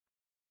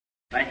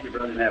Thank you,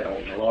 Brother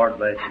Neville. The Lord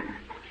bless you.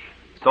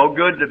 So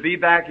good to be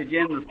back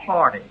again this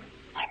morning.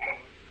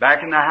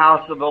 Back in the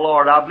house of the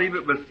Lord. I believe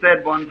it was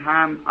said one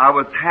time, I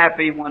was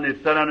happy when they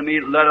said unto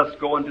me, let us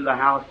go into the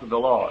house of the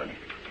Lord.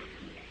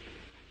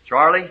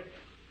 Charlie,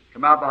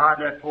 come out behind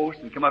that post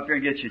and come up here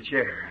and get your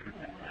chair.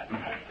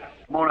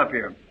 Come on up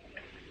here.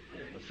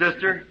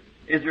 Sister,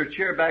 is there a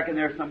chair back in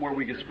there somewhere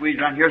we can squeeze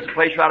around? Here's a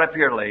place right up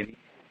here, lady.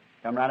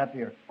 Come right up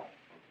here.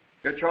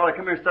 Here, Charlie,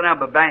 come here and sit down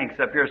by the banks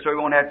up here so we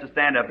won't have to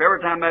stand up. Every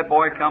time that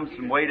boy comes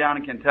from way down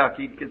in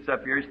Kentucky, he gets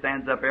up here, he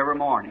stands up every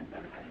morning.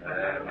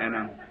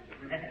 And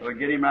we'll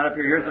get him right up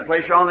here. Here's the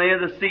place on the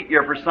end of the seat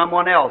here for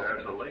someone else.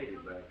 There's a lady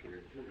back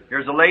here, too.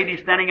 Here's a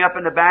lady standing up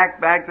in the back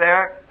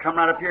there. Come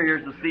right up here.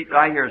 Here's the seat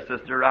right here,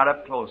 sister, right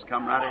up close.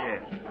 Come right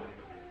ahead.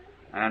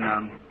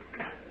 And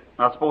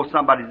I suppose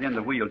somebody's in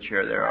the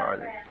wheelchair there, are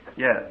they?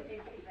 Yes.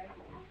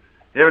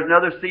 There's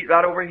another seat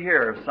right over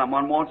here. If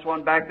someone wants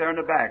one back there in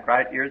the back,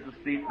 right? Here's the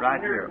seat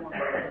right here.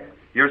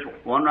 Here's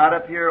one right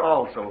up here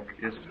also.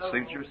 Just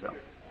suit yourself.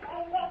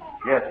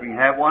 Yes, we can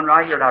have one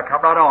right here. Now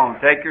come right on.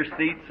 Take your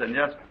seats and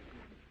just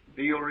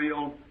feel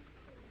real.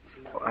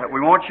 We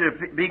want you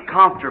to be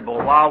comfortable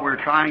while we're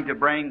trying to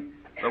bring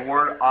the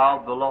word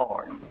of the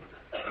Lord.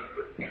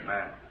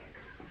 Amen.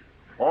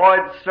 Oh,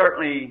 it's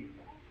certainly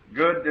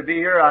good to be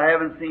here. I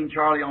haven't seen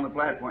Charlie on the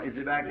platform. Is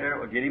he back there?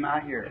 Well, get him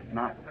out here.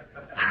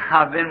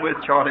 I've been with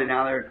Charlie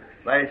now the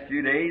last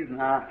few days,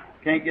 and I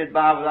can't get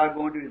by without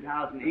going to his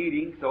house and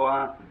eating, so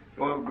I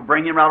will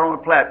bring him right on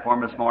the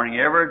platform this morning.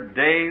 Every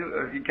day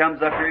he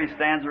comes up here, he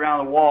stands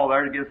around the wall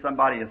there to give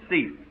somebody a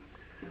seat.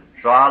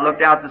 So I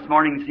looked out this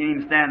morning and seen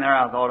him stand there.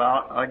 I thought,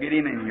 I'll get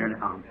him in here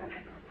now.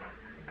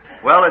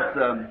 Well,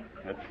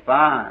 it's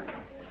fine.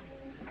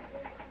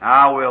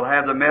 I will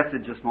have the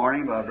message this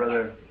morning by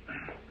Brother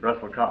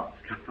Russell Cox.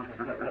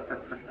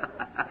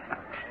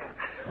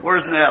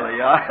 Where's Nellie?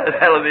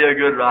 That'll be a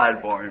good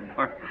ride for him.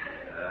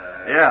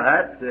 Yeah,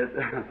 that's it.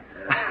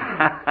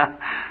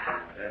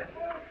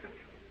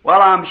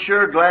 Well, I'm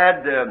sure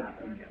glad to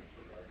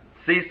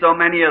see so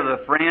many of the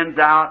friends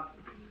out.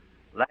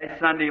 Last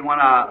Sunday when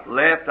I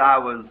left, I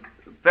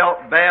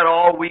felt bad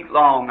all week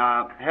long.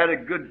 I had a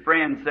good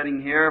friend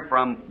sitting here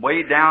from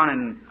way down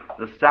in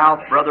the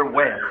south, Brother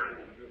West.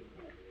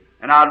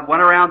 And I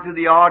went around through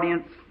the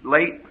audience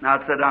late, and I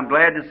said, I'm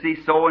glad to see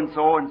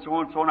so-and-so and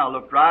so-and-so, and I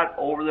looked right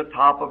over the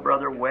top of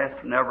Brother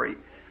West, never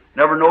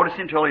noticed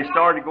him until he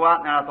started to go out,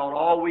 and I thought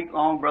all week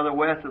long, Brother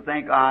West, I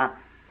think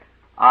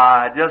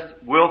I just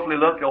willfully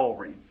looked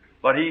over him.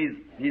 But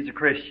he's a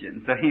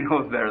Christian, so he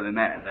knows better than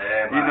that.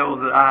 He knows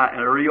that I am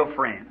a real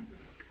friend,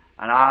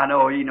 and I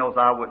know he knows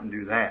I wouldn't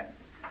do that.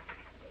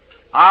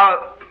 I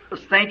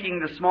was thinking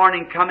this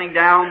morning coming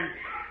down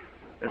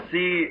to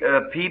see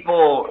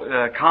people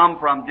come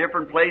from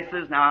different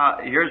places. Now,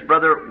 here's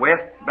Brother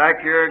West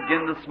back here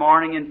again this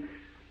morning, and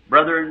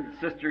Brother and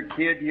Sister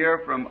Kidd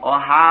here from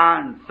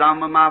Ohio, and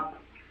some of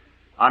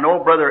I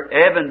know Brother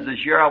Evans is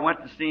here. I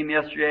went to see him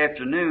yesterday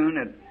afternoon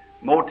at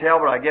motel,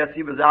 but I guess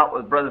he was out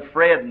with Brother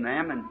Fred and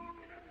them, and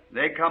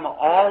they come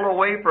all the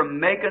way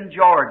from Macon,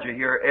 Georgia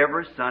here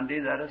every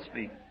Sunday that I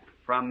speak.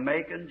 From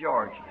Macon,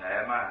 Georgia.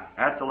 Amen.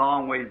 That's a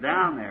long ways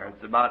down there.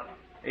 It's about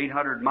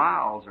 800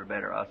 miles or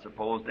better, I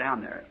suppose,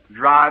 down there.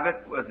 Drive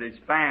it with his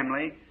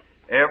family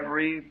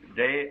every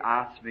day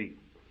I speak.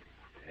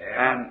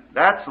 Yeah. And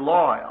that's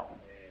loyal.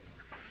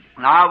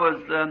 And I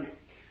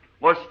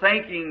was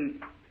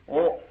thinking,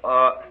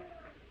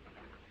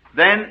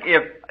 then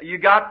if you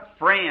got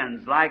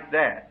friends like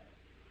that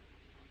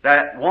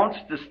wants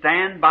to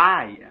stand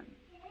by you.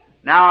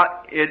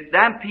 Now,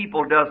 them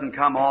people doesn't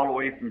come all the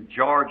way from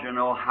Georgia and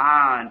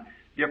Ohio and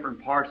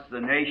different parts of the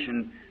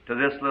nation to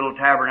this little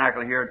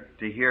tabernacle here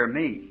to hear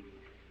me.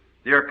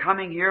 They're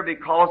coming here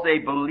because they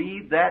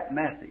believe that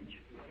message.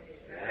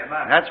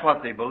 Amen. That's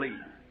what they believe.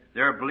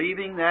 They're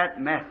believing that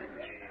message.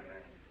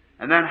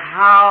 And then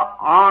how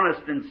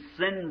honest and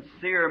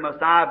sincere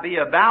must I be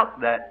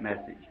about that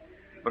message?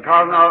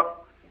 Because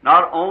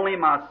not only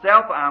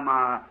myself am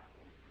I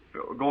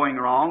going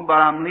wrong, but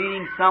I'm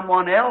leading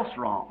someone else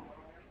wrong.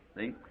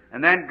 See?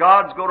 And then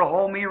God's going to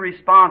hold me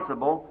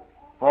responsible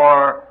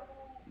for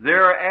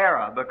their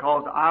error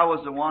because I was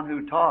the one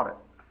who taught it.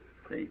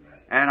 See?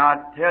 And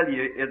I tell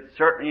you, it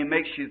certainly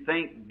makes you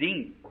think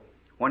deep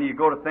when you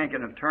go to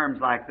thinking of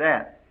terms like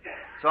that.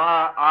 So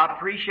I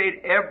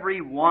appreciate every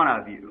one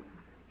of you.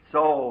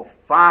 So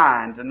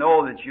fine to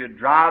know that you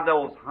drive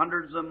those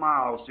hundreds of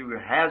miles through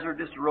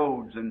hazardous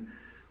roads and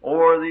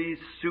over these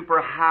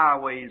super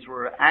highways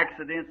where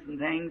accidents and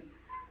things,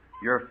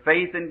 your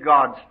faith in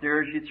God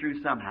steers you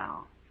through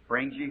somehow,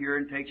 brings you here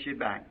and takes you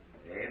back.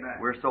 Amen.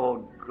 We're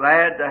so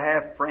glad to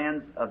have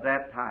friends of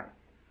that type.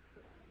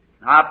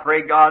 I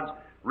pray God's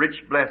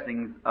rich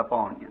blessings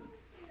upon you.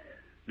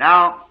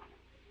 Now,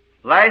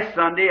 last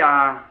Sunday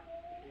I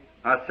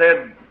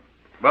said,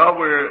 well,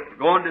 we're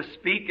going to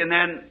speak, and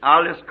then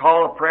I'll just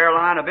call a prayer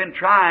line. I've been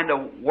trying to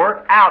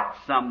work out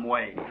some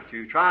way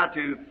to try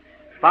to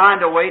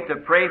find a way to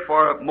pray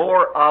for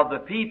more of the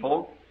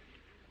people.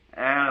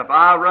 And if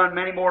I run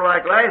many more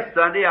like last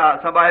Sunday,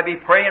 somebody will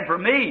be praying for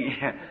me.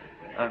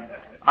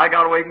 I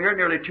got away from here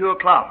nearly 2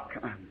 o'clock.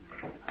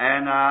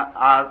 And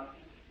I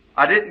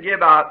didn't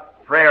give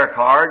out prayer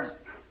cards.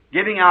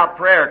 Giving out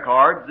prayer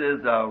cards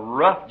is a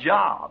rough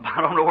job.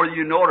 I don't know whether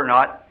you know it or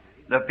not.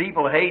 The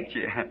people hate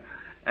you.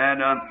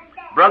 And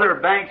Brother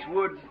Banks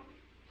Woods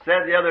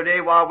said the other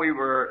day while we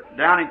were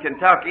down in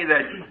Kentucky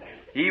that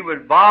he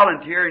would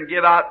volunteer and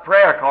give out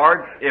prayer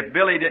cards if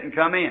Billy didn't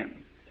come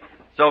in.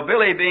 So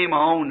Billy being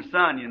my own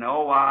son, you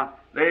know, I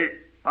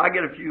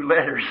get a few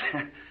letters.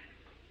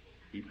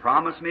 He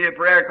promised me a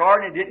prayer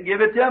card and he didn't give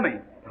it to me.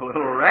 A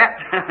little rat.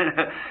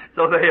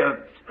 So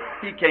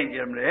he can't get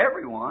them to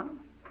everyone.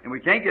 And we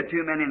can't get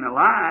too many in the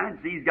lines.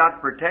 He's got to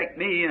protect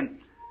me.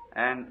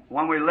 And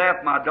when we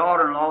left, my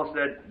daughter-in-law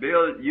said,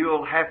 Bill,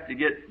 you'll have to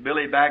get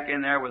Billy back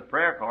in there with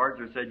prayer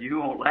cards, or said, you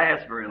won't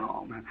last very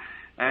long.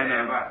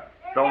 And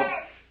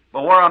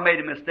but where I made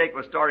a mistake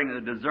was starting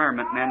the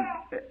discernment, and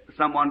then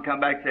someone come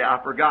back and say, I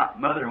forgot,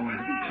 Mother wanted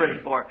to pray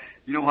for.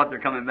 You know what they're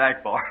coming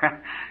back for?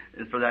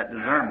 It's for that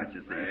discernment,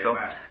 you see. So,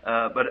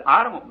 but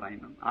I don't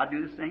blame them. I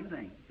do the same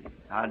thing.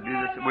 I do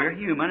this. We're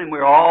human, and we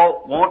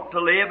all want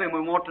to live, and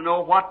we want to know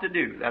what to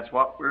do. That's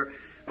what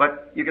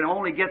but you can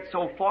only get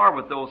so far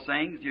with those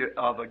things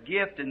of a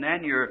gift, and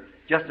then you're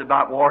just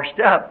about washed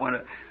up when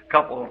a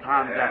couple of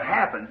times that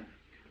happens.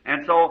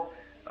 And so,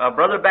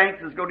 Brother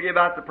Banks is going to give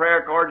out the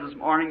prayer cards this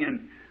morning,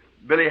 and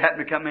Billy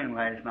happened to come in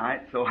last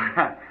night, so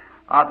I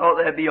thought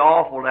that'd be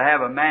awful to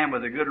have a man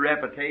with a good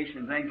reputation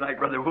and things like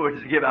Brother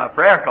Woods to give out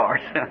prayer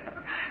cards.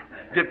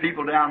 Get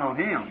people down on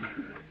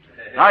him.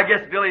 I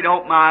guess Billy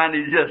don't mind.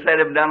 He just had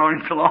him down on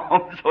him so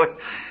long, so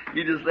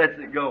he just lets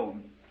it go.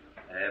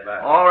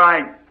 All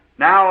right.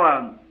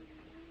 Now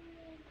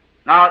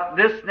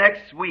this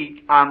next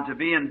week I'm to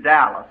be in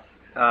Dallas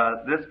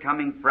this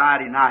coming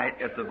Friday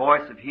night at the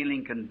Voice of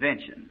Healing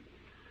Convention.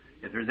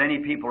 If there's any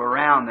people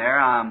around there,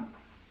 I'm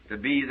to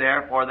be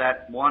there for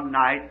that one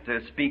night to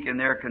speak in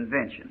their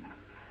convention.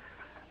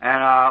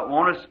 And I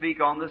want to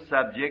speak on the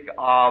subject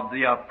of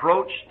the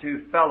approach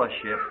to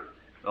fellowship,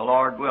 the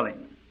Lord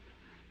willing.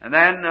 And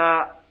then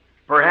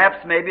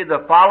perhaps maybe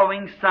the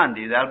following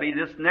Sunday, that'll be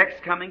this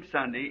next coming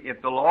Sunday,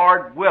 if the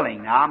Lord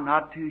willing, now I'm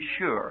not too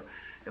sure,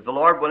 if the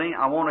Lord willing,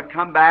 I want to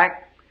come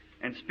back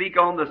and speak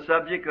on the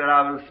subject that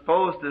I was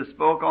supposed to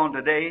spoke on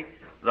today,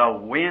 the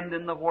wind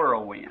and the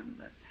whirlwind.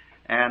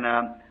 And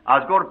I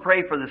was going to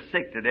pray for the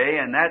sick today,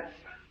 and that's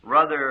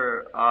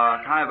rather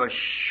kind of a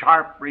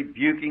sharp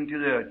rebuking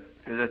to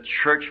the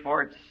church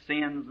for its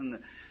sins,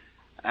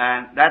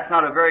 and that's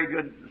not a very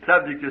good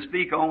subject to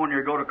speak on when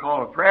you're going to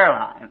call a prayer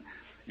line.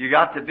 You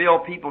got to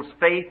build people's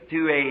faith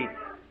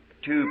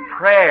to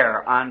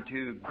prayer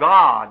unto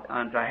God,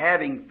 unto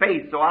having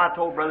faith. So I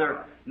told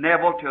Brother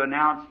Neville to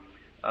announce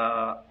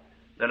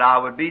that I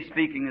would be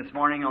speaking this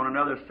morning on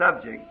another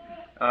subject.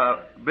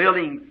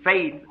 Building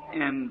faith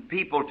in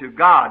people to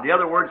God. In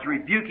other words,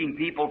 rebuking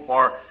people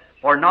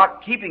for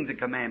not keeping the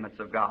commandments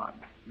of God.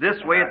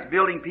 This way it's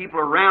building people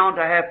around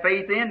to have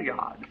faith in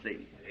God,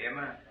 see.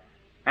 Amen.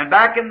 And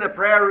back in the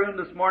prayer room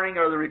this morning,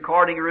 or the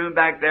recording room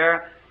back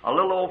there, a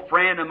little old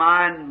friend of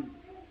mine,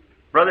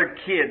 Brother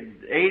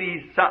Kidd,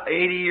 80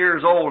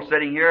 years old,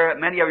 sitting here.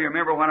 Many of you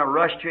remember when I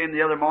rushed to him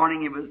the other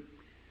morning.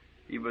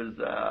 He was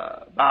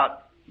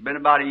been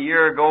about a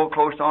year ago,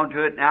 close on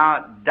to it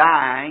now,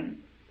 dying,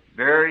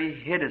 very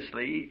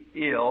hideously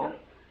ill,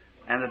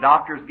 and the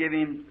doctors give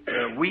him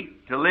a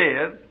week to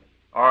live,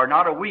 or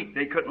not a week.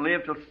 They couldn't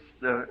live till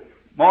the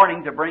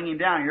morning to bring him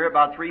down here,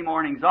 about 3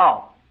 mornings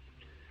off.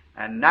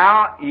 And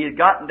now he had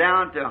gotten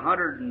down to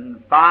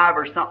 105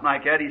 or something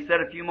like that. He said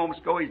a few moments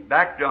ago he's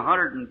back to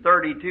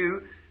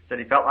 132. Said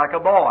he felt like a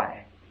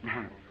boy.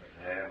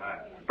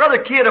 Brother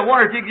Kidd, I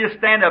wonder if you could just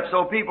stand up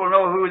so people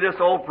know who this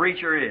old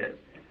preacher is.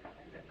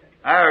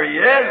 There he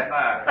is.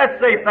 Let's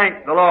say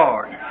thank the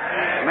Lord.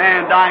 A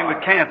man dying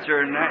with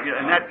cancer in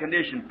that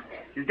condition.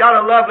 He's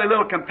got a lovely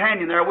little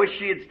companion there. I wish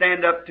she'd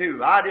stand up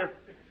too.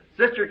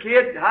 Sister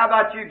Kidd, how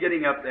about you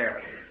getting up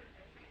there?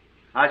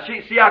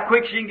 See how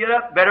quick she can get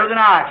up? Better than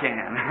I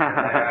can.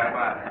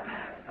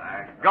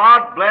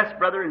 God bless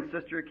Brother and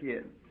Sister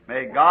Kidd.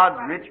 May God's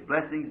rich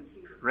blessings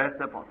rest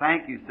upon.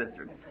 Thank you,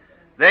 sister.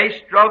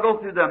 They struggle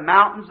through the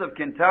mountains of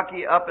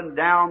Kentucky, up and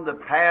down the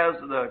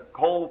paths of the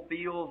coal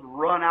fields,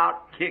 run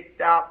out, kicked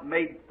out,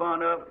 made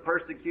fun of,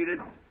 persecuted,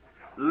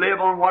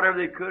 live on whatever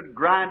they could,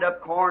 grind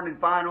up corn and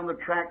find on the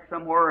track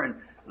somewhere and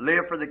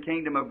live for the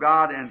kingdom of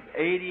God, and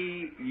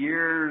 80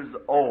 years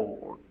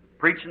old,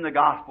 preaching the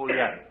gospel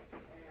yet.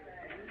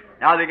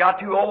 Now they got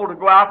too old to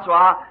go out, so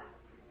I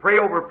pray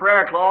over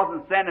prayer clause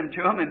and send them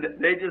to them,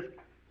 and they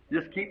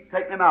just keep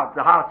taking them out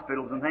to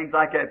hospitals and things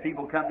like that.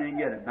 People come in and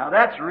get it. Now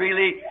that's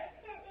really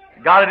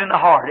got it in the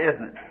heart,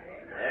 isn't it?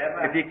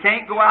 If you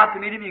can't go out to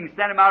meet them, you can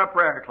send them out a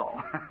prayer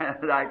clause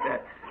like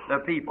that. The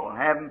people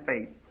having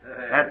faith.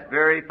 That's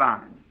very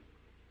fine.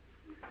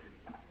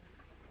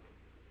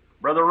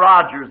 Brother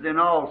Rogers, then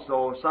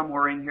also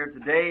somewhere in here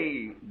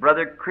today,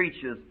 Brother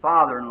Creech's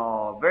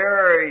father-in-law,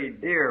 very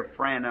dear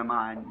friend of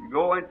mine. You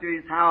go into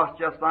his house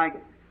just like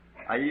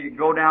you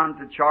go down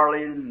to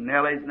Charlie and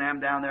Nellie's and them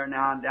down there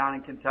now and down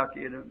in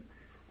Kentucky.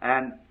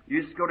 and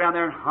used to go down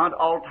there and hunt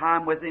all the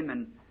time with him.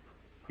 And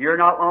here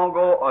not long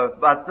ago,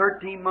 about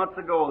 13 months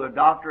ago, the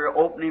doctor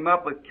opened him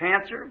up with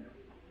cancer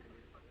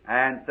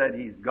and said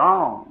he's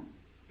gone.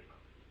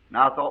 And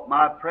I thought,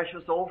 my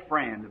precious old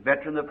friend, a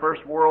veteran of the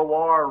First World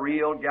War, a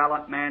real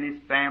gallant man,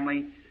 his family.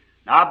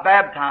 And I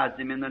baptized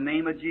him in the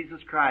name of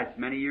Jesus Christ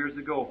many years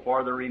ago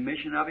for the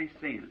remission of his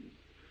sins,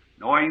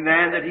 knowing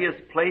then that he is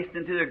placed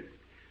into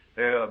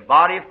the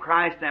body of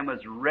Christ and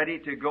was ready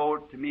to go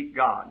to meet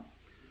God.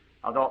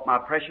 I thought, my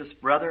precious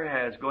brother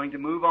is going to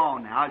move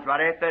on now. It's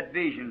right after that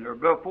vision, or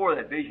before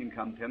that vision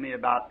come to me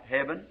about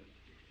heaven.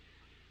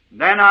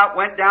 Then I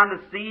went down to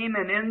see him,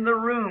 and in the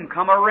room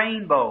come a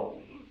rainbow.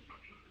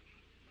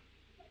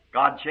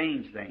 God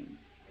changed things.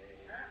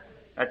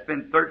 That's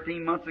been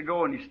 13 months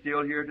ago, and he's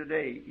still here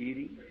today,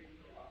 eating.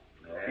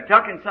 He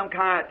taken some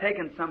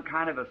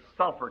kind of a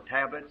sulfur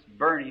tablets,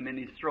 burn him in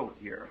his throat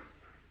here.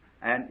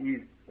 And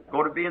he's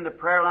going to be in the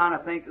prayer line, I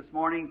think, this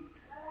morning.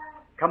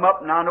 Come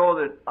up, and I know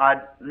that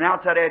I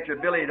announced that after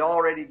Billy had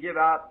already give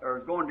out, or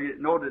was going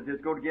to know that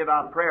he's going to give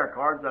out prayer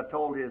cards. I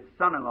told his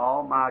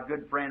son-in-law, my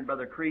good friend,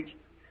 Brother Creech,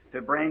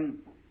 to bring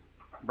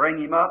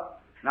him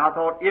up. And I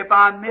thought, if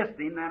I missed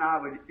him, then I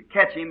would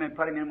catch him and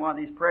put him in one of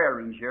these prayer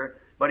rooms here.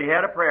 But he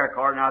had a prayer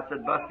card, and I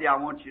said, Busty, I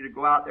want you to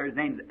go out there. His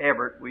name's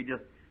Everett. We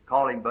just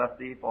call him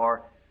Busty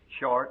for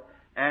short.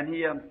 And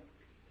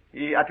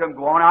I told him,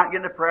 go on out and get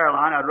in the prayer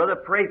line. I'd rather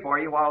pray for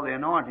you while the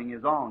anointing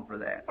is on for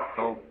that.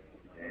 So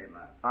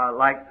I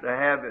like to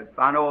have it. If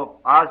I know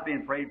if I was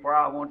being prayed for,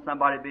 I want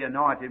somebody to be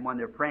anointed when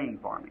they're praying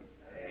for me.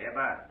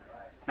 Amen.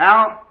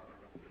 Now,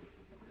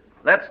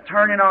 let's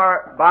turn in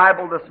our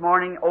Bible this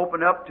morning,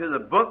 open up to the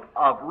book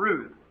of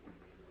Ruth.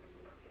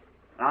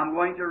 I'm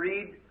going to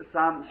read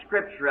some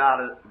scripture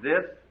out of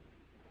this,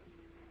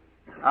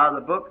 out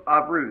of the book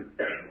of Ruth.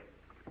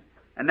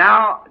 And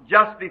now,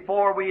 just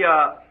before we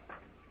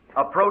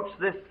approach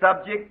this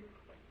subject,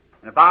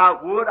 if I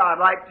would, I'd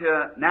like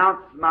to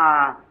announce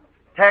my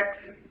text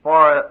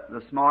for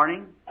this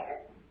morning.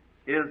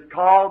 It is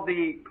called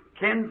the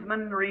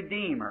Kinsman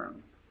Redeemer.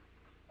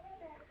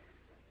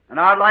 And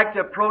I'd like to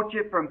approach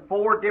it from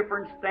 4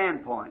 different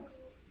standpoints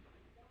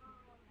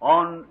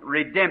on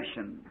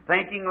redemption.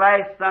 Thinking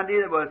last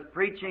Sunday that was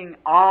preaching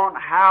on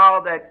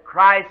how that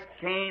Christ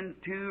came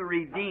to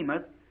redeem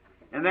us.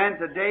 And then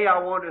today I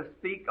want to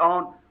speak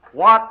on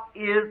what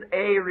is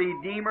a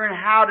redeemer and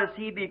how does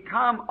he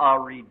become a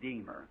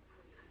redeemer.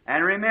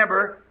 And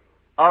remember,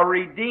 a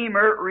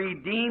redeemer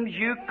redeems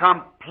you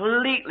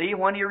completely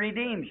when he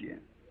redeems you.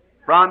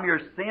 From your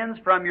sins,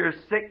 from your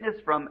sickness,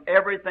 from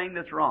everything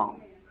that's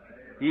wrong.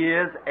 He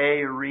is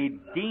a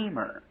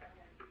redeemer.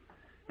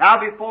 Now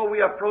before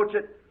we approach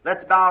it,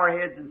 let's bow our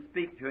heads and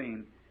speak to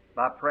him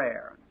by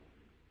prayer.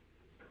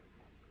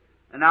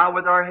 And now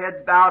with our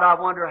heads bowed, I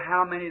wonder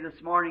how many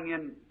this morning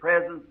in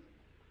presence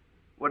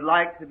would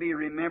like to be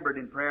remembered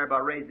in prayer by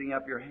raising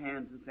up your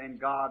hands and saying,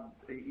 God,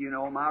 you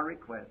know my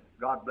request.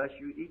 God bless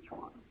you, each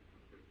one.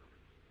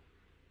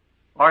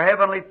 Our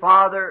Heavenly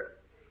Father,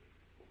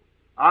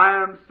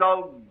 I am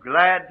so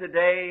glad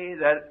today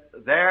that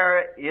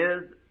there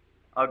is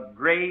a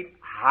great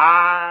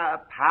high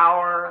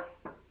power,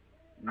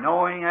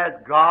 knowing as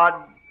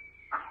God,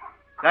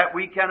 that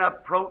we can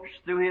approach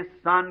through His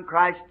Son,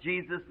 Christ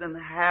Jesus, and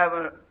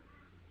have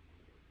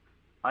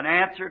an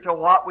answer to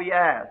what we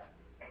ask.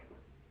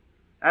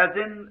 As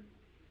in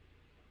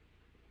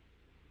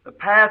the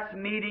past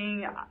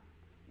meeting,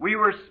 we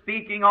were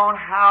speaking on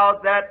how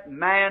that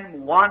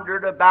man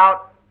wandered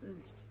about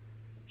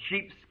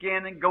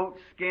sheepskin and goat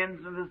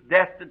skins and was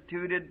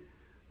destituted,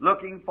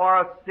 looking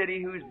for a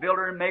city whose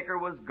builder and maker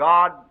was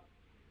God,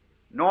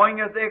 knowing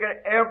if they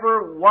could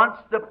ever once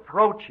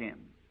approach Him,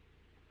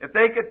 if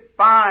they could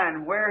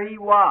find where He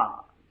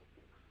was.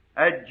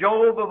 As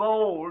Job of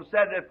old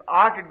said, if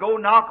I could go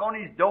knock on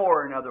His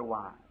door and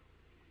otherwise,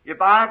 if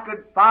I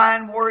could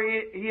find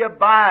where he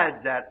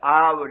abides at,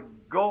 I would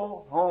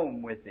go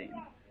home with Him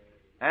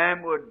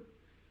and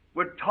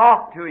would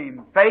talk to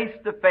Him face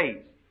to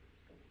face.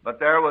 But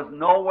there was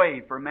no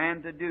way for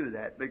man to do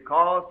that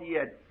because he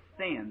had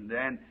sinned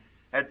and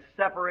had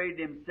separated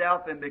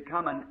himself and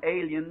become an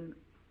alien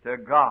to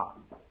God.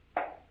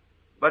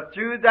 But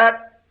through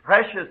that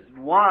precious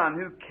one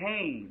who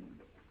came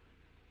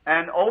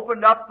and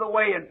opened up the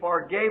way and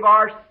forgave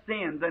our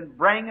sins and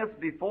bring us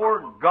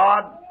before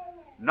God,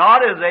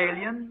 not as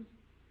aliens,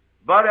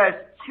 but as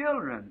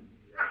children,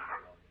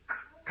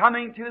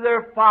 coming to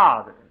their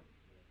Father,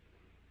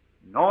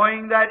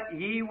 knowing that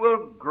He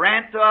will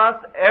grant to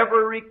us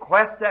every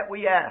request that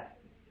we ask.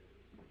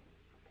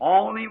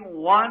 Only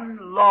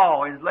one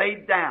law is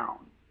laid down,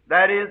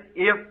 that is,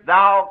 if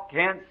thou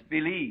canst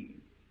believe.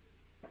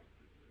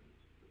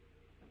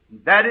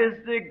 That is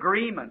the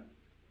agreement.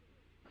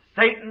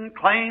 Satan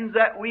claims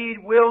that we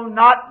will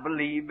not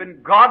believe,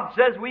 and God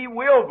says we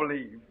will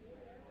believe.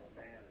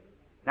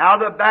 Now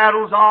the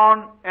battle's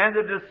on, and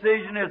the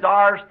decision is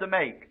ours to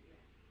make.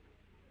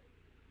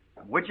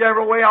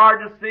 Whichever way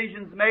our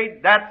decision's made,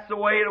 that's the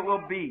way it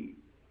will be.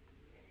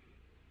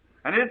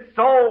 And it's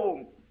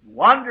so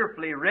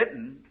wonderfully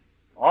written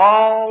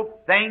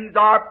all things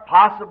are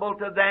possible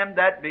to them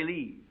that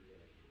believe.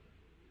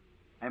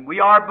 And we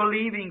are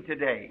believing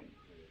today,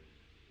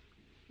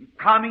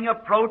 coming,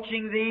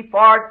 approaching Thee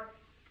for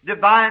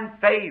divine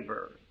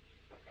favor,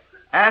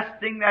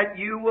 asking that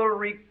You will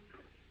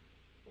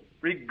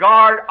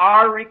regard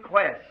our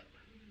request.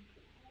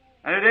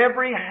 And at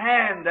every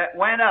hand that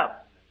went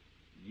up,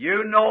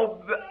 You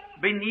know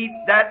beneath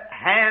that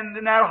hand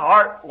and that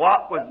heart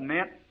what was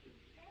meant.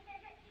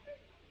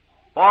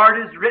 For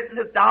it is written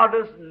that Thou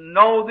dost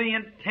know the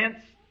intents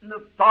and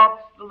the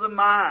thoughts of the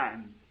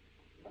mind,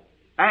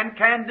 and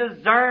can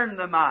discern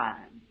the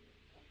mind.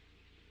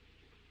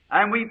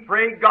 And we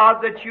pray,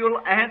 God, that You'll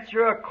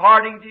answer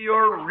according to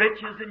Your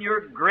riches and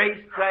Your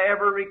grace to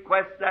every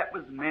request that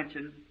was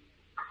mentioned.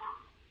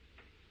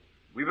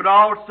 We would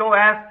also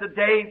ask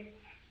today,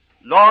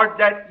 Lord,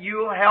 that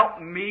You'll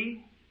help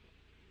me,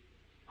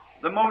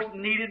 the most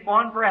needed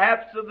one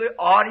perhaps of the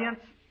audience,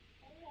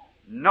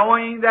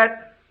 knowing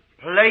that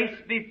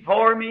placed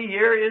before me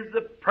here is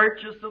the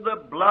purchase of the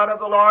blood of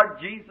the Lord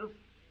Jesus.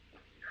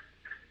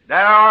 There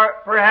are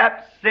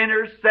perhaps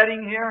sinners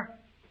sitting here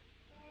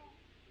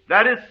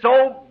that is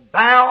so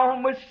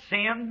bound with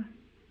sin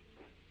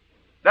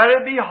that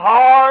it'd be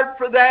hard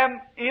for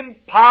them,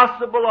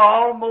 impossible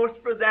almost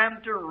for them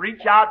to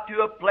reach out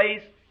to a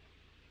place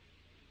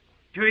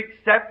to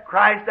accept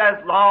Christ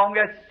as long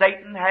as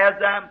Satan has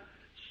them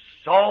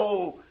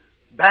so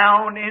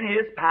bound in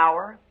his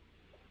power.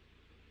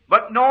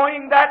 But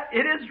knowing that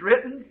it is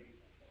written,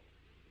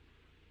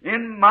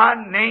 in My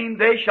name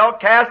they shall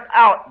cast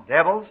out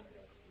devils.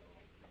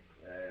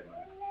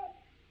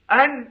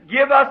 And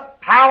give us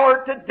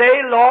power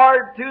today,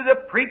 Lord, through the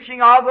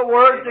preaching of the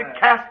Word, to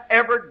cast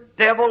every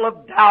devil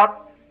of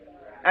doubt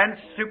and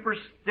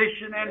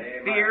superstition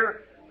and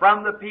fear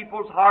from the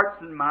people's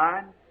hearts and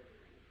minds,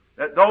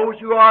 that those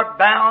who are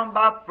bound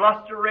by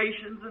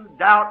flusterations and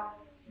doubt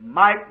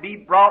might be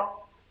brought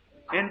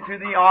into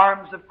the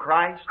arms of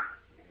Christ.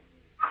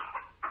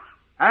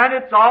 And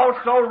it's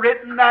also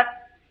written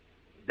that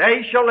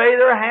they shall lay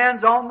their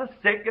hands on the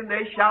sick and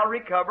they shall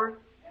recover.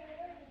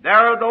 There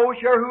are those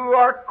here who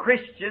are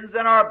Christians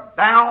and are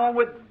bound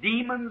with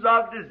demons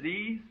of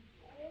disease.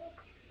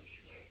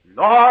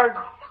 Lord,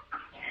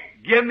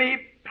 give me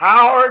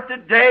power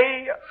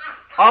today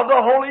of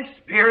the Holy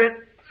Spirit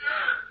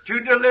to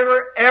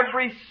deliver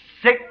every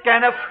sick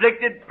and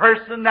afflicted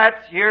person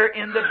that's here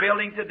in the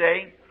building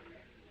today,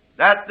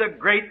 that the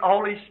great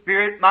Holy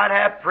Spirit might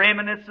have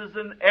preeminences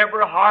in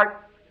every heart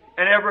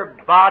and every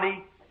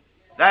body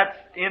that's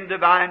in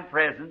divine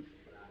presence.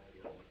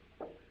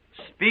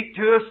 Speak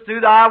to us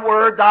through Thy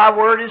Word. Thy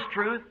Word is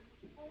truth.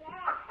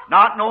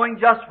 Not knowing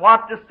just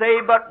what to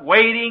say, but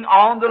waiting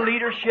on the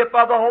leadership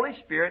of the Holy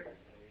Spirit,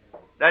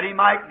 that He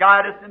might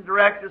guide us and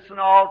direct us in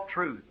all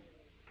truth.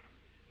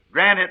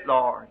 Grant it,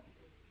 Lord.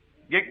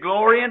 Get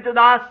glory into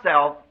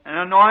Thyself and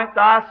anoint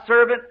Thy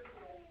servant,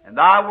 and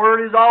Thy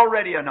Word is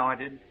already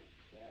anointed.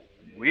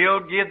 We'll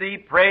give Thee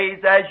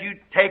praise as You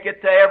take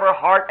it to every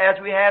heart as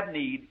we have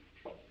need.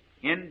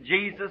 In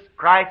Jesus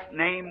Christ's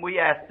name we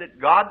ask it,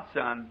 God's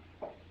Son.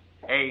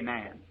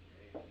 Amen.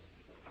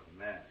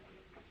 Amen.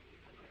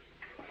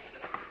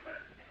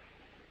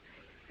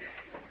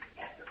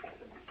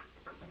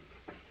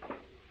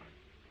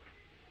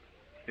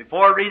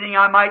 Before reading,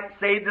 I might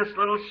say this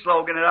little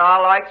slogan that I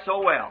like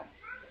so well.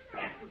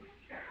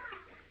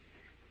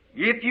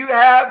 If you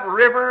have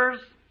rivers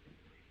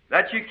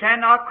that you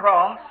cannot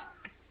cross,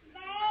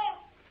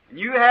 and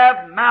you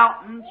have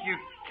mountains you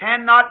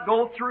cannot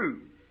go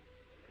through,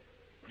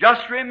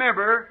 just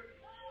remember,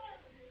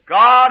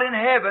 God in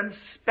heaven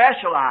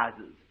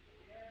specializes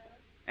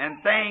in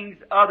things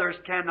others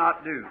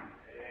cannot do.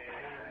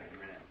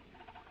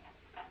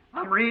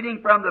 I'm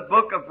reading from the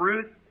book of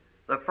Ruth,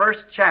 the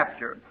first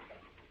chapter.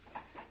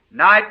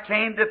 Now it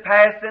came to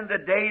pass in the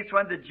days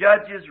when the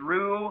judges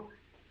ruled,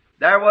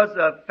 there was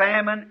a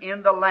famine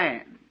in the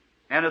land,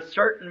 and a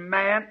certain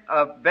man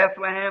of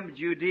Bethlehem,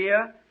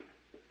 Judea,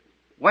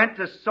 went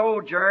to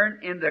sojourn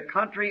in the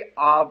country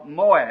of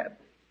Moab,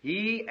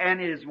 he and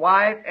his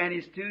wife and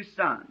his 2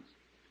 sons.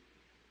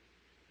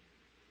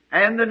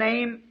 And the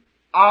name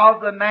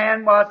of the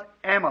man was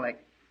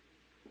Amalek,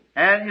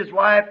 and his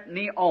wife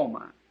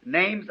Naomi.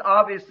 Names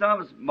of his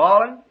sons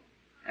Mahlon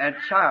and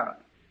Chilion,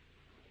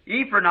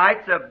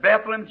 Ephraimites of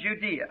Bethlehem,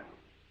 Judea.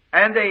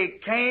 And they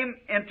came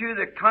into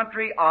the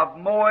country of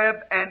Moab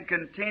and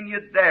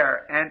continued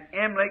there. And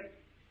Amalek,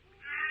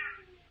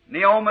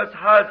 Naomi's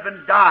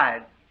husband,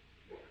 died.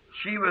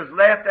 She was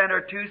left and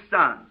her 2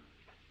 sons.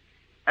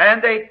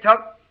 And they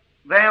took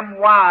them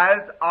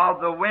wives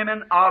of the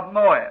women of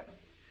Moab.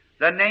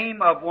 The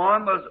name of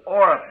one was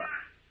Orpah,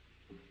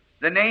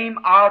 the name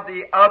of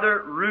the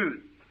other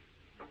Ruth.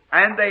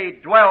 And they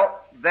dwelt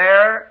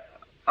there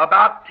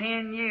about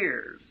 10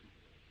 years.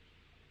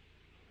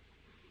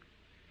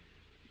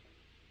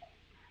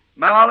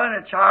 Mahlon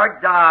and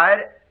Chilion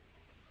died,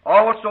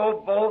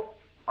 also both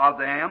of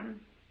them,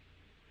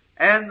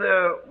 and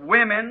the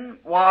woman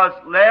was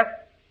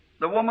left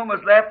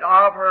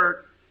of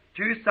her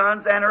 2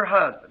 sons and her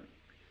husband.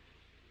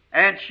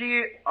 And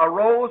she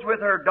arose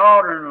with her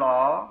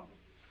daughter-in-law,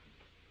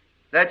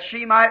 that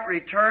she might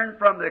return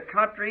from the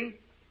country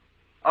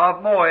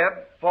of Moab,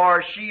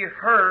 for she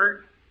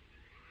heard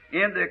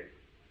that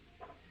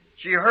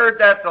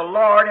the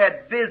Lord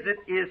had visited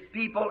His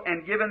people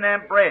and given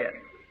them bread.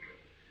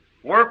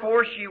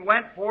 Wherefore she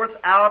went forth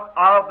out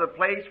of the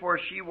place where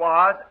she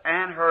was,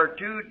 and her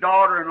two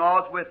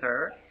daughter-in-laws with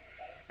her,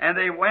 and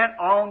they went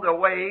on the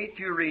way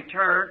to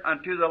return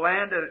unto the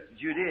land of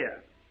Judea.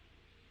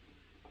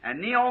 And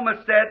Naomi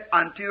said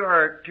unto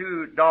her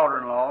two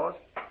daughter-in-laws,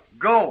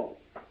 Go,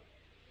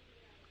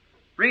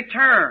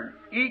 return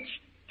each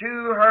to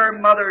her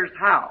mother's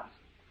house,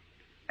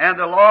 and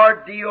the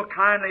Lord deal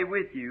kindly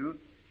with you,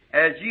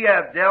 as ye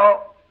have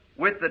dealt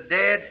with the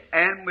dead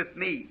and with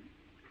me.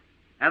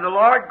 And the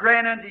Lord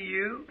grant unto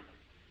you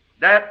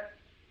that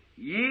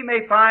ye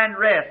may find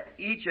rest,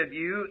 each of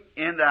you,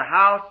 in the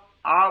house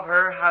of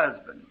her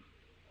husband.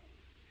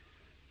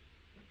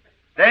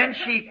 Then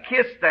she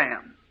kissed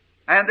them,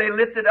 and they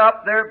lifted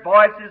up their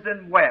voices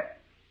and wept.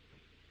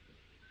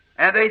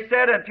 And they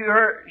said unto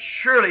her,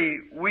 Surely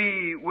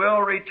we will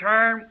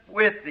return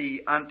with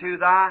thee unto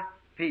thy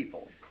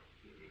people.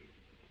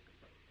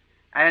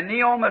 And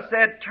Naomi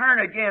said,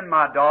 Turn again,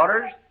 my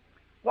daughters.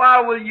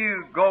 Why will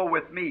you go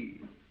with me?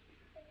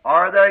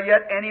 Are there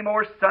yet any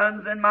more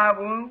sons in my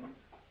womb,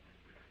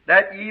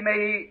 that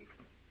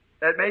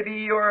may be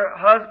your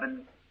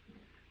husband?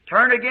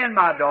 Turn again,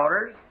 my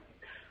daughters.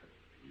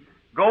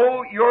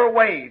 Go your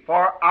way,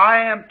 for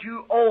I am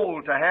too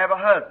old to have a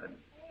husband.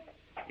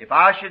 If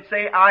I should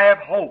say I have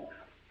hope,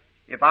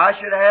 if I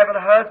should have a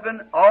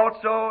husband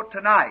also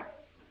tonight,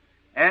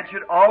 and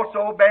should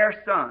also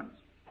bear sons,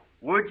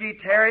 would ye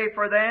tarry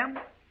for them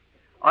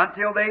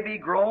until they be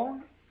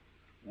grown?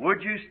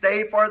 Would you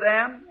stay for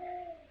them,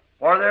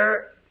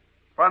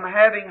 from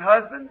having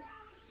husbands?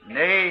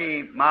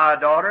 Nay, my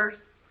daughters,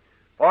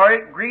 for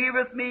it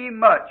grieveth me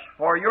much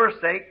for your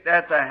sake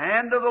that the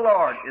hand of the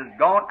Lord is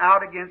gone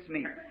out against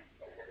me.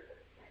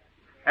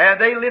 And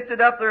they lifted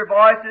up their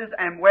voices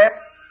and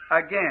wept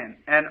again.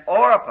 And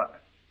Orpah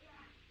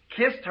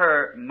kissed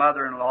her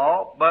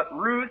mother-in-law, but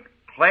Ruth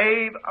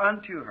clave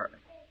unto her.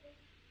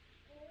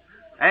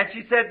 And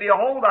she said,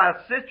 Behold, thy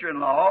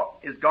sister-in-law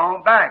is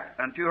gone back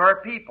unto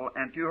her people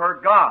and to her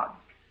God.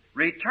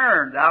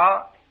 Return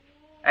thou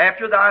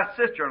after thy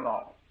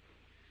sister-in-law.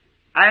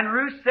 And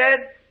Ruth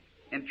said,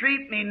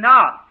 Entreat me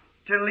not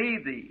to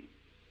leave thee,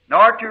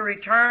 nor to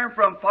return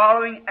from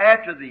following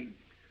after thee.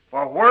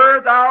 For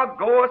where thou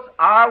goest,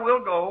 I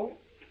will go,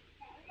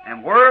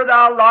 and where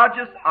thou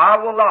lodgest, I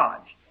will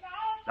lodge.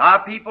 Thy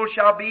people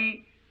shall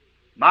be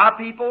my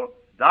people,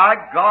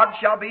 thy God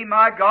shall be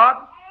my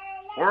God.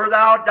 Where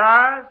thou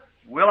diest,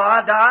 will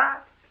I die,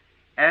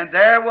 and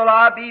there will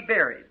I be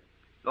buried.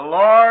 The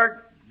Lord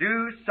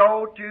do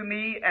so to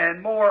me,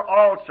 and more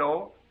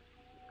also,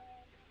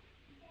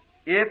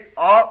 if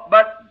aught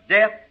but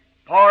death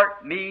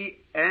part me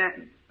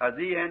and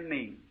thee and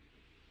me.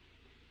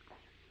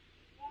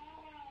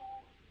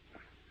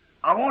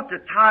 I want to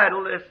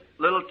title this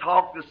little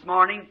talk this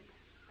morning,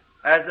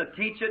 as I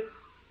teach it,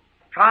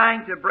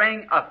 trying to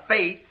bring a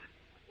faith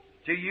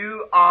to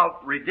you of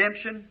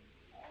redemption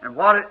and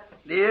what it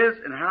is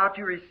and how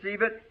to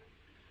receive it.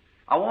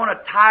 I want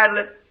to title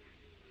it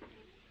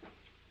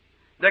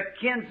The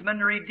Kinsman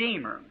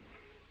Redeemer.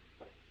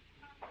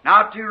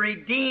 Now, to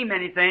redeem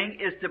anything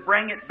is to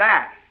bring it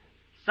back.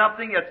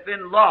 Something that's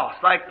been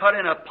lost, like put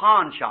in a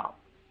pawn shop.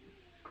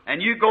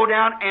 And you go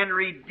down and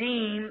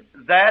redeem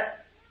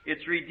that.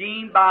 It's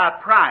redeemed by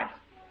a price.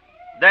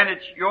 Then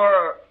it's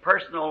your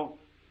personal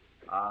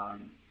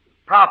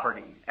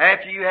property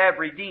after you have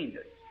redeemed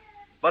it.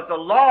 But the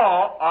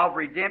law of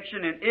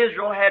redemption in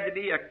Israel had to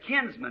be a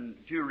kinsman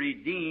to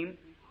redeem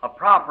a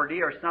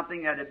property or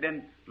something that had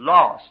been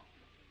lost.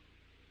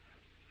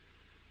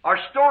 Our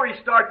story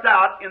starts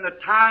out in the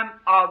time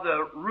of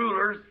the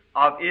rulers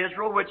of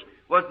Israel, which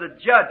was the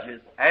judges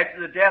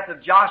after the death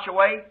of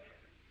Joshua.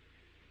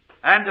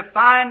 And to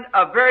find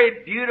a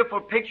very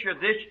beautiful picture of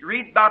this,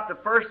 read about the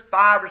first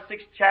 5 or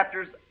 6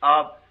 chapters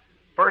of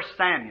 1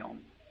 Samuel,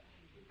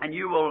 and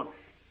you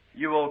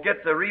will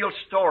get the real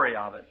story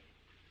of it.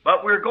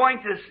 But we're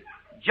going to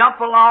jump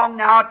along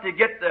now to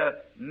get the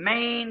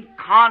main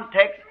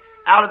context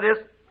out of this,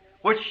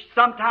 which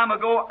some time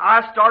ago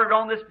I started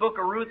on this book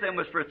of Ruth and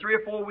was for 3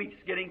 or 4 weeks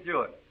getting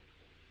through it.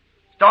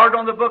 Started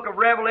on the book of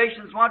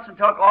Revelations once and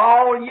took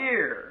all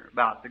year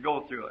about to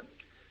go through it.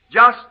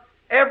 Just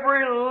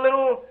every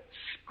little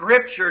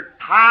scripture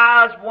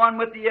ties one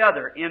with the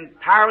other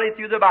entirely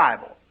through the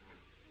Bible.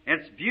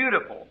 It's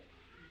beautiful.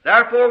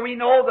 Therefore we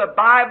know the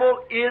Bible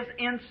is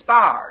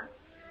inspired.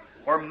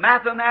 For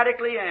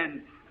mathematically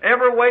and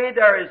every way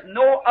there is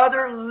no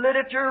other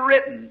literature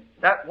written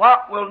that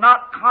what will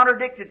not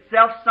contradict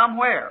itself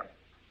somewhere.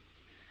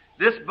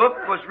 This book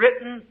was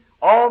written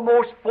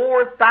almost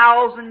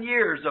 4,000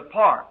 years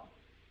apart,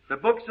 the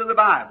books of the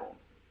Bible.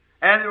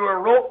 And they were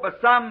wrote by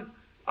some,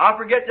 I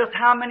forget just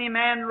how many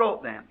men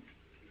wrote them.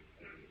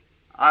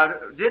 I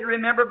did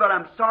remember, but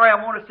I'm sorry, I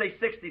want to say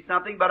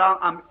 60-something, but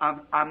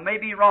I may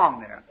be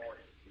wrong there.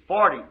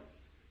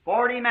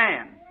 40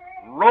 men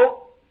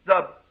wrote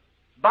the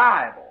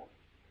Bible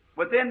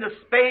within the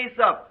space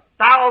of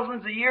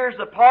thousands of years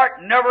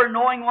apart, never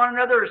knowing one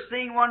another or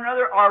seeing one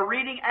another or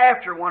reading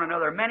after one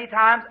another many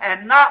times,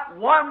 and not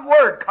one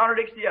word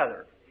contradicts the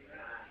other.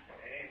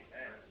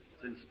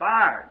 It's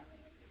inspired.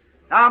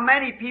 Now,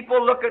 many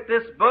people look at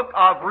this book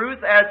of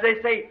Ruth as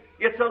they say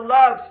it's a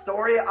love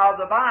story of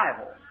the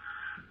Bible.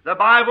 The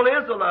Bible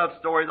is a love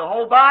story. The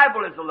whole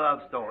Bible is a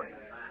love story.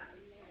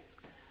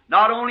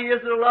 Not only is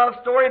it a love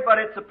story, but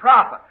it's a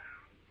prophet.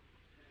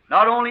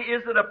 Not only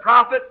is it a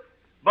prophet,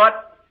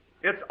 but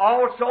it's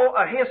also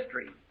a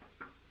history.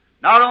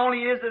 Not only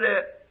is it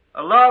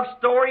a love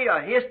story,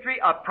 a history,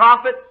 a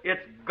prophet,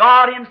 it's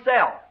God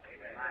Himself.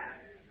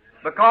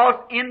 Because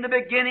in the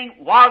beginning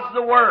was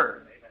the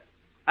Word.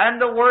 And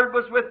the Word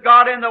was with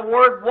God, and the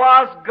Word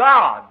was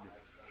God.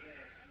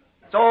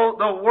 So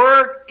the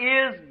Word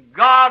is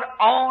God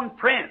on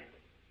print.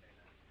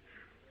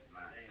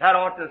 That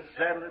ought to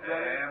settle it,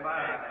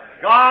 brother.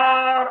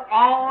 God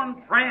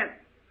on print.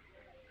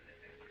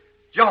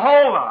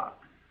 Jehovah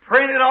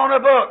printed on a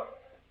book.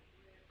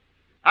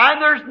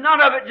 And there's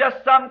none of it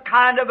just some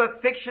kind of a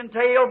fiction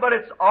tale, but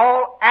it's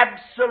all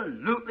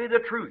absolutely the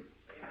truth.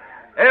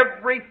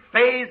 Every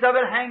phase of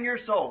it, hang your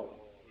soul.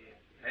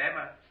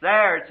 It's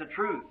there, it's the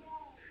truth.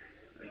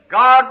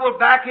 God will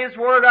back His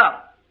Word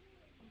up.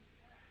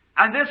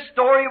 And this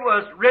story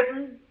was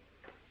written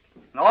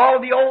in all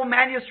the old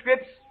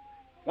manuscripts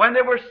when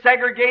they were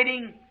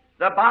segregating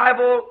the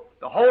Bible,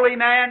 the Holy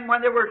Man,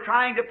 when they were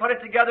trying to put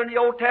it together in the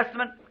Old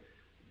Testament.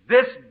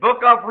 This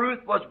book of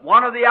Ruth was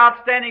one of the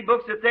outstanding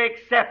books that they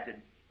accepted.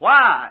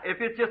 Why? If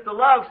it's just a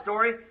love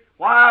story,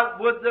 why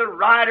would the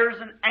writers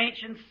and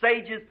ancient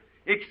sages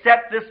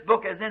accept this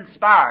book as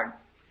inspired?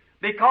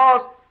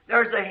 Because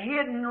there's a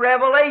hidden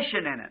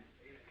revelation in it.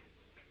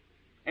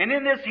 And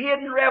in this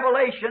hidden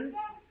revelation,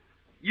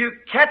 you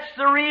catch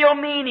the real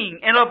meaning,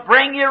 and it'll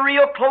bring you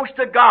real close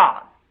to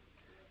God.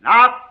 Now,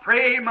 I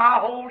pray my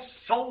whole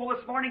soul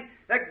this morning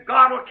that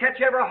God will catch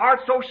every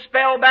heart so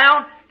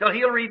spellbound till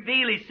He'll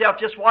reveal Himself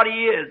just what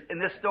He is in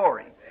this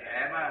story.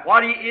 Amen.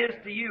 What He is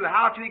to you,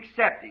 how to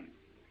accept Him.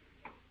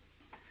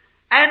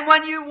 And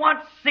when you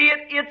once see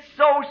it, it's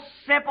so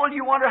simple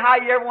you wonder how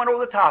you ever went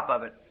over the top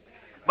of it.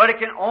 But it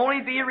can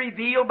only be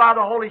revealed by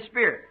the Holy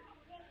Spirit.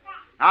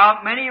 Now,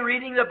 many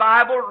reading the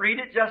Bible, read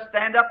it, just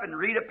stand up and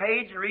read a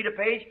page and read a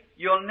page.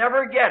 You'll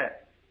never get it.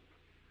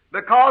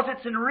 Because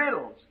it's in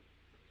riddles.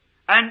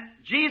 And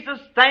Jesus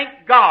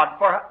thanked God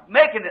for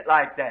making it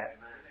like that.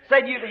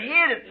 Said you've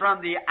hid it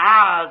from the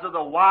eyes of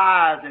the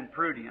wise and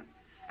prudent,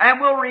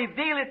 and will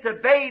reveal it to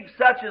babes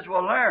such as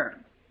will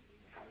learn.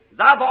 As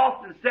I've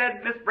often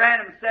said, Miss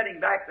Branham sitting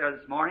back there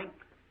this morning,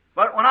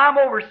 but when I'm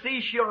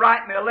overseas, she'll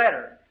write me a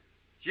letter.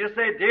 She'll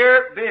say,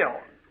 "Dear Bill,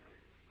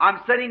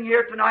 I'm sitting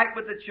here tonight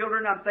with the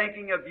children, I'm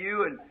thinking of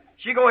you," and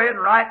she'll go ahead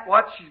and write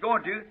what she's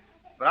going to do.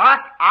 But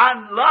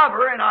I love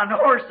her, and I know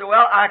her so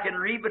well, I can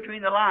read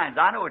between the lines.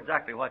 I know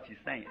exactly what she's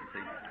saying, see.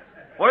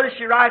 Whether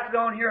she writes it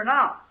on here or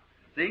not,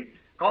 see.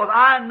 Because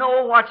I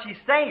know what she's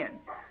saying.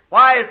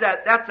 Why is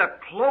that? That's a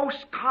close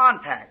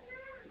contact.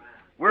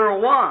 We're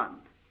one.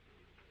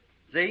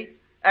 See?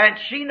 And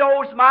she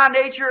knows my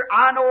nature,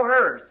 I know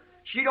hers.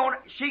 She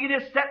can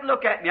just sit and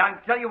look at me. I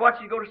can tell you what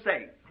she's going to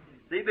say.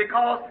 See?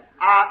 Because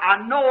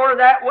I know her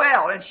that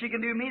well, and she can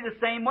do me the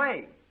same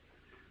way.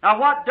 Now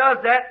what does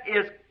that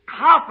is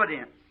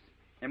confidence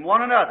in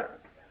one another.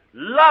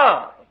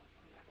 Love.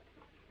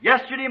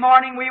 Yesterday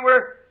morning we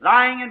were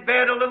lying in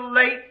bed a little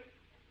late,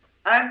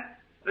 and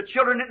the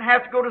children didn't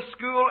have to go to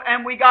school,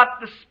 and we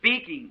got to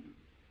speaking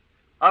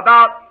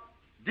about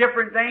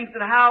different things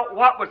and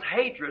what was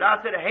hatred.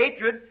 I said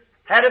hatred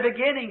had a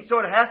beginning, so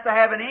it has to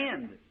have an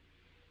end.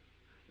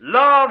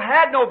 Love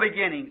had no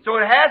beginning, so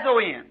it has no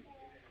end.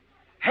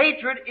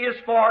 Hatred is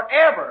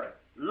forever.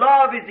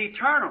 Love is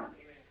eternal.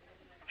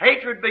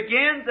 Hatred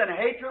begins and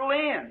hatred will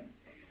end.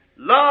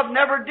 Love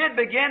never did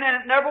begin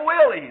and it never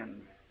will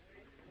end.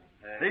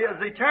 See,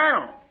 it's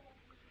eternal.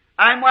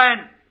 And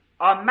when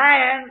a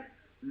man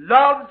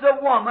loves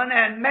a woman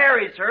and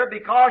marries her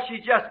because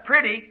she's just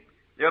pretty,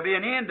 there'll be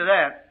an end to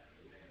that.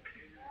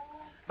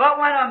 But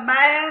when a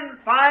man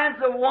finds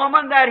a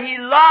woman that he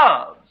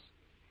loves,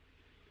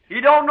 he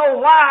don't know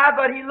why,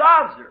 but he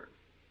loves her.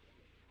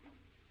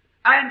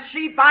 And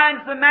she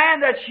finds the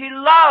man that she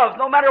loves,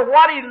 no matter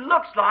what he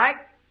looks like,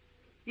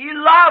 he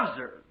loves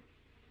her.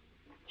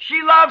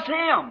 She loves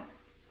him.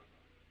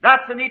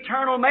 That's an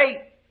eternal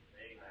mate.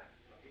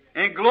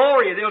 In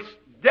glory, there's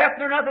death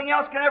nor nothing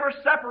else can ever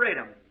separate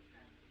them.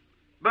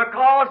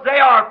 Because they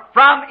are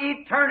from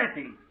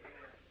eternity.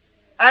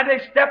 And they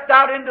stepped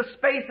out into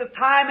space of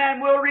time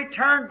and will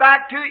return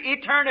back to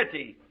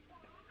eternity.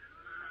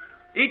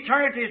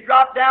 Eternity is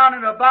dropped down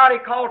in a body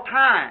called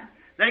time.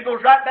 Then it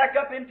goes right back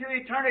up into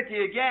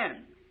eternity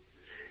again.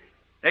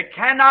 They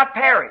cannot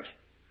perish.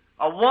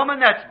 A woman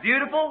that's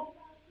beautiful,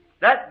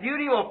 that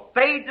beauty will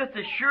fade just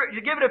as sure.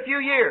 You give it a few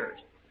years.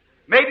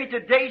 Maybe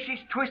today she's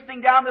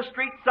twisting down the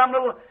street, some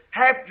little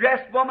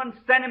half-dressed woman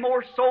sending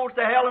more souls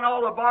to hell in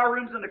all the bar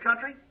rooms in the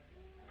country.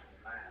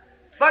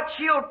 But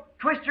she'll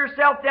twist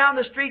herself down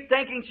the street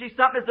thinking she's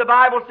something, as the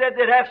Bible said,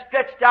 that have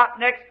stretched out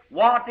necks,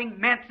 wanting,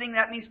 mincing,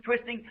 that means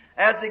twisting,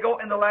 as they go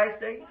in the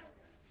last days.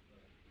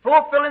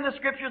 Fulfilling the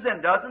Scriptures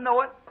and doesn't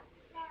know it.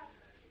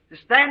 To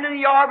stand in the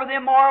yard with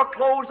immoral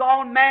clothes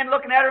on, man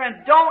looking at her,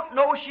 and don't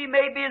know she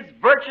may be as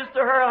virtuous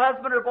to her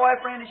husband or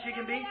boyfriend as she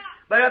can be,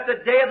 but at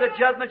the day of the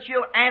judgment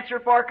she'll answer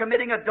for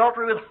committing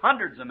adultery with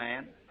hundreds of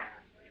men.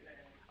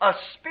 A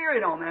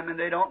spirit on them, and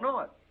they don't know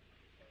it.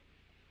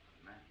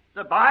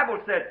 The Bible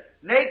said,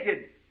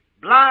 naked,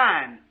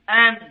 blind,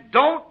 and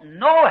don't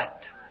know it.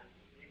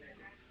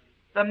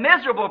 The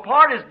miserable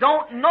part is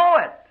don't know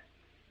it.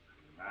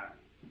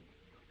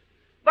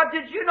 But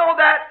did you know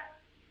that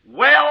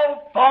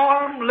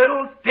well-formed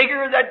little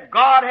figure that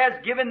God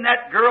has given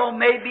that girl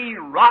may be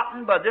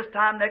rotten by this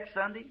time next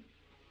Sunday?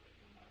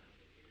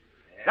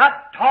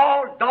 That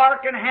tall,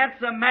 dark, and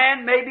handsome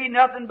man may be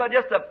nothing but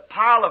just a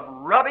pile of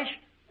rubbish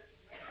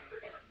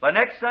by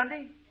next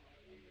Sunday?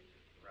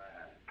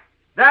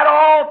 That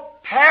all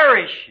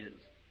perishes.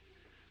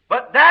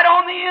 But that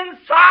on the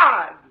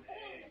inside,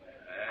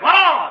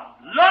 God,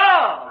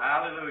 love,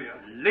 Hallelujah.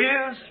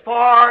 lives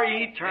for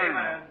eternity.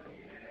 Amen.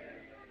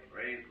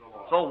 Praise the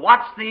Lord. So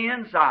watch the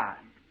inside.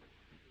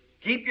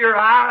 Keep your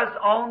eyes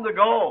on the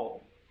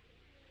goal.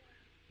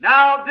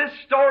 Now, this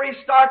story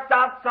starts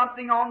out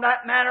something on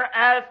that manner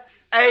as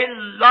a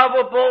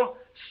lovable,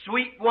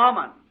 sweet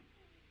woman.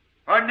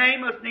 Her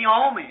name was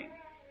Naomi.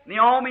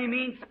 Naomi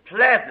means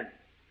pleasant.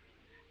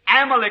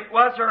 Amalek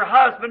was her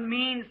husband,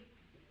 means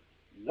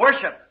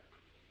worship.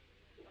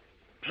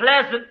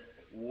 Pleasant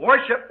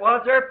worship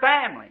was her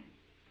family.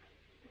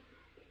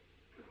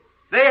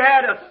 They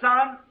had a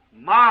son,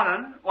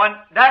 Mahlon,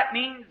 that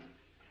means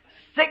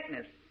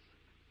sickness.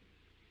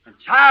 And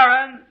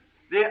Chiron,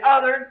 the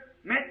other,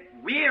 meant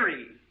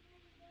weary,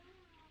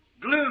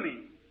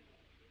 gloomy,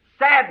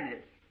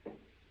 sadness.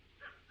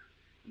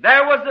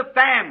 There was a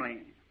family.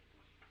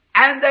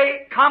 And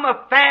they come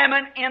a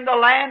famine in the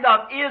land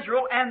of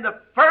Israel, and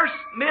the first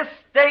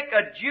mistake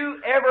a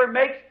Jew ever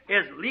makes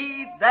is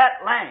leave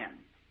that land.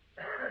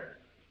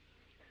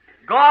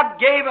 God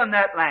gave him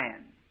that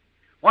land.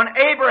 When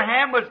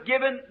Abraham was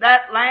given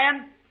that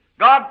land,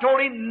 God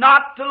told him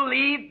not to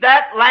leave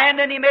that land,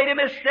 and he made a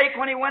mistake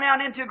when he went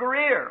out into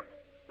Gerar.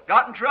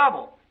 Got in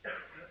trouble.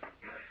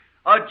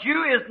 A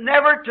Jew is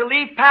never to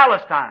leave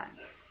Palestine.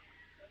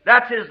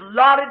 That's his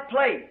allotted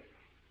place.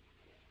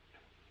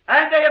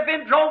 And they have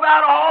been drove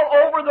out all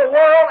over the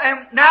world,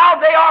 and now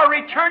they are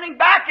returning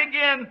back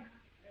again.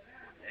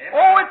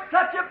 Oh, it's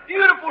such a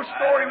beautiful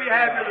story we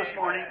have here this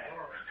morning.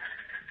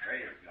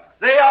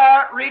 They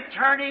are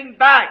returning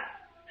back.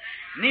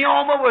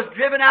 Naomi was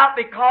driven out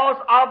because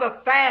of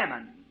a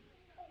famine.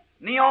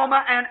 Naomi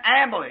and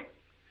Amalek.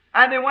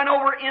 And they went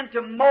over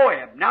into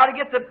Moab. Now to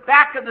get the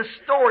back of the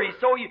story,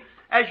 so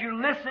as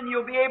you listen,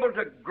 you'll be able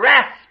to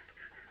grasp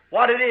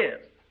what it is.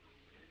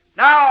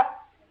 Now,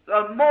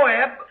 the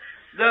Moabites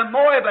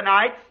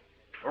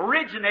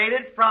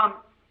originated from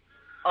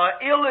an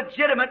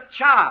illegitimate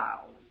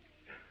child,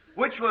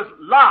 which was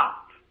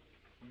Lot's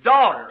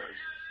daughters.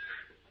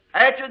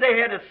 After they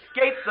had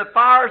escaped the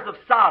fires of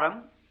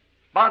Sodom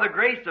by the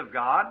grace of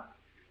God,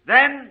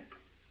 then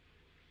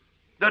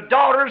the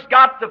daughters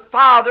got the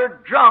father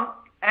drunk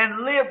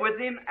and lived with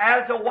him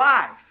as a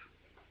wife.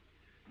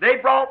 They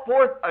brought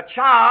forth a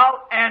child,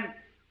 and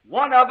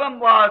one of them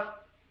was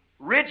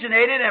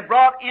originated and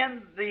brought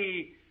in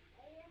the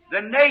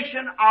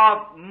nation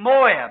of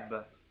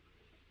Moab,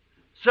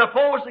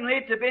 supposedly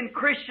to have been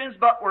Christians,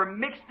 but were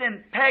mixed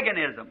in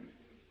paganism.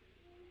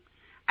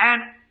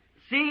 And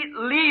see,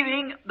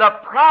 leaving the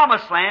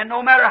promised land,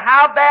 no matter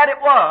how bad it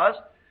was,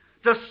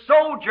 to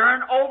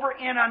sojourn over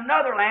in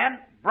another land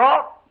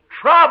brought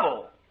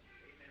trouble.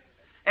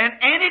 And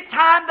any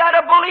time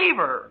that a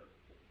believer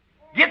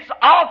gets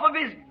off of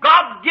his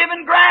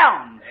God-given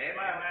ground,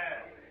 Amen.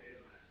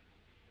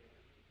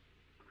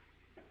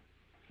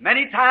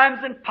 many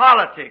times in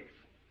politics,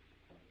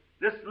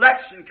 this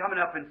election coming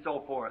up and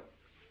so forth,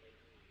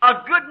 a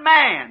good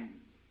man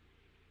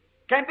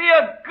can be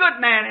a good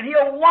man, and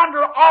he'll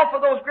wander off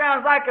of those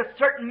grounds like a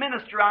certain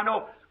minister I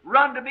know,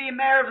 run to be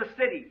mayor of the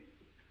city.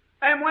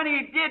 And when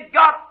he did,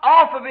 got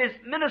off of his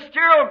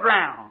ministerial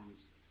grounds,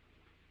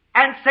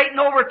 and Satan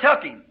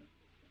overtook him.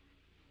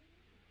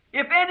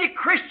 If any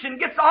Christian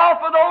gets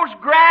off of those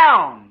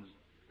grounds,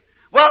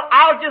 well,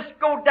 I'll just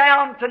go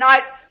down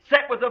tonight,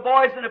 sit with the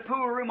boys in the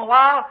pool room a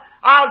while.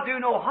 I'll do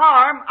no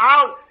harm.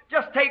 I'll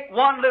just take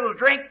one little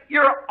drink.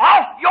 You're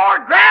off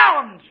your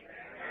grounds.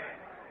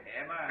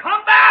 Amen.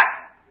 Come back.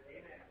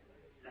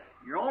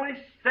 You're only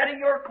setting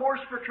your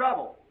course for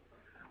trouble.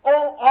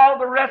 Oh, all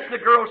the rest of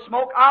the girls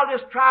smoke. I'll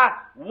just try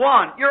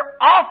one. You're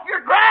off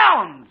your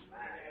grounds.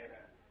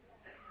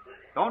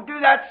 Don't do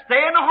that.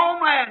 Stay in the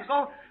homelands.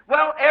 Don't,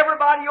 well,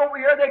 everybody over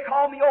here, they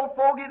call me old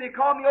fogey, they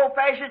call me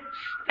old-fashioned.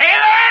 Stay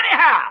there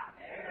anyhow.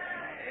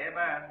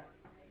 Amen.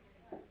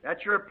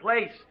 That's your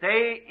place.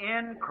 Stay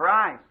in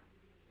Christ.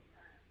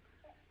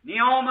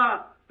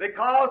 Naomi,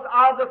 because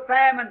of the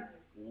famine,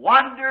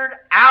 wandered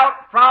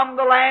out from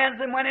the lands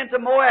and went into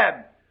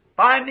Moab.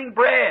 finding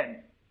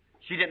bread.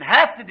 She didn't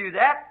have to do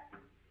that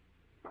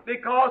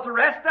because the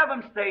rest of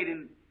them stayed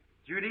in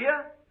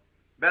Judea,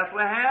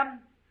 Bethlehem.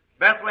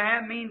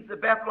 Bethlehem means the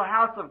Bethel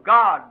house of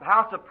God, the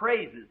house of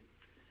praises.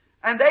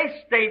 And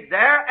they stayed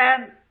there,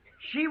 and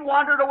she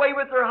wandered away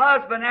with her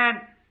husband, and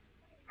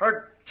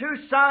her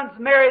 2 sons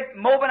married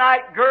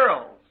Moabite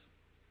girls.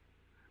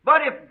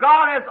 But if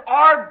God has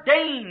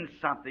ordained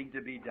something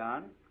to be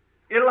done,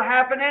 it'll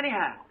happen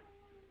anyhow.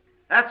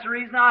 That's the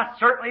reason I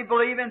certainly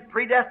believe in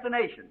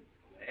predestination.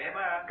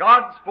 Amen.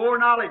 God's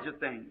foreknowledge of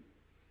things.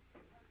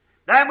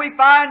 Then we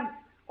find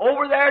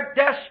over there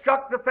death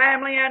struck the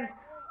family, and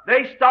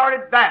they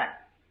started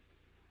back.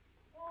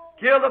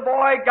 Killed the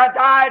boy,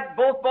 died,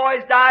 both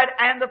boys died,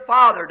 and the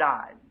father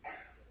died.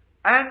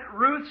 And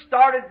Ruth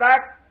started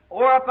back,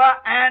 Orpah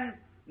and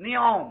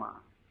Naomi.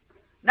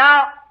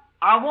 Now,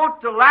 I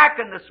want to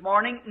liken this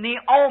morning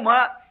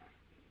Naomi,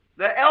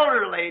 the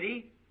elder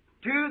lady,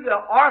 to the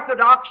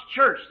Orthodox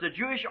Church, the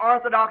Jewish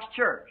Orthodox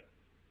Church.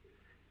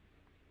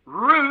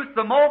 Ruth,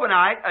 the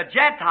Moabite, a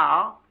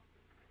Gentile,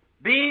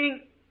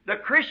 being the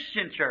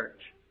Christian church,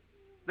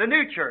 the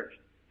new church.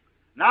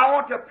 Now I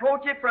want to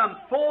approach it from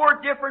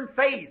 4 different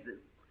phases.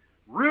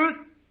 Ruth,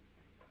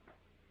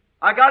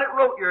 I got it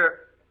wrote here,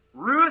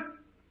 Ruth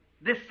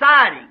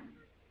deciding,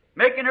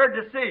 making her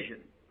decision.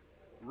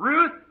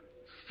 Ruth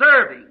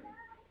serving.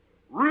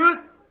 Ruth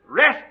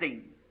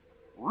resting.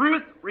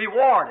 Ruth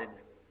rewarded.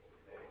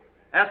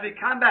 As we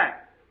come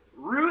back,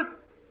 Ruth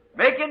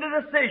making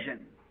the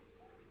decision.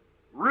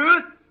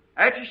 Ruth,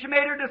 after she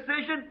made her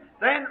decision,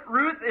 then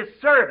Ruth is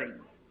serving.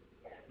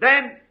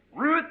 Then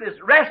Ruth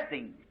is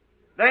resting.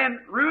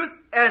 Then Ruth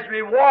is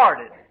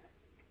rewarded.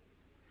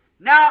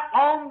 Now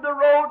on the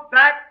road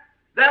back,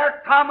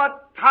 there come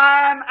a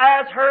time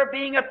as her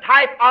being a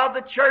type of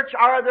the church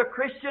or the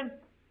Christian,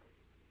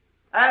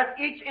 as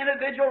each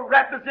individual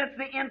represents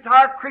the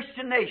entire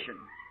Christian nation.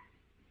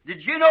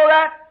 Did you know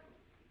that?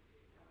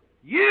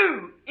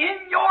 You, in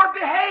your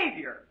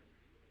behavior,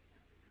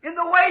 in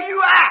the way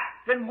you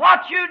act and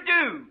what you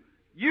do,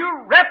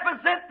 you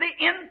represent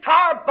the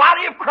entire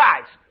body of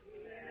Christ.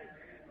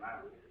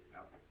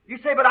 You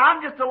say, but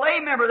I'm just a lay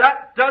member.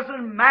 That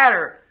doesn't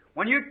matter.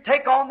 When you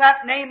take on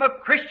that name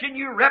of Christian,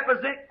 you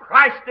represent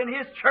Christ and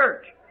His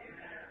church.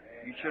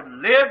 You should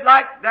live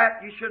like that.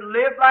 You should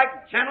live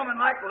like gentlemen,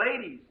 like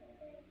ladies.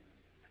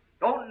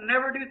 Don't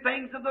never do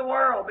things of the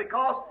world,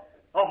 because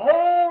the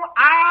whole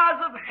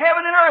eyes of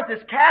heaven and earth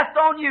is cast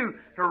on you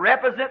to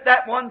represent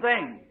that one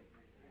thing.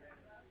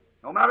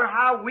 No matter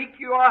how weak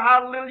you are,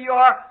 how little you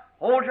are,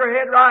 hold your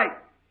head right,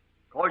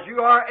 because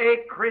you are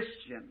a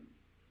Christian.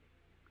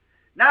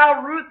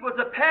 Now Ruth was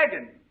a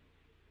pagan,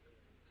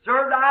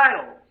 served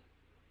idols,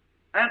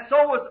 and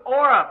so was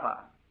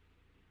Orpah.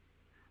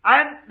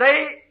 And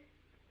they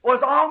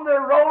was on the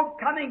road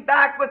coming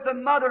back with the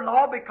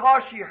mother-in-law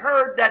because she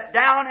heard that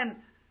down in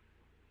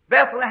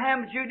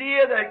Bethlehem,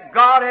 Judea, that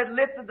God had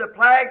lifted the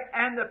plague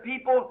and the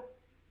people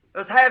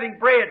was having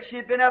bread. She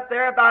had been up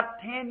there about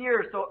 10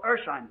 years, so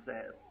Erskine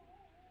says.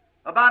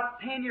 About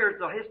 10 years,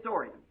 the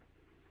historian.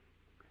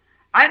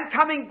 And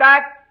coming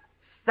back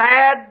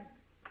sad,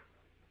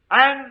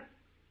 and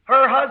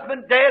her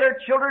husband dead, her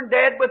children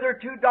dead, with her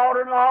 2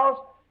 daughter-in-laws.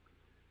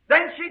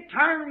 Then she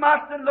turned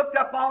must and looked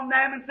up on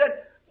them and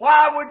said,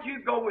 "Why would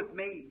you go with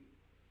me?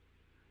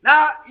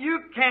 Now,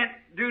 you can't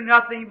do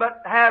nothing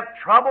but have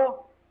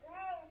trouble."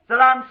 Said,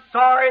 "I'm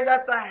sorry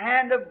that the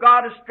hand of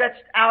God is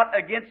stretched out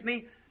against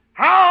me."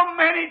 How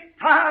many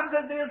times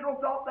has Israel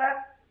thought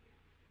that?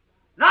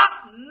 Not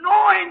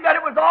knowing that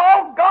it was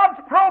all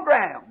God's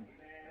program.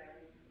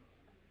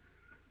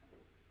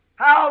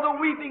 How the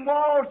weeping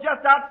walls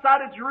just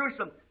outside of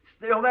Jerusalem,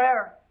 still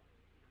there.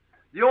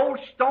 The old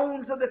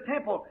stones of the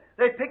temple,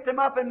 they picked them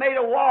up and made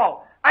a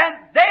wall. And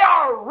they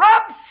are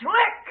rubbed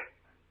slick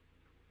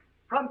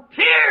from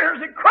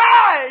tears and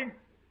crying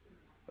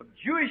of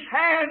Jewish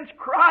hands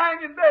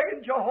crying and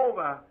begging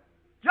Jehovah.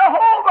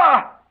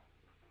 Jehovah!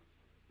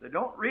 They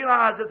don't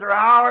realize that their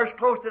hour is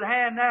close at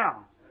hand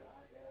now.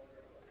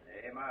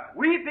 Amen.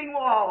 Weeping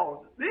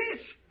walls. These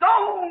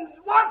stones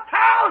once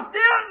housed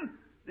in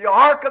the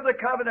Ark of the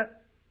Covenant.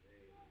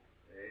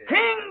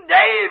 King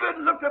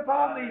David looked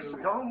upon these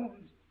stones.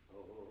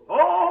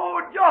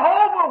 "Oh,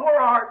 Jehovah, where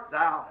art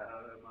thou?"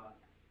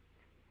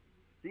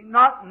 See,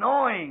 not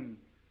knowing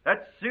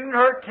that soon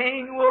her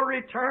king will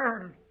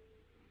return,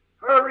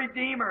 her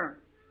Redeemer.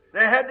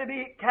 They had to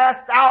be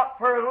cast out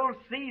for a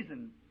little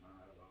season.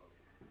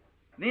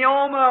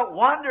 Naomi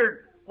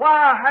wondered,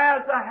 "Why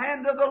has the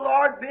hand of the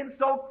Lord been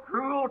so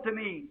cruel to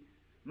me,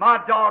 my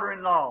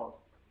daughter-in-law?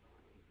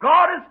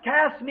 God has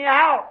cast me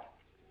out.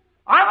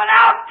 I'm an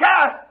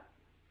outcast.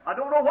 I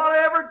don't know what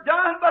I ever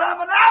done, but I'm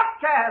an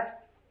outcast."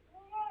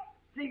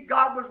 See,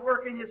 God was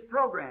working His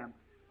program,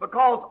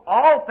 because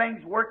all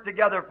things work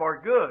together for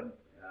good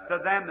to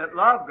them that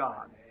love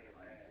God.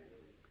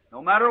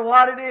 No matter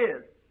what it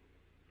is.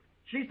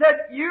 She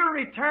said, "You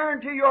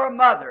return to your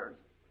mother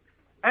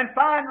and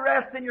find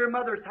rest in your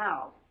mother's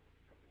house.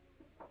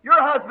 Your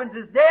husband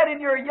is dead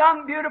and your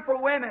young, beautiful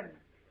women.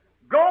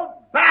 Go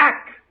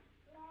back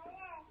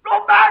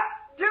Go back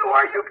to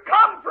where you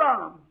come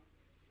from.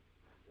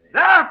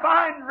 There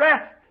find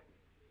rest.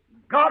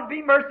 God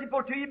be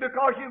merciful to you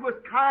because you was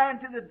kind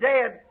to the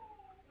dead.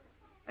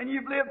 And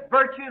you've lived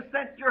virtuous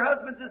since your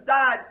husband has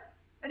died.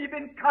 And you've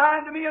been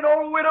kind to me, an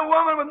old widow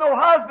woman with no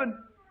husband.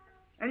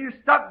 And you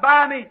stuck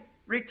by me.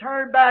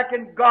 Return back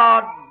and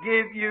God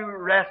give you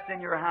rest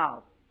in your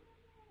house.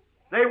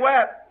 They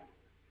wept.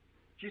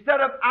 She said,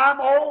 I'm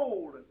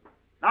old.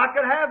 I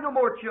could have no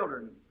more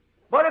children.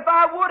 But if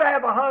I would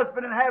have a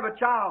husband and have a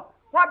child,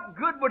 what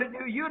good would it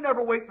do? You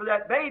never wait for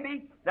that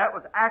baby. That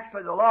was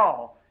actually the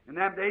law in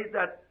them days,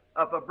 that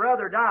if a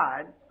brother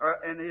died,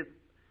 and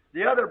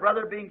the other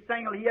brother being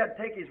single, he had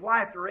to take his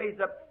wife to raise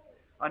up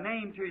a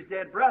name to his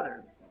dead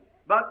brother.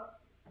 But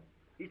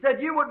he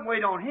said, you wouldn't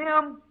wait on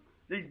him,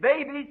 these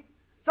babies.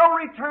 So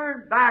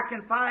return back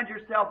and find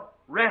yourself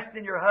rest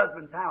in your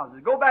husband's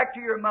houses. Go back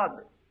to your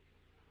mother.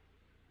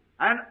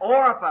 And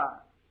Orpah,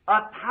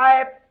 a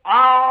type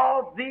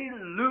of the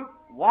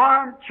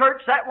lukewarm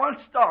church that once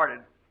started.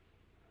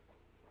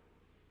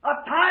 A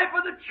type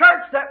of the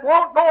church that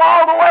won't go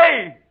all the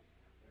way.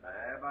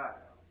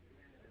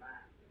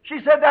 She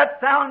said, that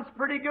sounds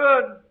pretty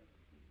good.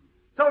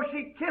 So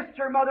she kissed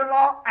her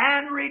mother-in-law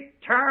and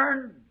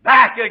returned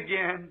back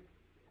again.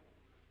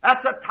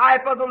 That's a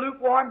type of the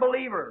lukewarm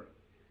believer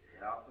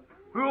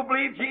who will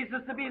believe Jesus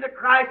to be the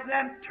Christ and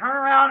then turn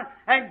around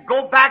and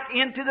go back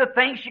into the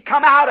things she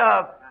come out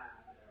of.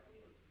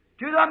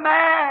 To the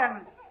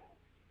man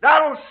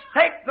that'll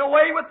take the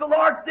way with the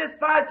Lord's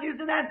despise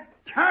using and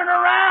turn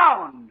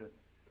around.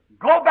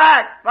 Go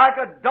back like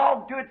a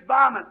dog to its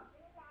vomit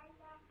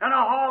and a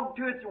hog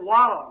to its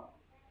wallow,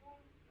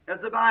 as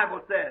the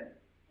Bible said.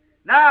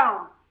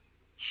 Now,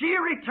 she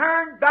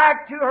returned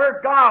back to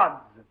her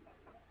gods.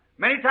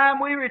 Many times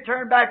we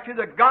return back to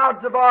the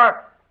gods of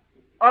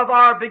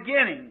our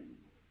beginning.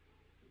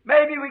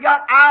 Maybe we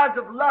got eyes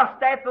of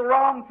lust at the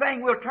wrong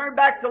thing. We'll turn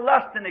back to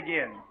lusting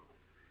again.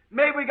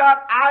 Maybe we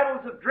got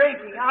idols of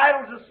drinking,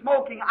 idols of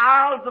smoking,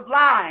 idols of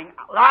lying,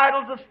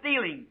 idols of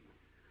stealing.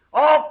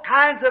 All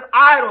kinds of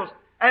idols.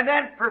 And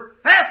then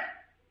profess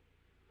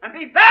and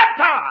be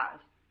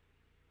baptized.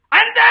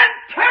 And then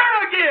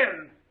turn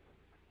again.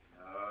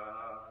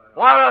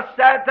 What a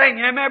sad thing.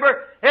 You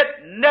remember, it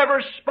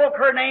never spoke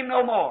her name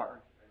no more.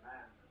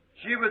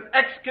 She was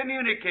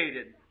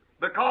excommunicated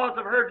because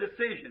of her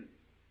decision.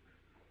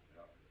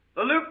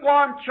 The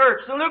lukewarm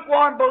church, the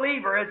lukewarm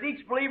believer, as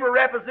each believer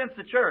represents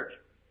the church.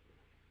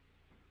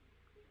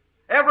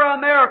 Every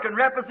American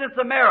represents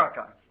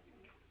America.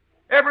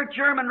 Every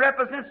German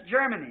represents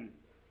Germany.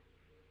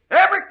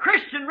 Every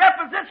Christian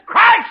represents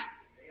Christ.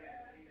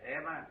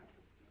 Amen.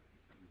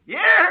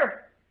 Yeah.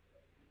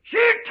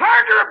 She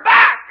turned her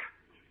back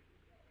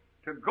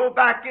to go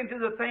back into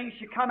the things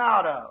she come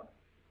out of.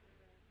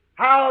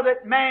 How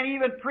that man,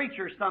 even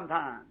preachers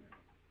sometimes,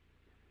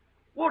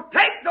 will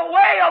take the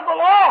way of the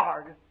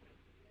Lord.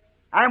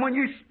 And when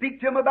you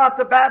speak to him about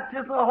the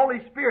baptism of the Holy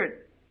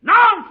Spirit,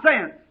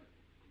 nonsense!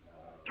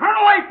 Turn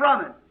away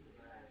from it.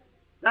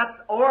 That's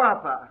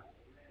Orpah.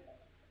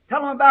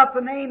 Tell them about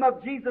the name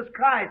of Jesus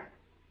Christ,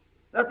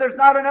 that there's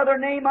not another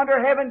name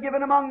under heaven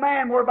given among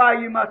man whereby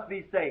you must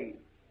be saved.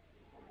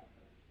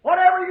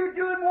 Whatever you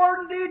do in word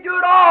and deed, do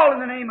it all in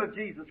the name of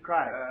Jesus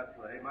Christ.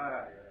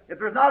 Amen. If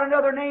there's not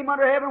another name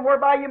under heaven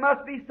whereby you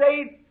must be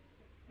saved,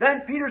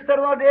 then Peter said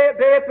on the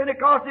day of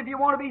Pentecost, if you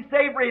want to be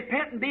saved,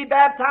 repent and be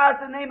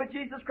baptized in the name of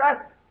Jesus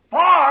Christ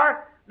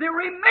for the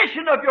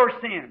remission of your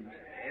sins.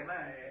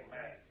 Amen.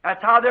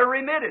 That's how they're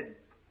remitted.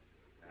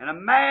 And a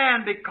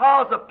man,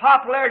 because of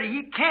popularity,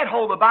 he can't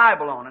hold the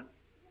Bible on it.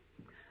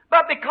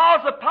 But because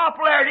of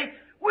popularity,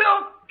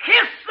 will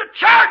kiss the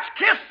church,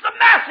 kiss the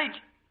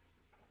message,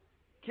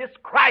 kiss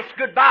Christ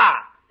goodbye.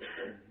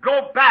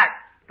 Go back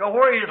to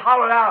where he's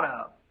hollowed out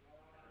of.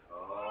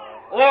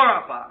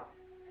 Orpah,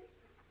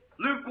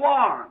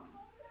 lukewarm,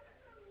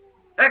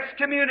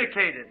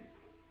 excommunicated.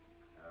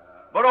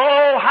 But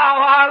oh,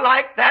 how I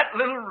like that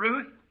little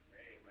Ruth.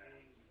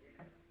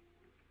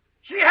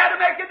 She had to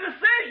make a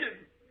decision.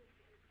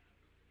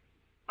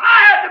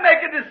 I had to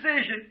make a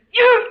decision.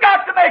 You've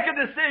got to make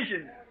a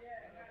decision.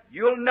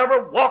 You'll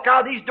never walk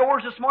out of these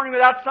doors this morning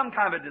without some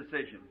kind of a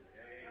decision.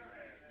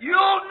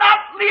 You'll not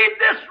leave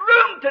this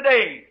room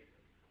today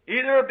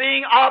either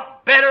being a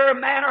better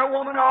man or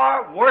woman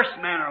or a worse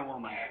man or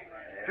woman.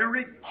 To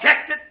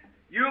reject it,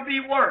 you'll be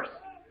worse.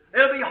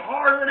 It'll be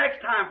harder the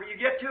next time for you to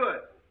get to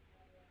it.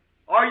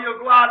 Or you'll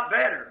go out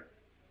better.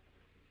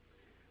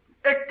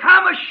 It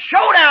comes a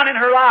showdown in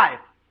her life.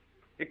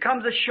 It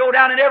comes a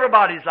showdown in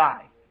everybody's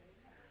life.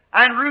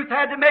 And Ruth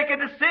had to make a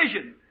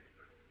decision.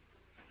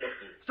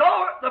 So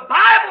the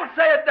Bible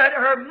said that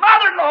her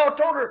mother-in-law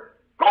told her,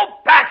 go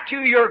back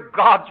to your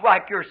gods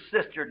like your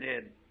sister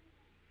did.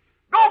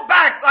 Go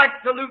back like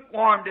the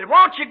lukewarm did.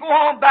 Why don't you go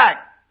on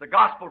back? The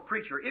gospel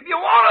preacher. If you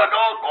want to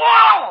go, go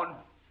on.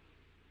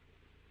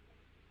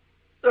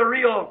 The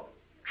real,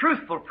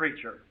 truthful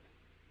preacher.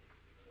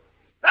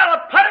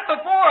 That'll put it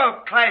before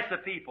a class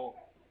of people.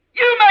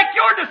 You make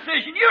your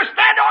decision. You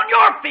stand on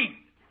your feet.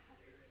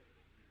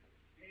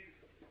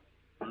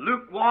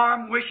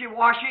 lukewarm,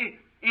 wishy-washy,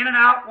 in and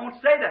out won't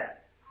say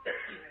that.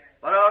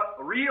 But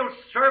a real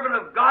servant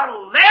of God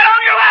will lay it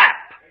on your lap.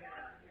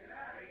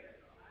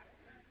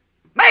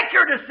 Make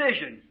your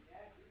decision.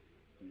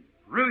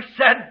 Ruth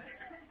said,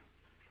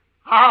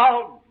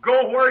 I'll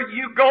go where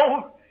you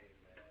go.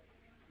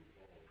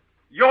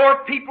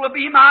 Your people will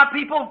be my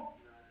people.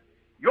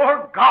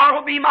 Your God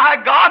will be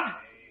my God.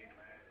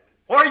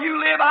 Where you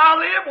live, I'll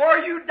live.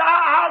 Where you die,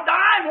 I'll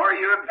die. And where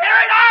you're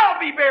buried, I'll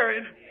be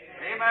buried.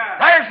 Amen.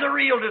 There's the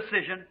real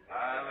decision.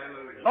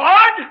 Hallelujah.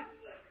 Lord,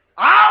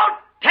 I'll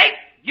take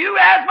you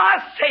as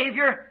my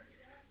Savior.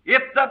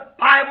 If the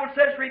Bible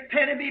says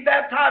repent and be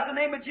baptized in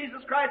the name of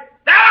Jesus Christ,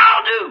 that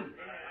I'll do.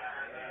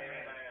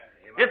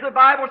 If the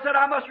Bible said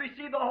I must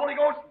receive the Holy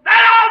Ghost,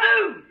 that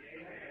I'll do.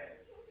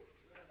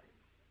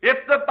 If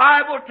the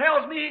Bible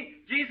tells me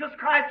Jesus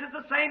Christ is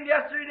the same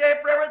yesterday, today,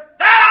 forever,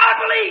 that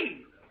I'll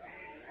believe.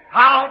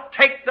 I'll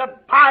take the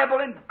Bible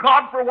and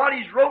God for what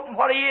He's wrote and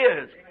what He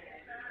is,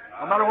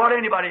 no matter what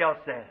anybody else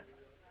says.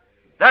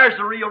 There's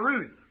the real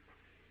Ruth.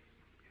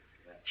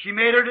 She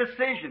made her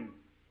decision.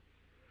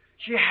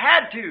 She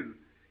had to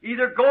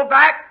either go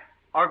back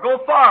or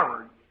go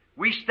forward.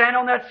 We stand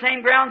on that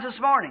same grounds this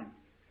morning.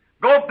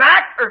 Go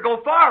back or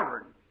go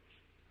forward.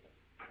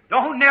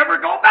 Don't never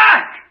go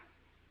back.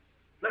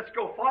 Let's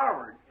go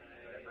forward.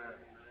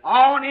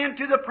 On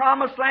into the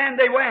promised land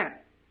they went.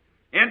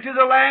 Into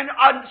the land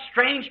of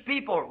strange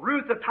people.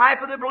 Ruth, the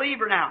type of the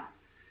believer now.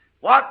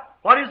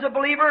 What is a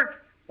believer?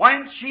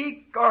 When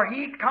she or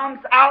he comes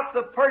out,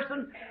 the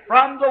person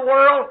from the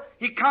world,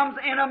 he comes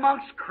in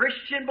amongst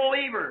Christian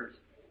believers.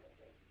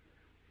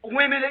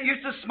 Women that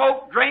used to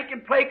smoke, drink,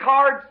 and play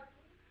cards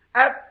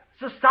at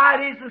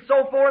societies and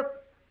so forth,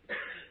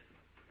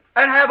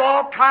 and have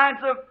all kinds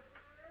of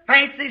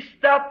fancy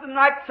stuff and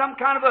like some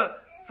kind of a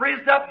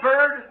frizzed up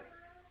bird.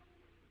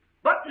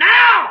 But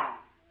now,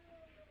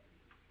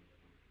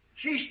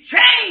 she's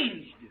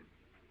changed.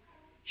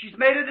 She's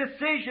made a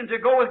decision to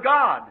go with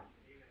God.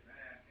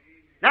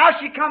 Now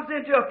she comes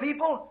into a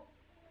people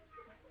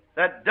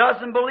that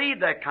doesn't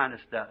believe that kind of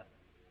stuff.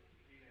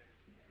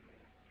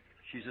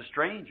 She's a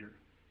stranger.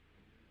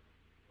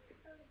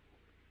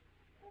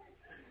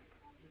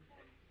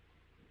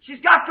 She's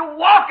got to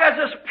walk as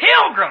a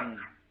pilgrim.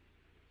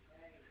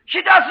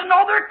 She doesn't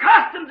know their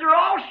customs. They're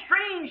all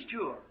strange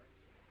to her.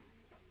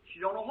 She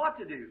don't know what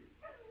to do.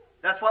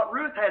 That's what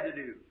Ruth had to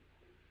do.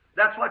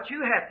 That's what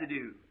you have to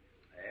do.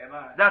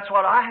 Amen. That's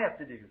what I have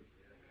to do.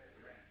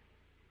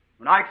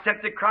 When I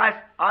accepted Christ,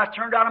 I was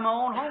turned out of my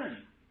own home.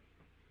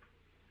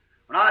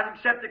 When I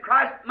accepted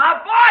Christ, my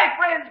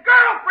boyfriends,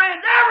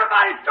 girlfriends,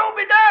 everybody threw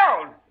me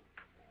down.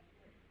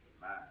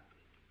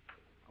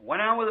 I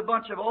went out with a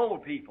bunch of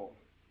old people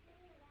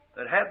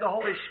that had the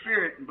Holy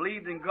Spirit and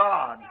believed in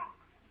God,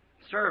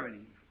 serving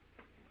Him.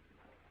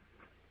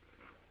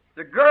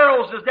 The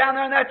girls that's down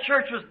there in that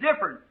church was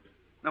different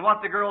than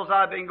what the girls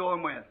I've been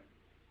going with.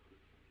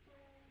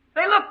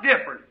 They looked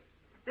different.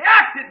 They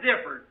acted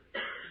different.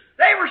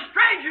 They were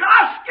strangers.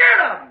 I was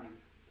scared of them.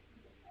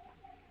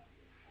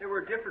 They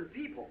were different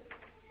people.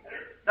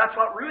 That's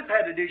what Ruth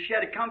had to do. She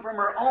had to come from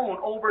her own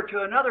over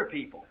to another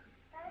people.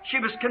 She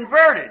was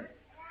converted.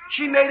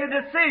 She made a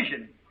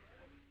decision.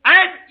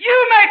 And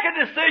you make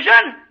a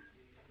decision.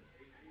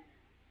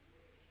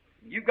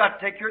 You've got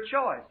to take your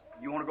choice.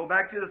 You want to go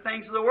back to the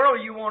things of the world,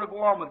 or you want to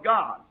go on with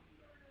God?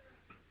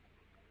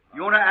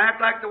 You want to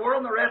act like the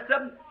world and the rest of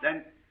them?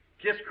 Then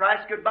kiss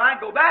Christ goodbye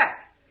and go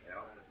back.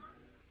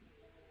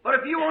 But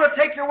if you want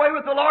to take your way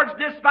with the Lord's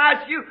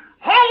despise you,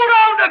 hold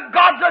on to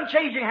God's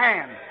unchanging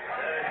hand.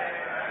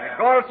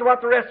 Regardless of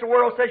what the rest of the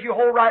world says, you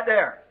hold right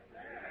there.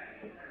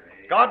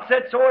 God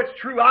said so, it's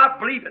true, I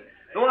believe it.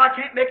 Though I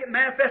can't make it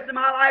manifest in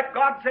my life,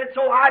 God said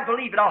so, I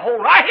believe it. I'll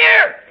hold right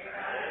here.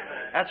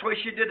 That's the way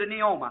she did to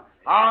Naomi.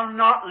 I'll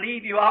not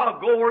leave you. I'll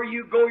go where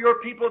you go. Your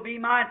people will be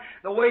mine.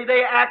 The way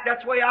they act,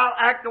 that's the way I'll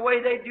act. The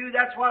way they do,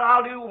 that's what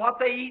I'll do. What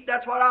they eat,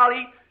 that's what I'll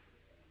eat.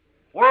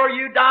 Where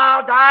you die,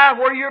 I'll die.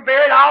 Where you're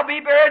buried, I'll be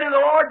buried. And the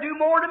Lord do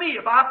more to me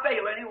if I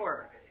fail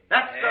anywhere.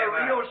 That's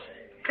the real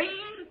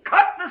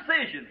clean-cut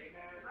decision.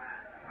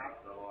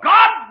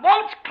 God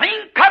wants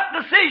clean-cut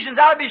decisions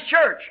out of His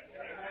church.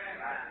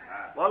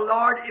 Well,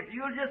 Lord, if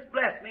you'll just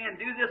bless me and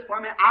do this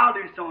for me, I'll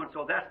do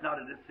so-and-so. That's not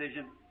a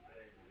decision.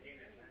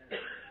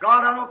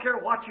 God, I don't care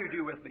what you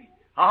do with me.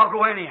 I'll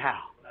go anyhow.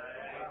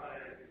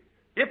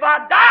 If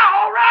I die,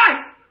 all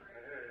right.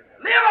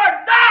 Live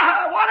or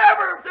die,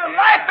 whatever. If they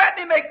laugh at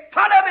me, make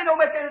fun of me, don't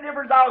make any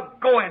difference. I'll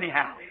go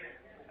anyhow.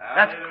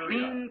 That's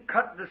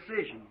clean-cut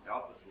decision.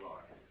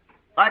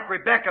 Like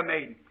Rebecca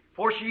made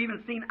before she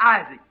even seen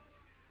Isaac.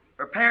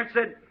 Her parents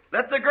said,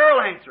 let the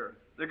girl answer.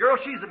 The girl,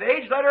 she's of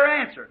age, let her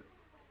answer.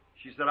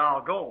 She said,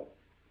 I'll go.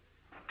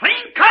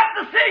 Clean-cut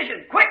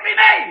decision, quickly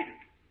made.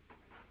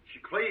 She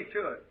cleaved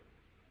to it.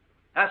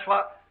 That's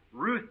what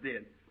Ruth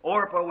did.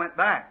 Orpah went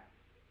back.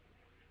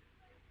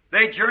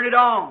 They journeyed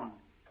on.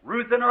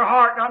 Ruth in her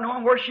heart, not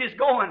knowing where she's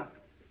going.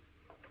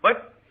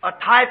 But a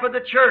type of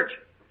the church.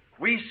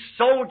 We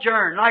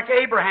sojourn like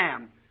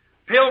Abraham.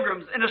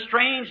 Pilgrims in a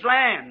strange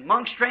land,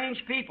 among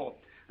strange people.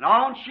 And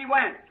on she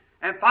went.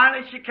 And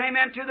finally she came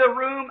into the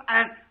room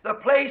and the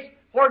place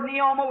where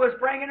Naomi was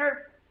bringing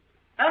her.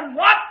 And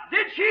what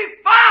did she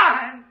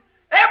find?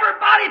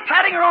 Everybody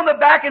patting her on the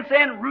back and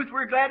saying, Ruth,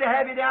 we're glad to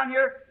have you down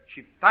here.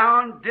 She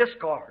found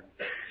discord.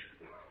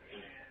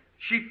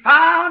 She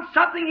found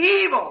something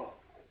evil.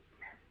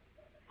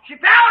 She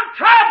found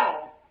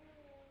trouble.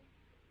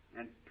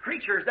 And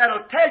preachers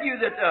that'll tell you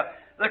that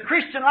the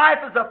Christian life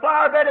is a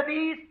flower bed of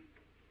ease,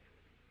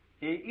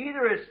 he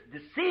either is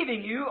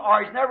deceiving you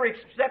or he's never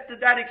accepted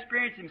that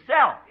experience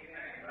himself.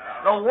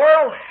 The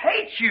world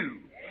hates you.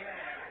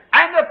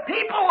 And the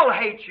people will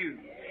hate you.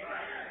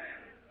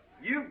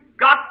 You've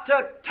got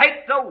to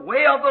take the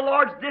way of the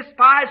Lord's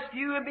despised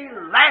few and be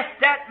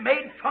laughed at,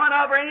 made fun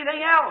of, or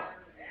anything else.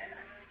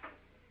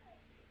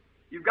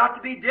 You've got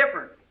to be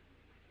different.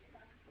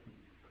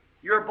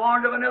 You're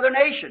born of another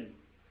nation.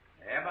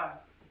 Amen.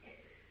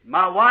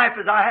 My wife,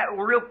 as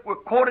we'll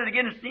quote it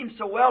again, it seems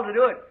so well to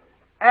do it,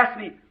 asked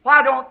me,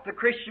 why don't the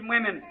Christian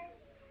women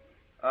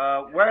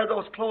wear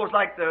those clothes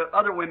like the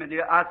other women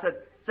do? I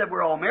said,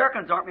 we're all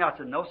Americans, aren't we? I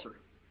said, no, sir.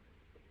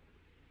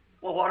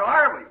 Well, what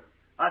are we?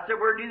 I said,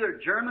 we're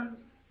neither Germans,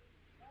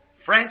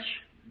 French,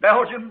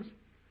 Belgians,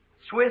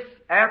 Swiss,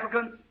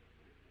 Africans,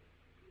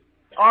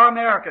 or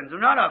Americans, or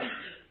none of them.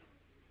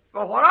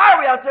 Well, what are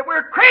we? I said,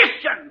 we're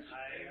Christians.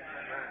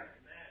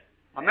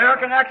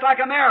 American acts like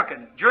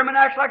American. German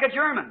acts like a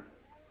German.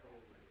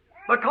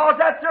 Because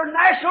that's their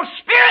national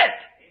spirit.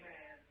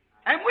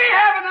 And we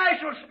have a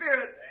national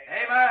spirit.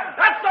 Amen.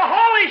 That's the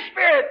Holy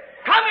Spirit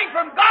coming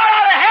from God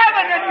out of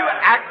heaven, and you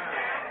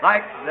act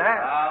like that.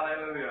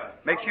 Hallelujah.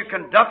 Makes you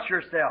conduct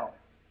yourself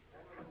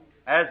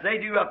as they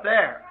do up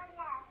there.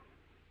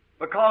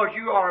 Because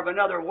you are of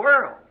another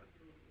world.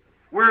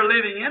 We're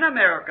living in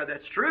America,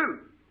 that's true.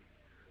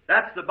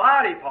 That's the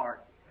body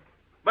part.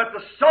 But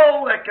the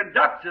soul that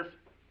conducts us,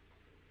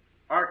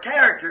 our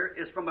character,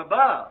 is from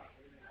above.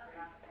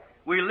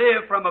 We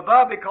live from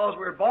above because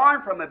we're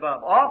born from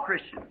above. All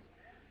Christians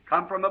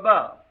come from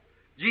above.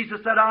 Jesus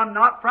said, I'm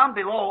not from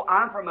below,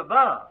 I'm from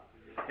above.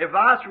 If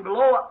I was from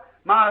below,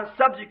 my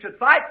subjects would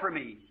fight for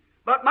me.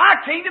 But my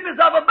kingdom is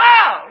of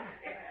above.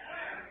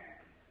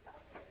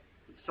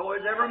 So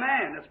is every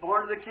man that's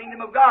born of the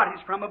kingdom of God.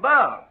 He's from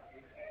above.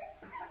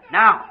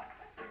 Now,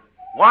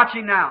 watch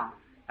him now.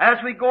 As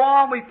we go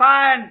on, we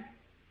find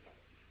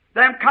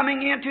them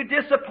coming into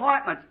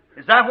disappointments.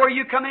 Is that where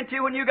you come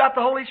into when you got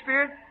the Holy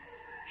Spirit?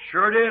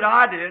 Sure did,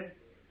 I did.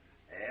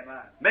 Amen.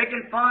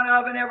 Making fun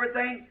of and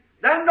everything.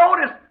 Then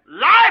notice,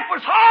 life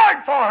was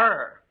hard for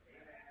her.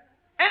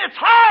 And it's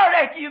hard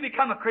after you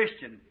become a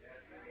Christian.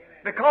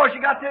 Because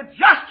you got to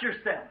adjust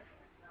yourself.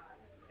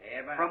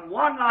 Amen. From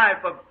one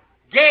life of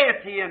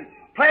gaiety and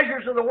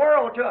pleasures of the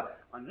world to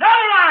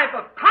another life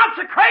of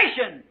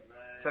consecration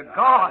to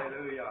God.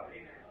 Hallelujah.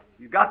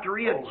 You've got to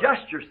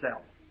readjust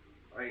yourself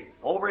Praise.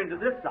 over into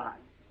this side.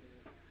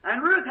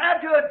 And Ruth had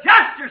to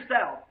adjust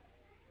herself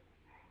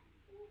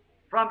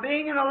from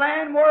being in a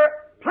land where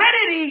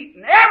plenty to eat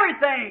and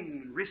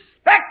everything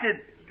respected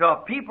to a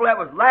people that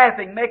was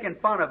laughing, making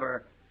fun of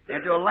her,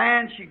 and to a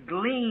land she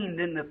gleaned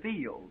in the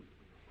field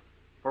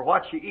for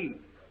what she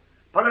eat.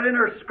 Put it in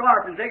her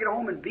scarf and take it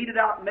home and beat it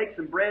out and make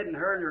some bread, and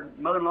her and her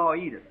mother-in-law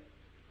eat it.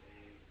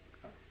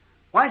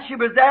 When she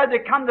was there, they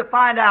come to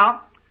find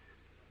out,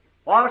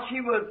 while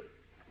she was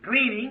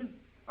gleaning,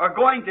 or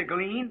going to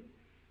glean,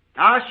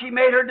 now she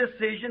made her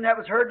decision. That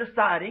was her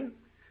deciding.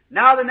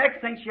 Now the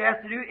next thing she has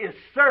to do is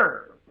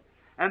serve.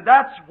 And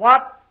that's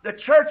what the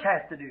church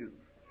has to do.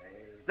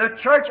 The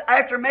church,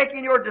 after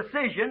making your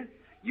decision,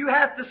 you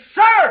have to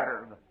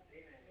serve.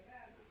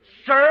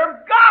 Serve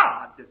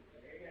God.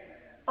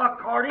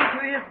 According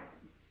to His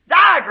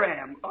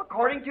diagram,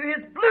 according to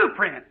His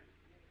blueprint.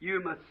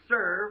 You must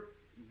serve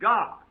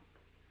God.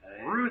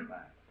 Ruth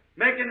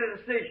making a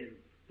decision.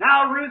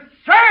 Now Ruth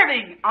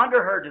serving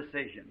under her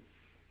decision.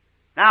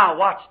 Now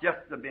watch just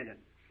a minute.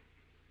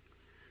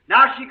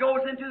 Now she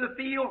goes into the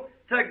field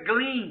to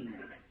glean.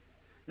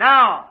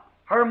 Now,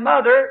 her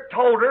mother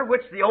told her,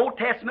 which the Old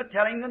Testament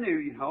telling the New,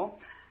 you know.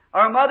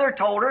 Her mother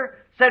told her,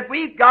 said,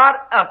 we've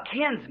got a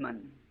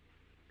kinsman.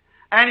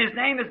 And his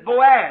name is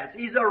Boaz.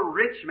 He's a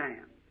rich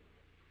man.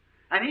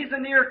 And he's a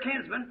near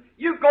kinsman.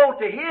 You go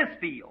to his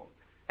field.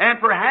 And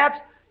perhaps,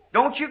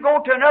 don't you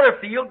go to another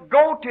field,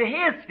 go to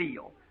his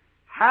field.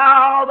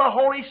 How the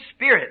Holy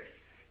Spirit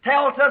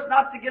tells us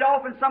not to get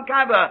off in some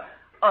kind of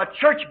a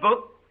church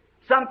book,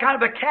 some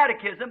kind of a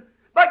catechism,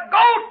 but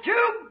go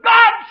to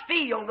God's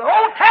field, the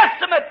Old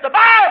Testament, the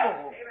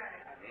Bible.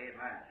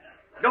 Amen.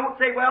 Don't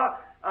say, well,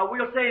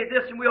 we'll say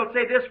this and we'll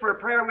say this for a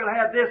prayer, we'll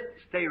have this.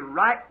 Stay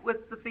right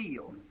with the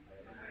field.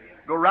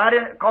 Go right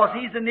in, because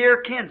he's a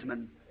near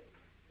kinsman.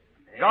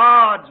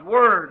 God's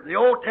Word, the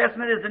Old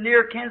Testament is a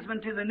near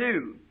kinsman to the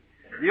New.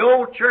 The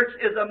old church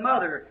is a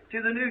mother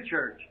to the new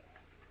church.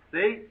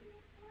 See?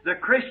 The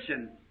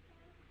Christian,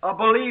 a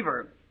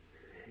believer.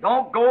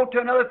 Don't go to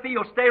another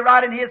field. Stay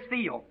right in his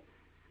field.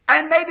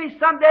 And maybe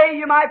someday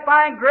you might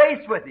find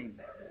grace with him.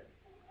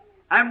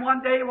 And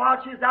one day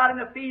while she's out in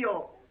the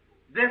field,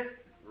 this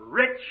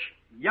rich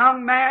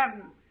young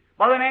man,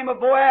 by the name of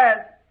Boaz,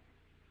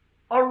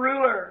 a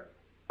ruler,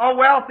 a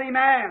wealthy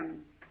man,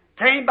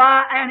 came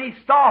by and he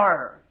saw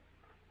her.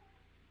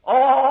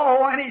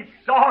 Oh, and he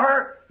saw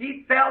her,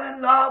 he fell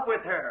in love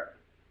with her.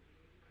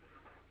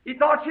 He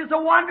thought she was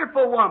a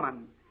wonderful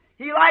woman.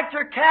 He liked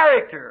her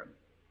character.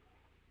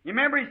 You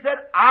remember he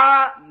said,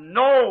 I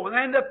know,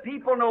 and the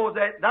people know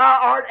that thou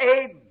art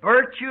a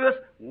virtuous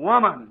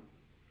woman.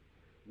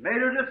 Made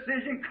her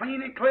decision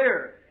clean and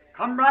clear.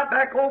 Come right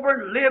back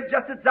over and live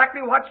just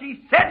exactly what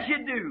she said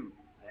she'd do.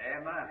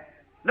 Amen.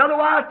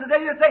 Otherwise,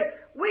 today they say,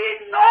 we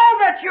know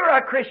that you're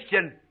a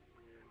Christian.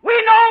 We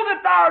know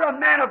that thou art a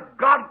man of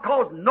God,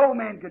 because no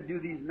man could do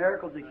these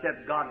miracles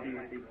except God be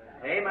with thee.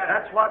 Amen.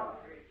 That's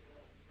what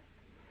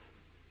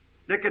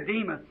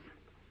Nicodemus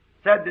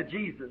said to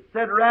Jesus.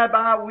 Said,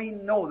 Rabbi, we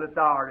know that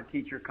thou art a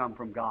teacher come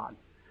from God.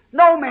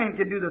 No man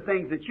can do the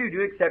things that you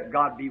do except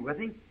God be with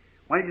him.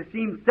 When he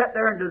seemed to sit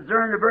there and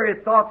discern the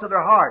very thoughts of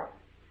their heart.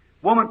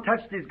 Woman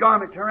touched his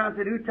garment, turned around and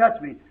said, who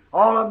touched me?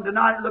 All of them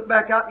denied it, looked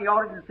back out in the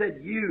audience and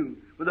said, you,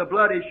 with a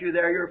blood issue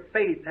there, your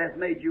faith has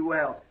made you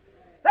well.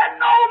 That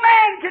no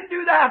man can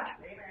do that.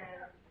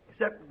 Amen.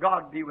 Except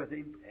God be with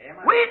him.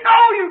 Amen. We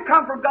know you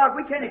come from God.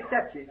 We can't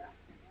accept you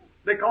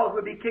because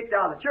we'll be kicked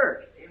out of the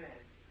church. Amen.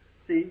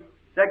 See,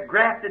 that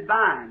grafted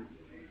vine,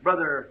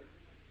 Brother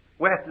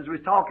West, as we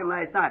was talking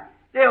last night,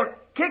 they'll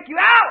kick you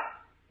out.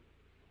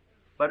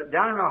 But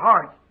down in our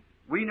hearts,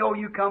 we know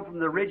you come from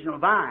the original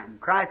vine.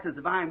 Christ is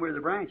the vine, we're the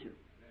branches.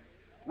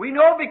 We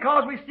know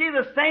because we see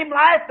the same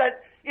life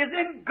that is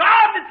in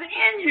God that's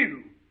in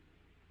you.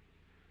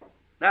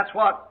 That's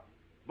what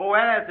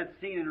Boaz had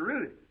seen in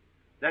Ruth.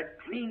 That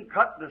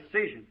clean-cut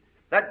decision.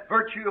 That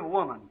virtue of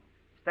woman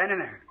standing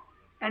there.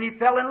 And he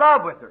fell in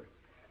love with her.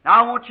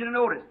 Now I want you to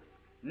notice,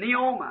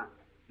 Naomi,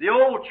 the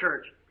old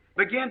church,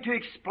 began to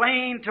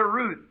explain to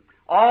Ruth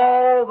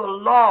all the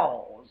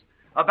laws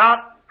about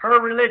her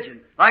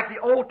religion. Like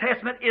the Old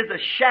Testament is a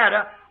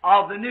shadow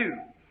of the New.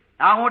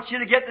 Now I want you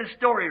to get this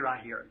story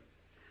right here.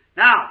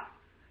 Now,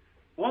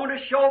 I want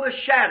to show the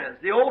shadows.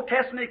 The Old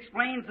Testament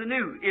explains the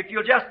New, if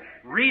you'll just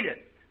read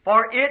it.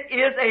 For it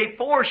is a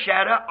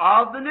foreshadow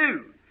of the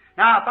New.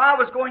 Now, if I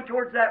was going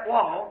towards that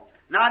wall,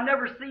 and I'd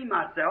never seen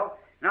myself,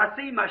 and I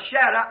see my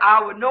shadow,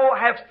 I would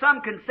have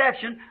some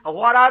conception of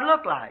what I'd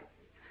look like.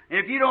 And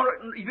if you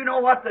know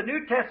what the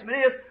New Testament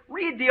is,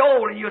 read the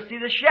Old and you'll see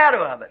the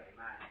shadow of it.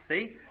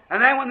 See?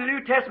 And then when the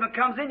New Testament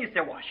comes in, you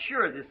say, well,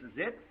 sure, this is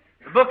it.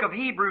 The book of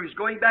Hebrews,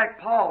 going back,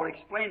 Paul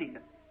explaining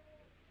it.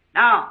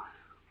 Now,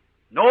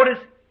 notice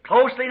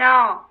closely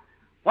now,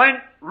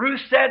 when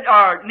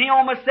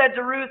Naomi said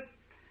to Ruth,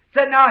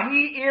 said, now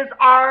he is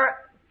our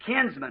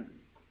kinsman.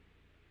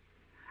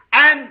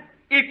 And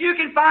if you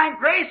can find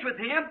grace with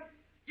him,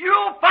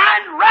 you'll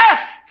find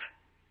rest.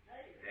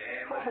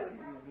 Amen.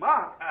 Oh,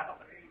 my.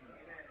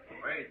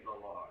 Praise the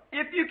Lord.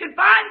 If you can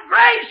find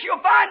grace,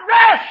 you'll find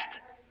rest.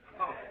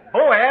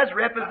 Boaz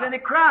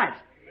represented Christ,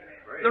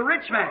 the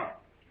rich man,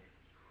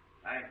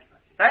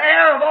 the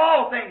heir of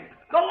all things,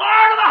 the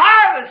Lord of the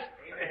harvest.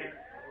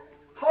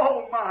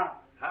 Oh, my.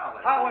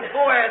 How would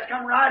Boaz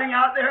come riding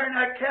out there in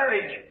that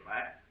carriage,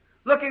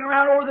 looking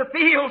around over the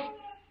fields,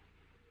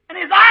 and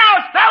his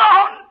eyes fell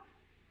on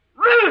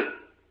Ruth.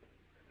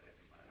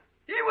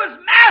 He was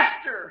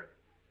master.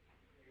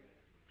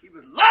 He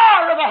was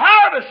Lord of the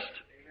harvest.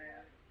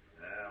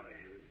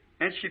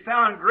 And she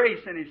found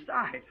grace in his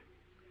sight.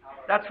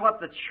 That's what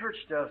the church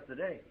does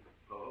today.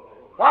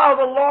 While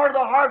the Lord of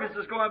the harvest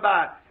is going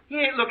by, he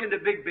ain't looking to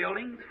big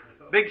buildings,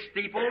 big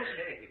steeples,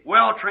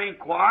 well-trained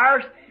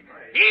choirs.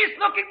 He's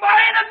looking for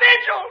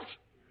individuals.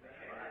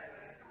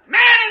 Men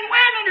and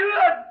women who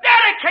are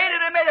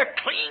dedicated and made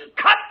a clean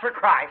cut for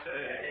Christ.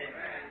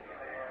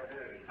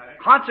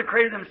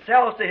 Consecrated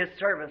themselves to His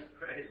service.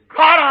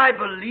 God, I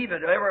believe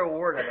it, every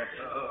word of it.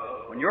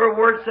 When your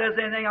word says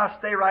anything, I'll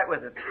stay right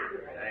with it.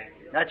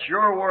 That's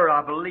your word,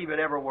 I believe it,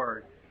 every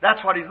word.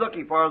 That's what He's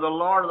looking for, the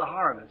Lord of the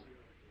harvest.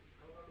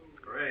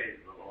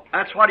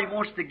 That's what He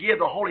wants to give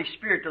the Holy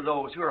Spirit to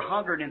those who are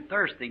hungering and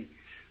thirsting.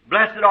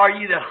 Blessed are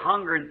ye that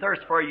hunger and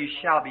thirst, for you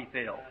shall be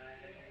filled.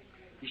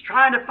 He's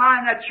trying to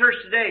find that church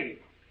today.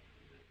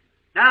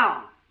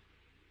 Now,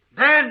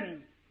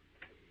 then,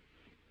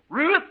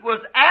 Ruth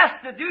was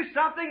asked to do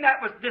something that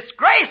was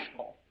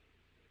disgraceful.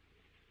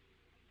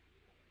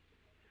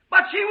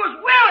 But she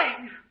was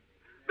willing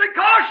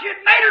because she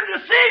had made her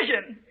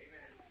decision.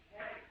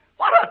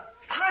 What a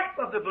type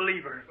of the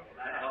believer.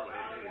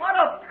 What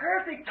a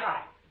perfect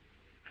type.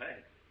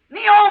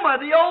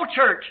 Naomi, the old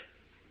church,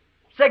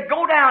 said,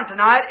 go down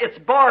tonight, it's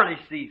barley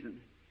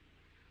season.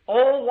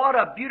 Oh, what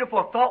a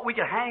beautiful thought we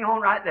could hang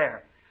on right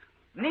there.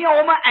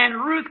 Naomi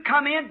and Ruth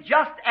come in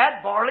just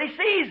at barley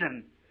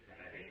season.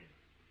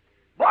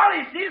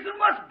 Barley season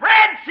was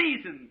bread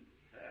season.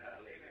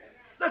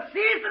 The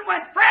season when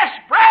fresh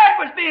bread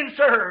was being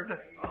served.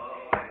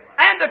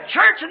 And the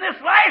church in this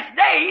last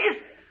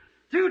days,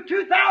 through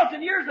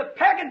 2,000 years of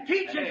pagan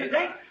teachings and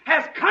things,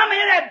 has come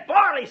in at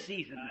barley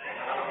season.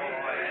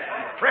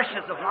 The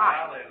freshness of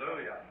life.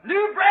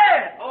 New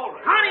bread.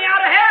 Honey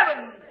out of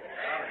heaven.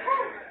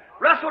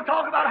 Russ will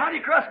talk about honey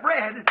crust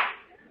bread.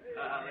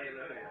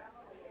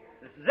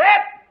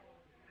 Zip!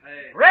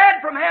 Hey.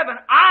 Bread from heaven.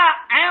 I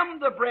am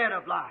the bread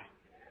of life.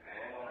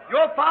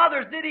 Your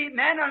fathers did eat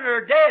manna and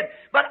are dead,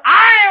 but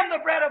I am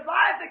the bread of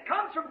life that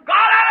comes from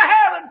God out of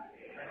heaven.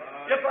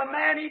 If a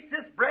man eats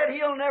this bread,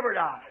 he'll never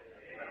die.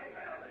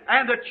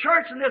 And the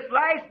church in this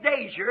last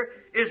days here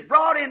is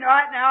brought in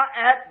right now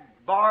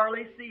at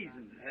barley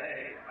season.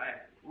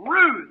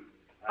 Ruth,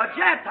 a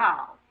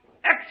Gentile,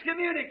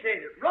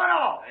 excommunicated, run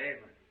off,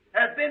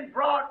 has been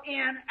brought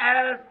in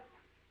as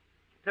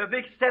to be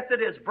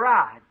accepted as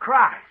bride,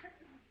 Christ.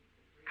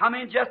 Come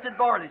in just at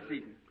barley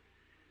season.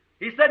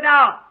 He said,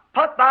 now,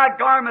 put thy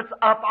garments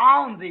up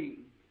on thee.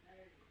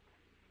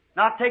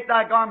 Not take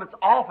thy garments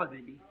off of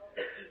thee.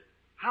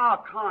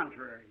 How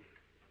contrary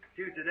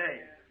to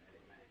today.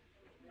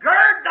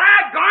 Gird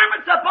thy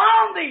garments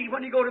upon thee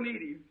when you go to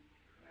meet him.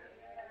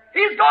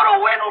 He's going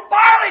to whittle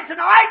barley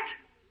tonight.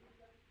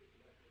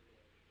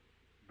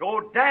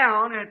 Go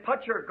down and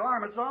put your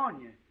garments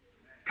on you.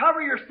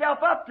 Cover yourself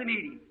up to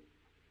meet him.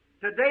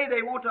 Today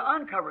they want to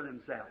uncover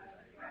themselves.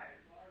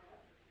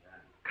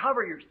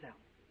 Cover yourself.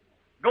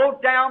 Go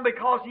down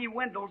because he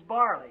whittles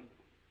barley.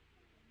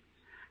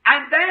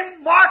 And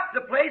then mark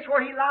the place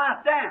where he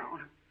lies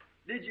down.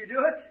 Did you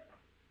do it?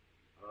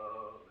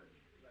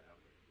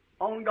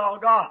 On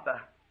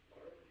Golgotha.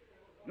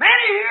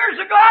 Many years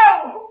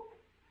ago,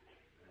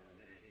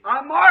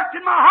 I marked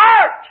in my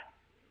heart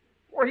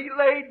where he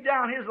laid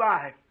down his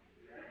life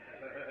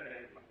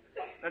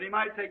that he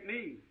might take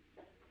me.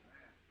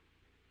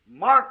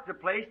 Mark the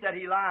place that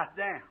he lies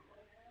down.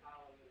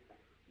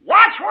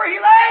 Watch where he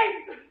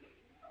laid.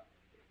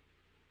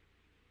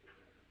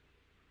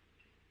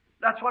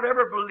 That's what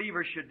every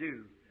believer should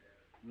do.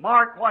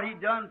 Mark what he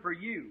done for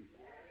you.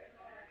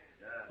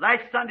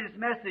 Last Sunday's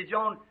message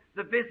on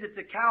the visit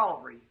to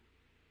Calvary.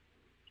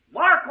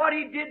 Mark what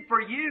he did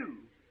for you.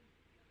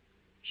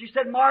 She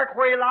said, mark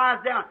where he lies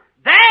down.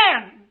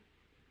 Then,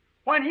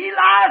 when he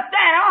lies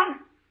down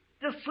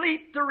to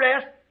sleep, to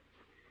rest,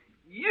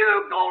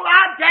 you go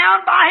lie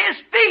down by his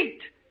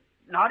feet.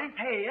 Not his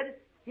head,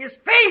 his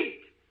feet.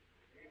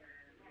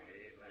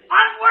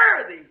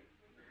 Unworthy.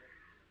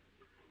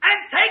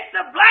 And take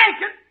the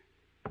blanket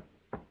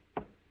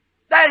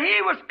that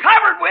he was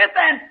covered with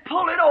and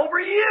pull it over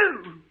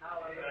you.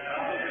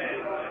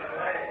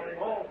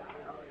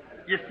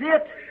 You see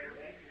it?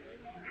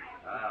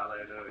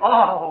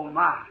 Oh,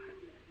 my.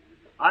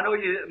 I know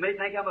you may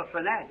think I'm a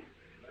fanatic,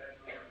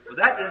 but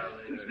that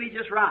just suits me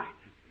just right.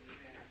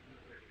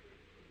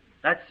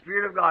 That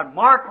Spirit of God.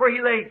 Mark where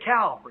he laid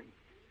Calvary,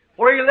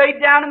 where he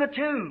laid down in the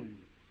tomb,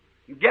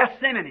 in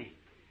Gethsemane.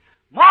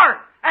 Mark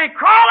and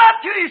crawl up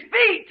to his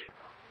feet.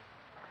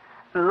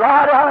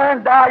 Lie down there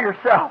and die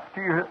yourself.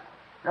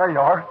 There you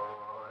are.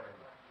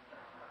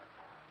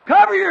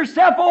 Cover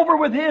yourself over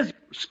with his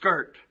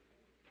skirt.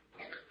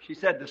 She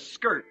said the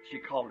skirt, she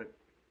called it.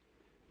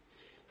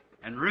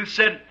 And Ruth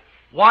said,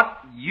 what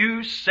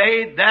you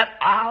say that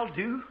I'll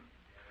do?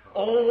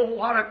 Oh,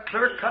 what a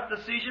clear-cut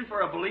decision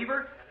for a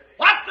believer.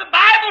 What the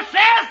Bible says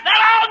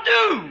that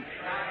I'll do.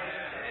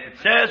 It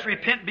says,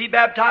 repent, be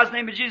baptized in the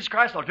name of Jesus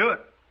Christ, I'll do it.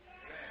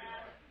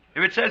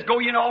 If it says, go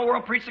ye into all the world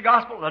and preach the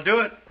gospel, I'll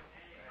do it.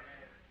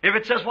 If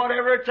it says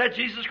whatever it says,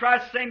 Jesus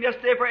Christ the same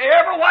yesterday,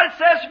 forever, what it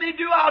says for me to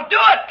do, I'll do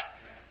it.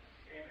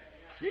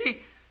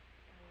 See?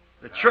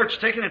 The church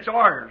taking its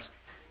orders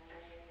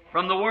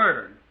from the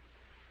Word.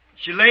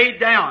 She laid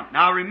down.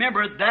 Now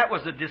remember, that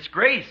was a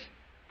disgrace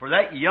for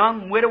that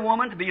young widow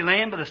woman to be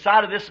laying by the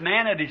side of this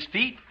man at his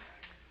feet.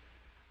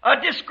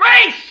 A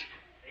disgrace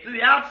to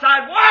the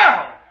outside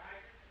world.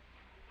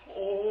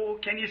 Oh,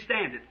 can you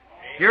stand it?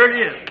 Here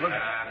it is. Look.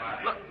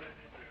 Look.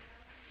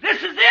 This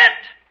is it.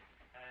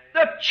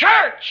 The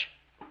church,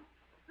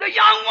 the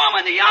young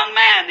woman, the young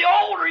man, the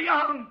old or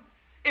young,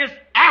 is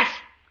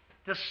asked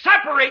to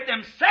separate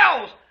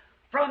themselves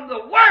from the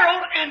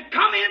world and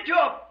come into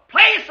a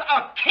place,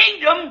 a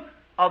kingdom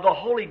of the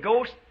Holy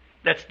Ghost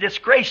that's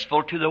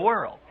disgraceful to the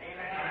world.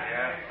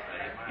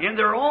 In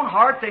their own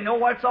heart, they know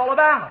what it's all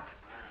about.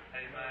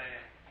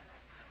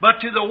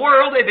 But to the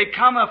world, they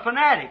become a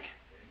fanatic.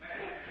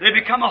 They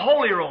become a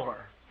holy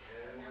roller.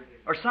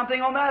 Or something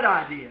on that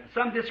idea.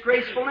 Some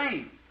disgraceful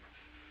name.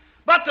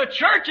 But the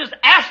church is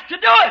asked to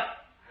do it.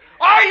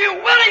 Are you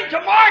willing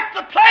to mark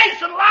the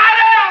place and lie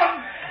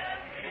down?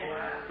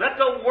 Let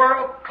the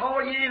world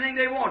call you anything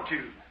they want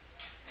to.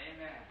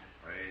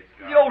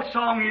 The old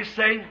song you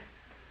sing,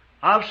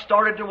 I've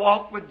started to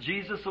walk with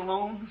Jesus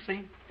alone,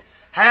 see?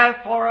 Have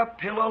for a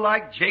pillow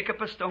like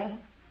Jacob a stone.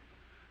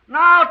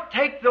 Now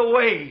take the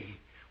way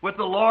with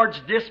the Lord's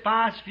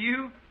despised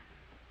few.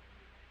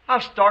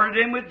 I've started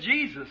in with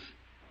Jesus.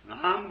 Now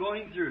I'm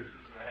going through.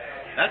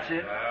 That's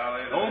it.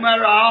 No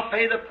matter, I'll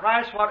pay the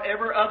price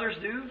whatever others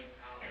do.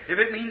 If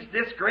it means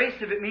disgrace,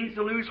 if it means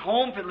to lose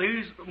home, if it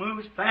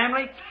lose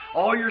family,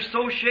 all your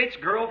associates,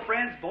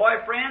 girlfriends,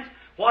 boyfriends,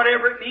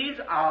 whatever it means,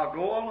 I'll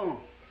go alone.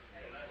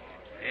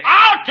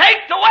 I'll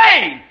take the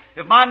way.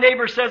 If my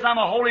neighbor says I'm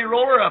a holy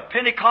roller, a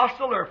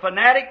Pentecostal, or a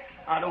fanatic,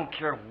 I don't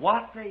care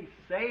what they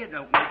say. It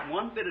don't make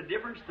one bit of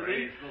difference to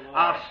me.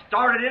 I've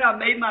started it. I've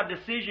made my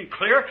decision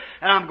clear,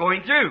 and I'm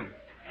going through.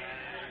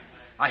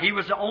 He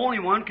was the only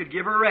one could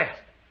give her rest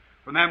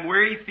from them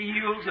weary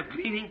fields of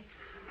gleaning.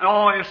 And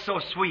oh, it was so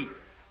sweet.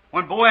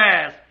 When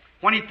Boaz,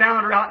 when he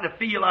found her out in the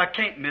field, I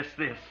can't miss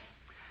this.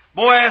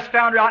 Boaz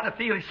found her out in the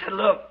field. He said,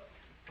 look.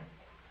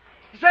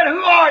 He said,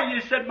 who are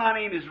you? He said, my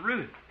name is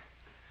Ruth.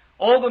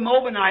 Oh, the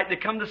Moabite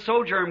that come to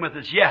sojourn with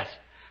us. Yes,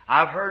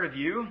 I've heard of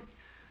you.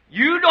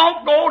 You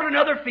don't go to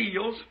another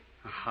fields.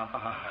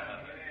 I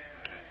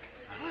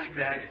like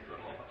that.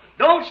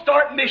 Don't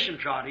start mission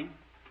trotting.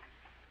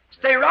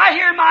 Stay right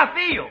here in my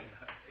field.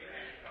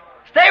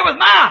 Stay with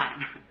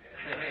mine.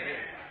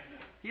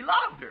 He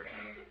loved her.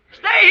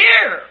 Stay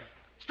here.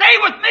 Stay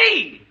with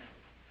me.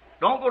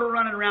 Don't go to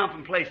running around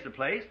from place to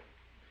place.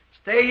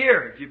 Stay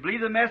here. If you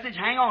believe the message,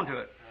 hang on to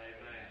it.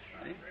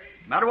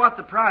 No matter what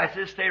the price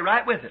is, stay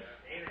right with it.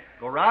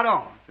 Go right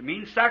on. If it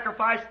means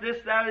sacrifice this,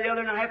 that, or the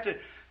other, and I have to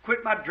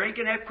quit my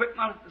drinking, I have to quit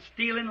my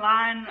stealing,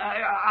 lying,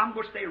 I'm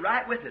going to stay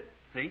right with it.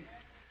 See?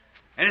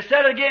 And he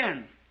said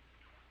again,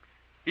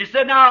 he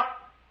said, now,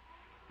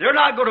 they're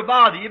not going to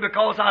bother you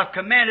because I've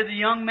commanded the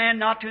young man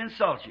not to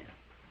insult you.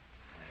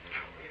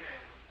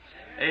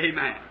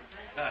 Amen.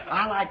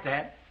 I like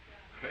that.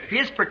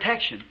 His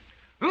protection.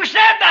 Who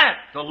said that?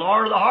 The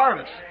Lord of the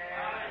harvest.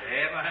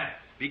 Amen.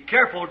 Be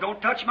careful.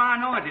 Don't touch my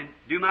anointed.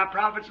 Do my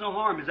prophets no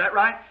harm. Is that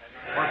right?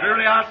 For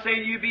verily I say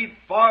to you, be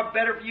far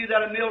better for you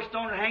that a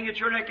millstone hang at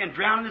your neck and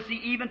drown in the sea,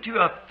 even to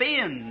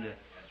offend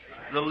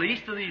the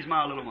least of these,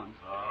 my little ones.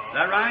 Is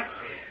that right?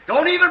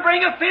 Don't even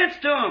bring offense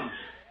to them.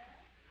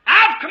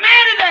 I've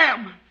commanded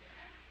them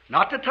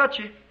not to touch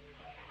you.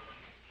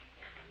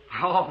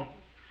 Oh,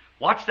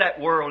 watch that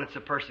world. It's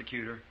a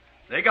persecutor.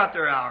 They got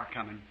their hour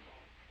coming.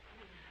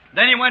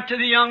 Then he went to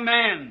the young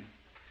man,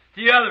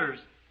 the others.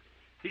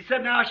 He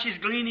said, now she's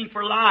gleaning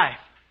for life.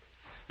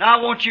 Now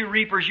I want you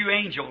reapers, you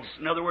angels.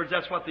 In other words,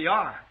 that's what they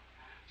are.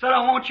 Said, I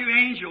want you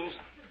angels,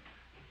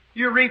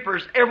 you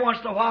reapers, every once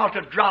in a while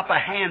to drop a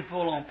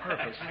handful on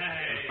purpose.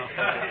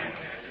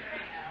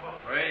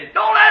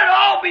 Don't let it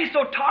all be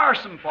so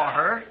tiresome for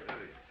her.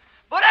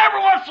 But every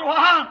once in a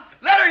while,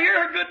 let her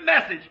hear a good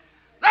message.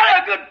 Let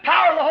her good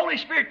power of the Holy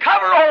Spirit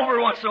cover her over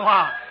once in a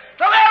while.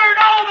 To let her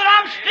know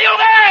that I'm still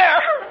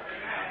there.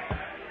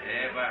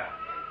 Amen.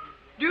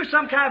 Do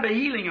some kind of a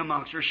healing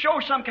amongst her. Show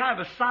some kind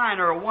of a sign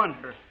or a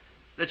wonder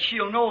that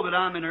she'll know that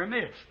I'm in her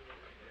midst.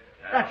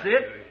 That's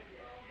it.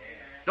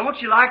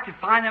 Don't you like to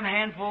find them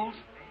handfuls?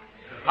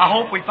 I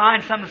hope we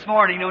find some this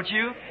morning, don't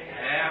you?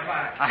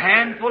 A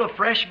handful of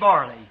fresh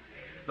barley.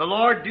 The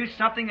Lord do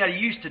something that He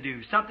used to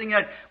do, something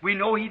that we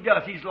know He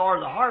does. He's Lord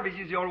of the harvest.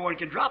 He's the only one who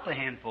can drop the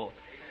handful.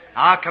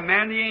 I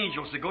command the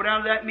angels to go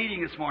down to that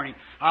meeting this morning.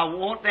 I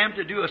want them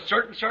to do a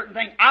certain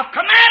thing. I've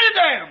commanded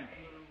them.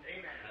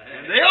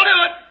 And they'll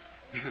do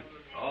it.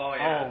 Oh,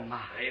 yeah. Oh, my.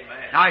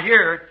 Amen. Now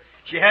here,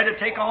 she had to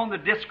take on the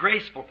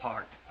disgraceful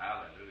part.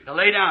 Hallelujah. To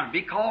lay down and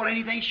be called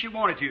anything she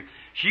wanted to.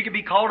 She could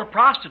be called a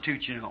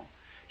prostitute, you know.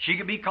 She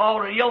could be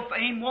called an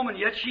ill-famed woman,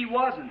 yet she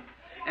wasn't.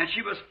 And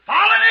she was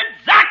following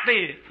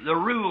exactly the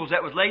rules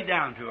that was laid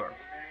down to her.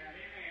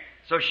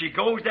 So she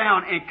goes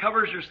down and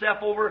covers herself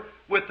over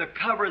with the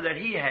cover that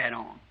he had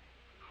on.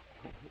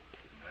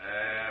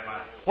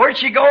 Amen. Where did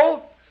she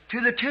go?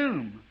 To the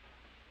tomb.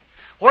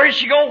 Where did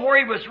she go? Where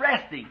he was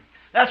resting.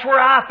 That's where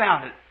I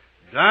found it.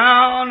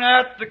 Down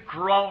at the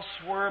cross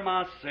where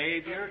my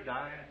Savior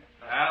died.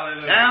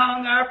 Hallelujah.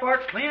 Down there for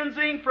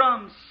cleansing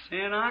from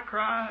sin I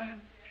cried.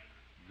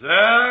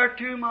 There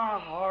to my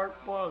heart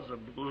was the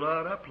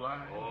blood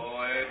applied.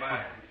 Oh,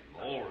 amen.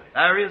 Glory.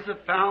 There is a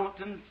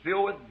fountain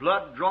filled with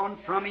blood drawn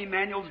from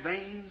Emmanuel's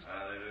veins,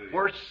 Hallelujah.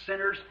 where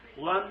sinners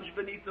plunge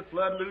beneath the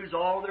flood, lose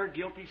all their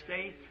guilty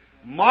stain.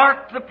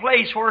 Mark the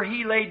place where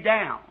he laid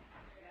down.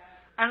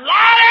 And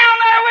lie down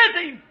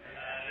there with him.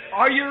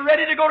 Are you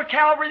ready to go to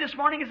Calvary this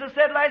morning, as I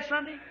said last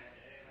Sunday?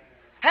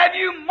 Have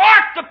you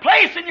marked the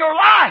place in your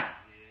life?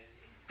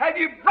 Have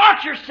you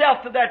brought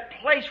yourself to that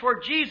place where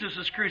Jesus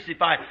is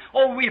crucified?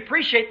 Oh, we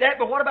appreciate that,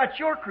 but what about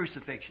your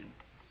crucifixion?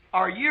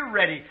 Are you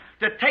ready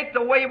to take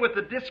the way with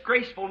the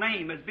disgraceful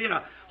name as being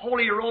a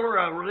holy roller,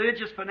 a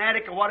religious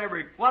fanatic, or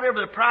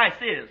whatever the price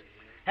is?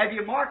 Have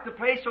you marked the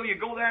place so you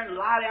go there and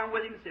lie down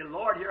with him and say,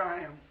 Lord, here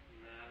I am?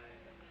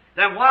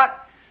 Then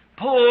what?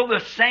 Pull the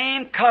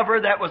same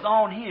cover that was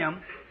on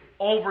him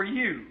over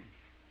you.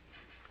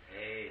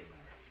 Amen.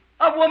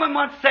 A woman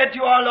once said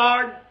to our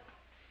Lord,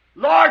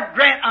 Lord,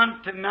 grant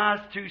unto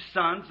my 2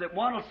 sons that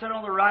one will sit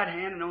on the right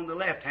hand and on the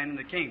left hand in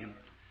the kingdom.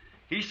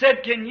 He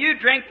said, can you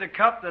drink the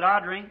cup that I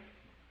drink?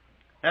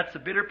 That's the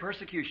bitter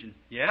persecution.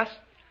 Yes.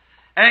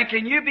 And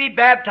can you be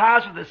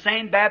baptized with the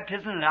same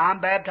baptism that I'm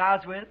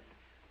baptized with?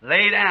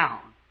 Lay down.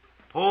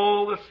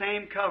 Pull the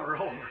same cover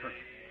over.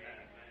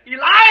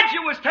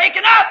 Elijah was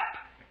taken up.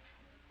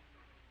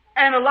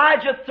 And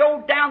Elijah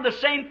threw down the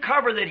same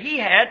cover that he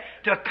had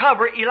to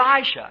cover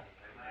Elisha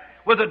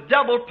with a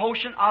double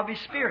potion of his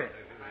spirit.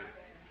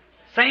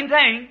 Same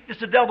thing,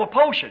 just a double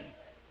potion.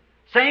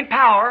 Same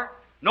power,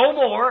 no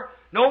more,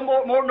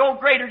 no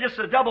greater, just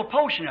a double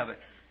potion of it.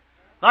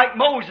 Like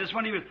Moses,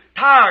 when he was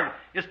tired,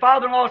 his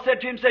father-in-law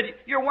said to him,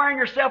 you're wearing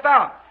yourself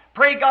out.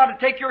 Pray God to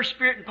take your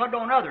spirit and put it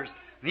on others.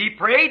 And he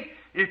prayed,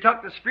 and he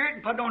took the Spirit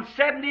and put it on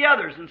 70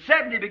 others, and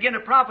 70 began to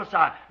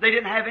prophesy. They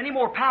didn't have any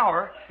more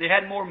power, they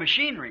had more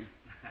machinery.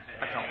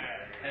 That's all.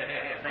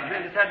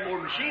 They just had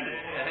more machinery.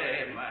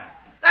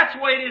 That's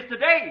the way it is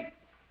today.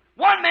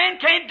 One man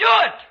can't do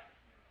it.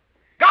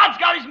 God's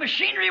got His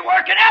machinery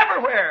working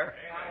everywhere.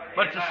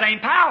 But it's the same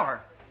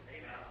power.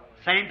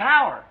 Same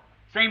power.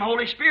 Same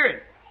Holy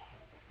Spirit.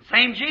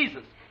 Same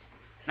Jesus.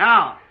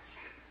 Now,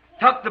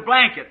 took the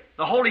blanket,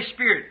 the Holy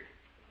Spirit.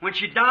 When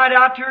she died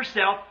out to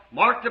herself,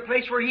 marked the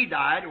place where He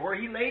died, where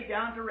He laid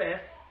down to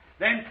rest.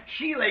 Then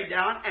she laid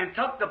down and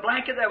took the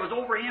blanket that was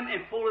over him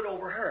and pulled it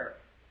over her.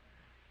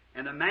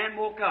 And the man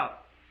woke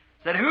up.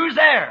 Said, "Who's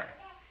there?"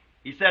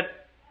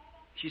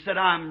 She said,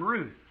 "I'm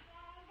Ruth,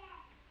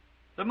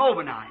 the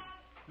Moabite,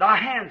 thy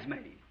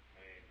handmaid."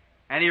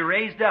 And he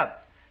raised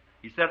up.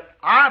 He said,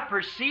 "I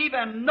perceive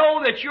and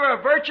know that you're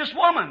a virtuous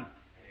woman."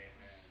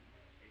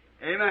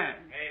 Amen.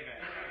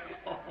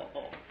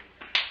 Oh.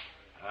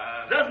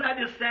 Doesn't that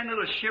just send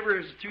little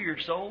shivers to your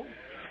soul?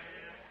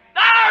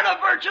 Thou art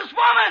a virtuous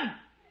woman.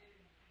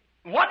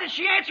 What did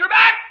she answer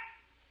back?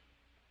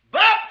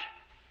 "But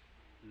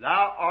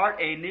thou art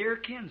a near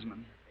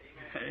kinsman."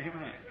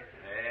 Amen.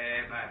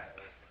 Amen.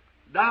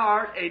 Thou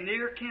art a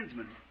near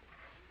kinsman.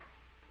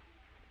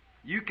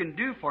 You can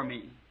do for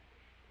me.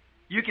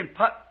 You can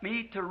put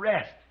me to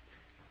rest.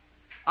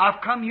 I've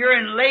come here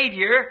and laid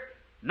here,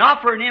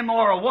 not for an him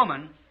or a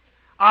woman.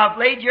 I've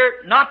laid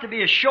here not to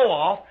be a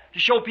show-off, to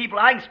show people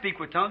I can speak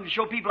with tongues, to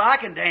show people I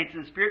can dance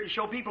in the Spirit, to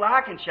show people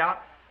I can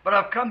shout. But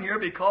I've come here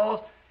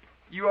because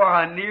you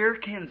are a near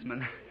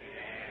kinsman.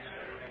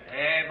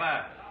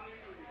 Amen.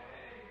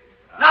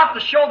 Not to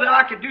show that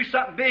I can do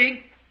something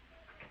big,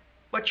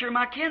 but you're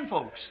my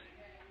kinfolks.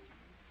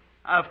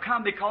 I've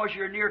come because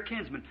you're a near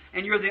kinsman,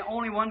 and you're the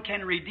only one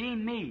can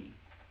redeem me.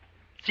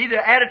 See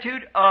the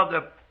attitude of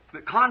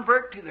the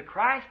convert to the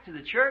Christ, to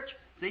the church?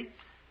 See?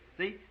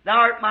 Thou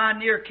art my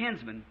near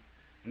kinsman.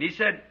 And he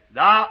said,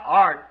 "Thou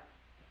art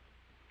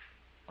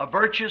a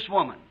virtuous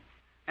woman,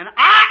 and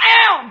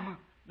I am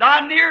thy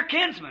near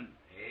kinsman."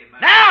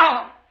 Amen.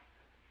 Now,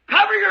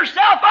 cover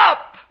yourself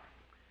up.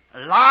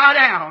 Lie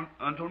down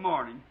until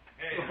morning.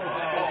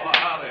 Oh,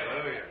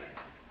 hallelujah.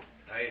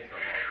 Praise the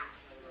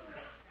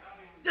Lord.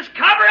 Just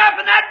cover up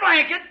in that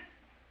blanket.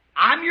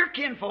 I'm your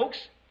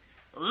kinfolks.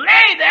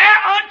 Lay there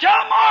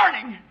until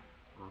morning,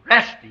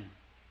 resting.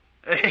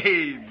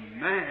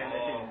 Amen.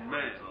 Oh, Amen.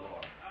 praise the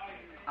Lord.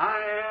 I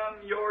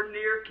am your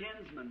near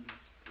kinsman.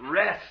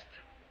 Rest.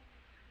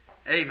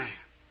 Amen.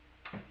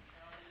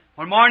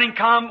 When morning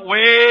come,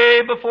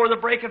 way before the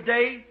break of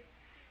day,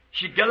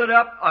 she gathered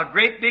up a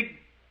great big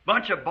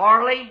bunch of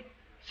barley,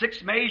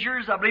 6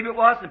 measures, I believe it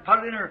was, and put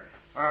it in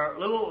her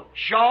little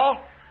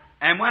shawl,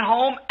 and went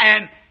home,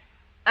 and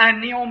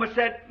Naomi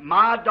said,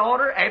 "My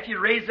daughter, after you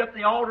raised up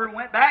the altar and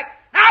went back,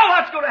 now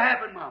what's going to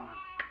happen, Mama?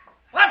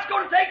 What's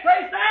going to take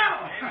place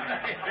now?"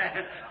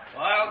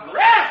 Well,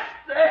 Rest!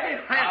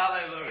 Amen.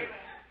 hallelujah.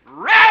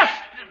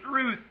 Rest,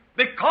 Ruth,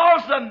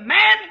 because the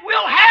man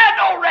will have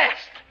no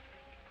rest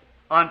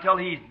until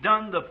he's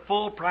done the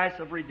full price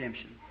of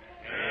redemption.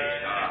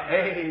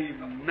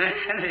 Amen.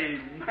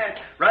 Amen.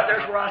 Right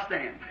there's where I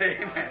stand.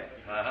 Amen.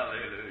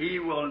 Hallelujah. He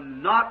will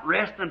not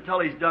rest until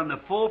He's done the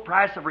full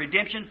price of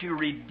redemption to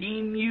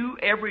redeem you,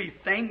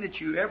 everything that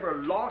you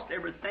ever lost,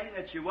 everything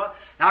that you was.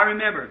 Now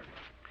remember,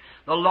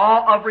 the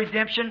law of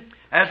redemption,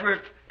 as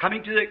we're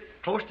coming to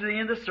close to the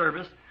end of the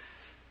service,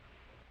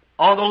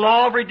 on the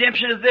law of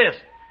redemption is this,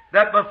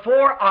 that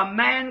before a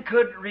man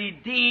could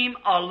redeem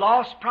a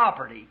lost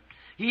property,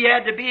 he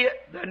had to be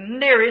the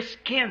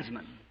nearest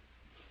kinsman.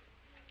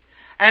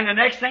 And the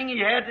next thing, he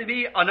had to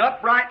be an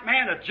upright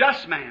man, a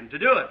just man to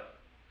do it.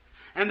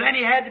 And then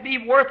he had to be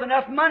worth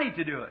enough money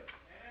to do it.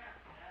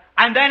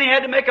 And then he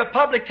had to make a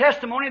public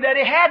testimony that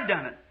he had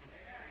done it.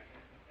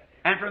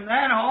 And from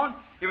then on,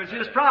 it was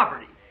his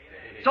property.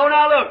 So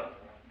now look,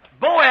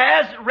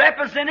 Boaz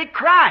represented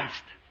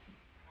Christ.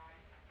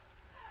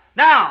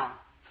 Now,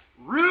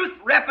 Ruth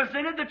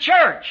represented the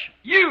church,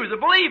 you, the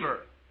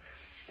believer.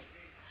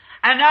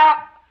 And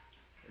now,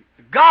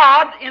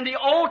 God in the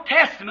Old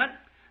Testament,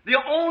 the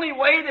only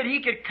way that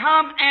He could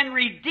come and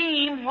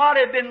redeem what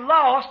had been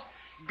lost,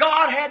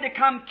 God had to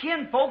come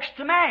kinfolks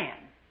to man.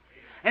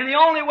 And the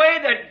only way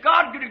that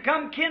God could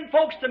come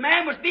kinfolks to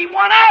man was be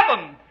one of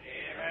them.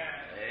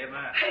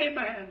 Amen.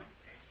 Amen.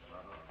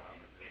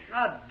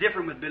 Not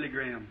different with Billy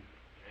Graham.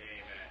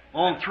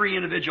 On 3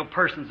 individual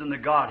persons in the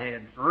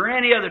Godhead, or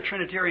any other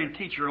Trinitarian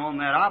teacher on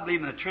that. I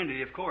believe in the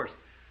Trinity, of course,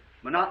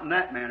 but not in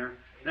that manner.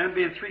 Them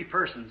being 3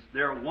 persons,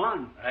 they're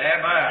one.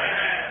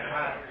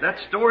 Amen. That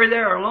story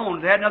there alone,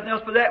 if they had nothing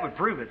else but that, would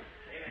prove it.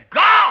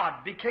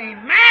 God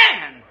became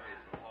man.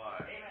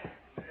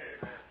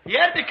 He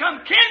had to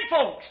become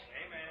kinfolks.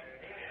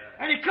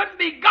 And He couldn't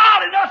be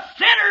God in us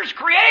sinners,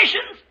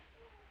 creations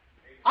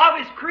of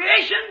His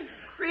creation,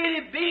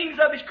 created beings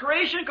of His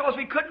creation, because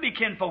we couldn't be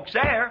kinfolks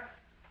there.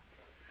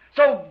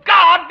 So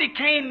God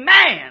became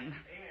man,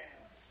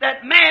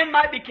 that man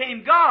might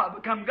become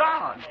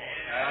God.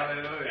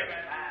 Hallelujah.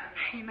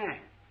 Amen.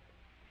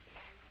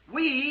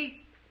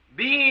 We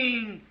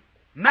being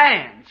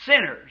man,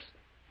 sinners,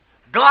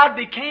 God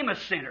became a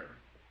sinner.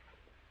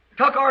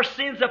 Took our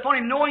sins upon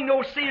Him, knowing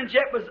no sins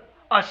yet was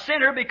a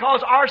sinner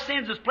because our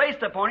sins was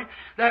placed upon Him,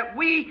 that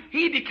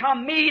He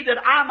become me that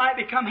I might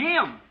become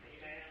Him.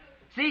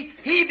 See,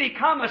 He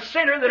become a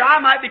sinner that I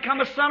might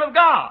become a son of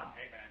God.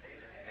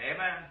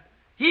 Amen.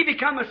 He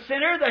become a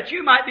sinner that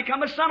you might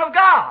become a son of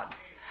God.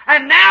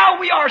 And now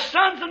we are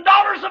sons and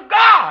daughters of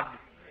God.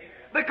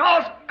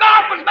 Because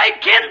God was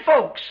made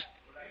kinfolks.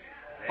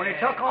 When He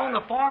took on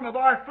the form of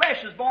our flesh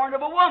as born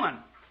of a woman.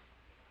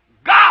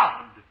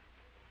 God.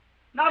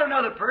 Not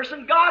another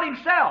person, God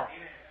Himself.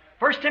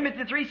 1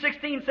 Timothy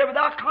 3:16 said,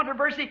 without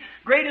controversy,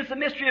 great is the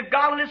mystery of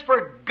godliness,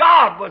 for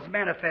God was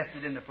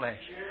manifested in the flesh.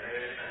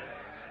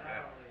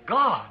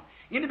 God.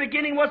 In the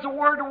beginning was the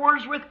Word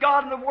was with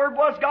God, and the Word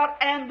was God,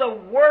 and the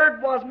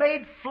Word was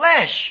made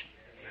flesh.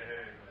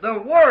 The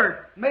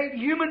Word made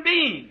human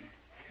being,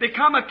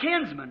 become a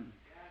kinsman.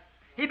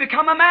 He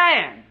become a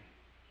man.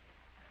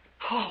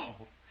 Oh,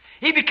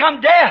 He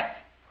become death,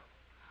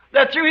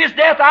 that through His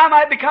death I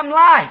might become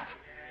life.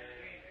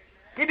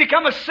 He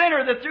become a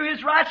sinner, that through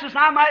His righteousness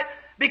I might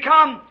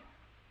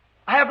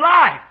have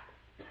life.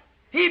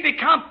 He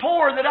become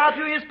poor, that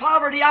through His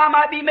poverty I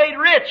might be made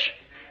rich.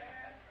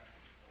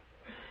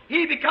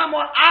 He become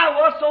what I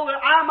was, so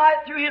that I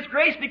might, through His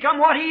grace, become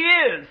what He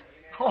is.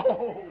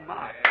 Oh,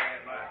 my.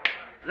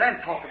 Then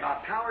talk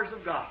about powers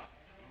of God.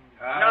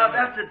 Now,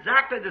 that's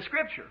exactly the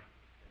Scripture.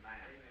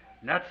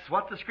 And that's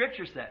what the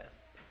Scripture says.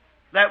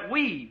 That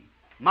we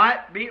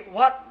might be,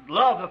 what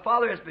love the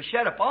Father has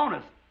shed upon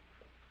us,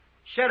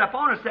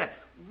 that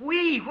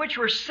we, which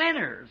were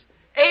sinners,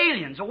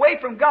 aliens, away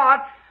from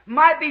God,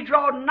 might be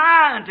drawn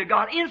nigh unto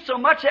God,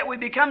 insomuch that we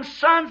become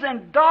sons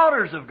and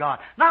daughters of God,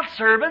 not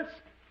servants.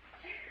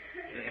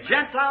 The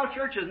Gentile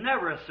church is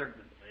never a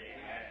servant.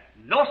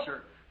 No,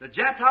 sir. The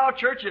Gentile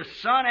church is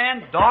son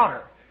and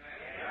daughter.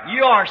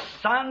 You are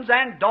sons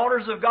and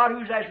daughters of God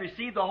who has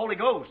received the Holy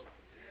Ghost.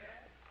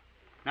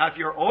 Now, if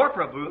you're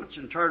orphaboots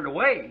and turned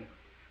away,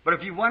 but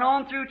if you went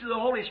on through to the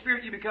Holy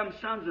Spirit, you become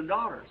sons and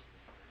daughters.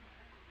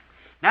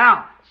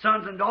 Now,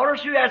 sons and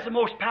daughters, who has the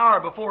most power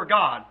before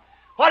God?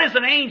 What is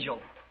an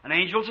angel? An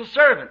angel's a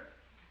servant.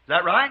 Is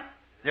that right?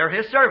 They're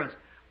His servants.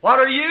 What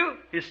are you?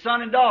 His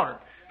son and daughter.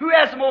 Who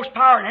has the most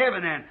power in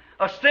heaven then?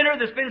 A sinner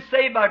that's been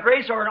saved by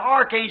grace, or an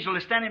archangel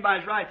that's standing by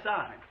his right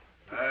side?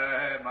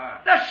 Amen.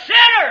 The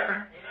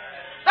sinner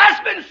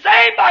that's been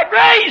saved by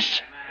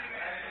grace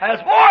has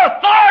more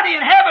authority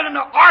in heaven than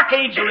the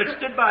archangel that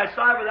stood by his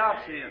side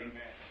without sin.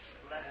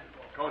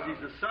 Because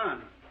he's a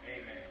son.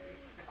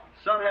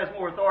 The son has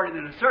more authority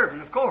than a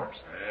servant, of course.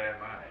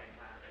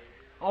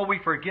 Oh, we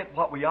forget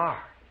what we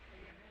are.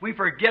 We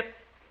forget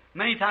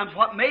many times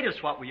what made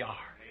us what we are.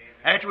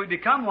 After we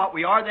become what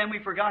we are, then we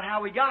forgot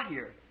how we got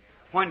here.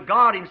 When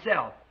God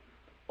Himself,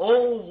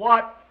 oh,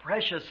 what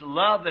precious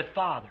love that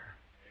Father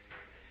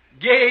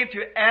gave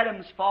to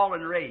Adam's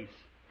fallen race,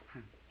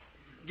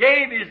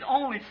 gave His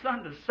only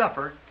Son to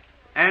suffer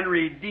and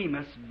redeem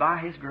us by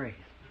His grace.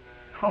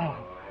 Oh,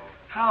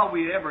 how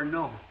we ever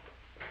know.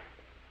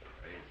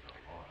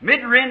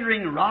 Mid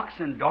rending rocks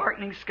and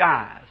darkening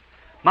skies,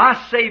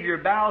 my Savior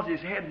bows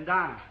His head and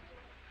dies.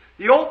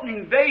 The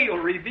opening veil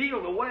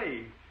revealed the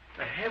way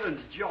to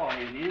heaven's joy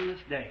and endless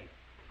day.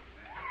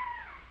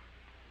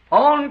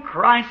 On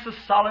Christ the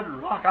solid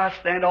rock I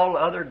stand, all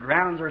other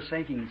grounds are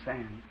sinking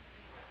sand.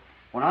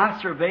 When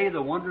I survey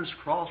the wondrous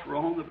cross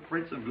whereon the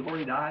Prince of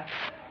Glory died,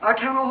 I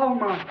count all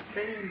my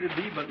pain to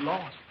be but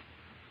lost.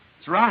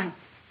 That's right.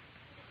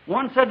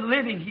 One said,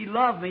 living, He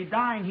loved me.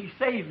 Dying, He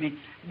saved me.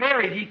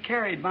 Buried, He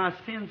carried my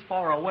sins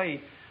far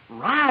away.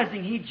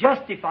 Rising, He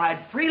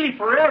justified freely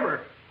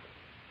forever.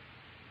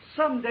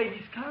 Someday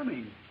He's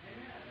coming.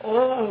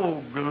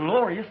 Oh,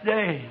 glorious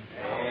day.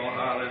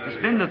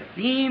 It's been the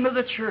theme of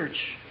the church.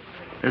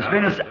 It's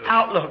been its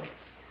outlook.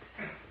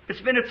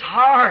 It's been its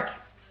heart.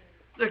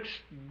 The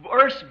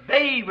earth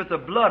bathed with the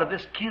blood of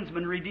this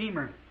kinsman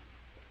redeemer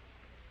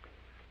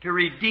to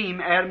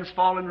redeem Adam's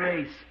fallen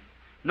race.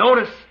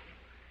 Notice,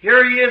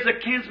 here He is, a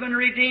kinsman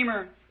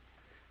redeemer.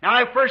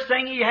 Now, the first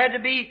thing, He had to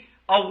be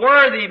a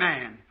worthy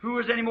man. Who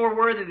was any more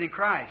worthy than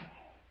Christ,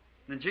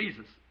 than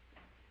Jesus?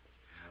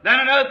 Then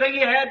another thing, He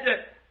had to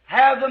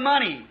have the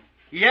money.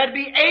 He had to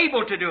be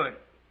able to do it.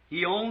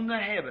 He owned the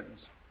heavens.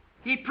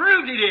 He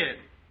proved He did.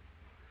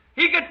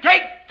 He could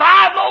take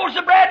 5 loaves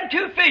of bread and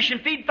 2 fish and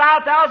feed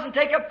 5,000 and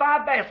take up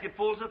 5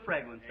 basketfuls of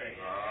fragrance.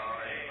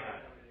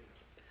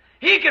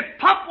 He could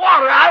pump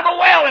water out of a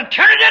well and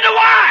turn it into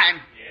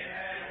wine.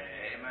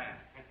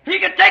 He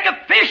could take a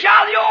fish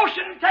out of the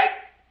ocean and take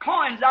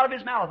coins out of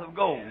his mouth of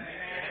gold.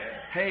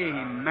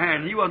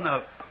 Amen. He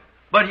wasn't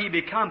but He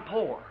become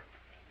poor.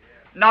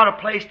 Not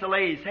a place to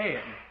lay His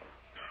head.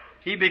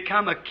 He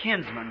become a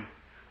kinsman.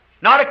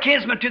 Not a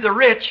kinsman to the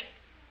rich,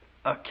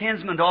 a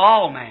kinsman to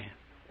all men.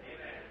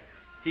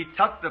 He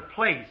took the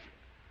place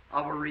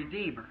of a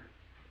redeemer.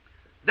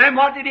 Then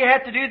what did He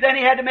have to do? Then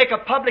He had to make a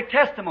public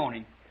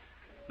testimony.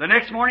 The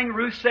next morning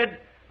Ruth said,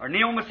 or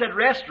Naomi said,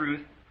 rest,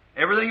 Ruth.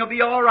 Everything will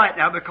be all right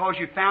now because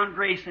you found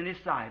grace in His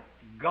sight.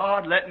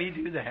 God, let me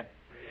do that.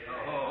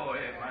 Oh,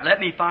 amen. Let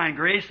me find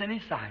grace in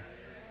His sight.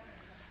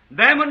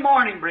 Then when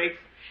morning breaks,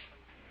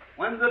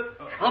 when the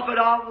trumpet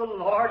of the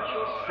Lord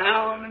shall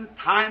sound and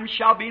time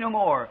shall be no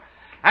more,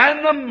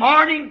 and the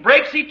morning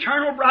breaks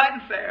eternal, bright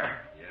and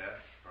fair, Yes,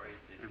 praise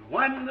Thee. and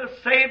when the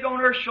saved on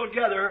earth shall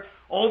gather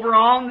over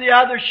on the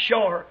other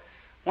shore,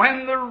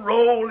 when the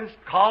roll is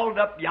called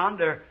up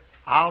yonder,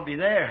 I'll be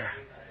there,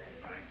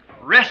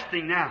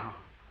 resting now,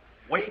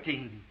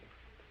 waiting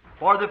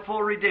for the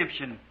full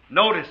redemption.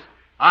 Notice,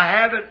 I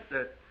have it,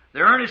 the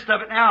earnest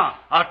of it now.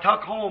 I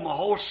took home a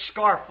whole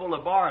scarf full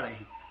of barley.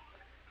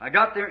 I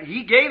got there,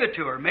 He gave it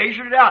to her,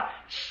 measured it out.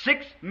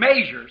 6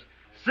 measures.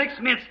 6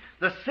 minutes,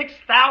 the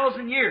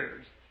 6,000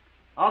 years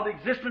of the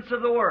existence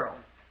of the world.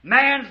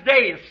 Man's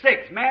day is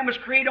 6. Man was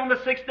created on the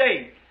 6th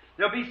day.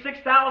 There'll be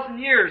 6,000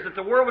 years that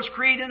the world was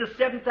created, and the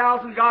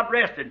 7,000 God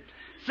rested.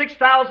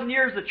 6,000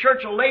 years the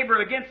church will labor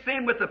against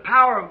sin with the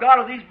power of God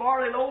of these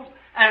barley loaves,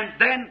 and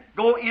then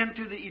go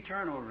into the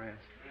eternal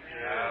rest.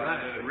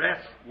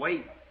 Rest,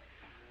 wait.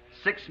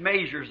 6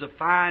 measures of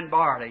fine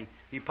barley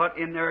He put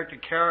in there to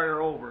carry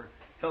her over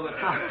till the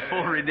time of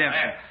full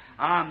redemption.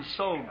 I'm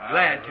so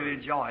glad to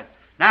enjoy it.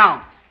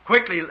 Now,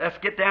 quickly, let's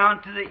get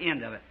down to the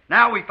end of it.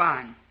 Now we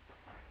find.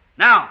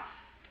 Now,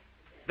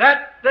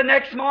 that the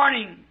next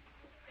morning,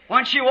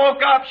 when she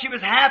woke up, she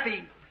was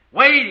happy,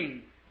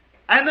 waiting.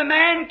 And the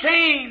man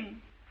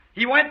came.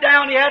 He went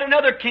down, he had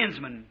another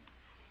kinsman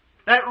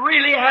that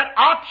really had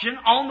option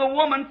on the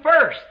woman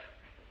first.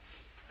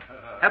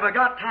 Have I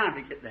got time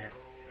to get that?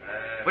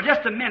 Well,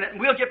 just a minute, and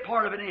we'll get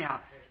part of it anyhow.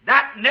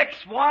 That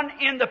next one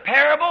in the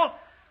parable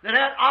that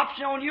had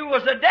option on you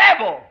was the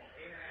devil.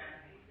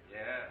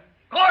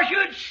 Because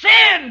you'd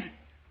sinned.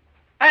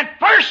 And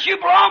first you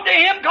belonged to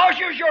him because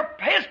you was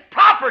his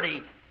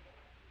property.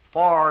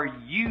 For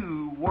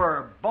you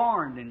were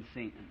born in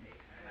sin,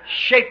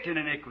 shaped in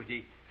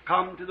iniquity,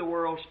 come to the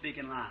world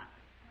speaking lies.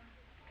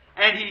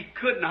 And he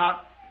could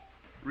not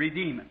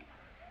redeem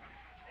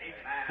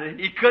it.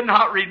 He could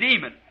not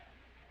redeem it.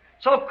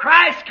 So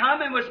Christ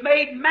come and was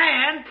made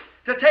man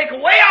to take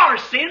away our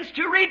sins,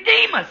 to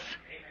redeem us.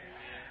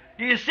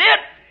 Do you see it?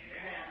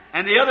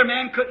 And the other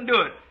man couldn't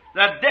do it.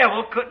 The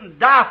devil couldn't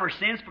die for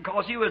sins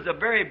because he was a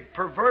very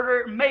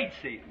perverter and made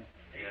sin.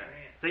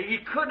 See, he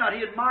could not.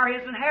 He'd mar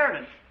his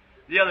inheritance,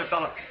 the other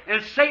fellow.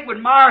 And Satan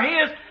would mar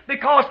his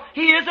because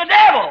he is a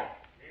devil.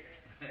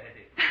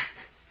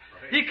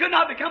 He could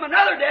not become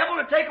another devil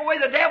to take away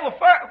the devil,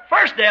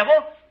 first devil.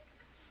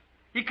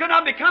 He could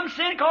not become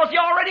sin because he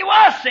already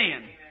was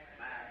sin.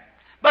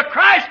 But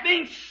Christ,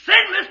 being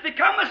sinless,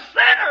 become a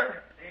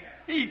sinner.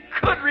 He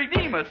could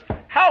redeem us.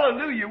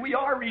 Hallelujah. We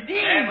are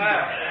redeemed.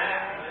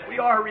 We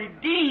are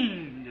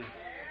redeemed.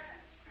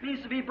 It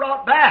means to be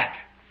brought back.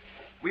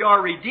 We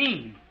are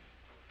redeemed.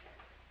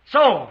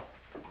 So,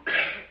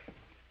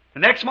 the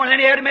next morning, then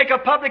he had to make a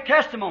public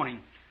testimony.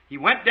 He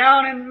went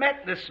down and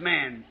met this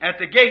man at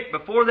the gate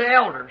before the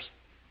elders.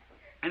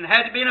 And it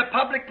had to be in a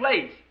public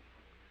place.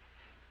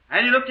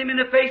 And he looked him in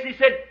the face and he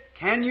said,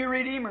 "Can you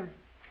redeem her?"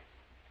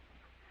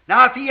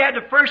 Now, if he had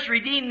to first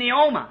redeem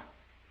Naomi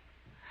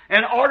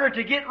in order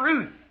to get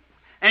Ruth,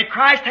 and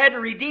Christ had to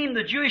redeem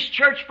the Jewish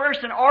church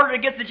first in order to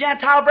get the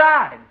Gentile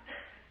bride.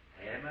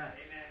 Amen.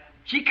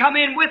 She come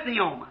in with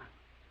Naomi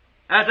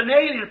as an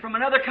alien from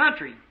another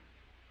country,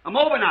 a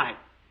Moabite.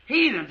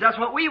 Heathens, that's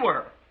what we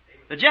were.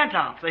 The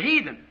Gentiles, the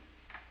heathen.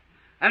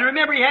 And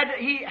remember, he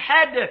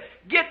had to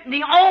get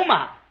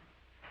Naomi.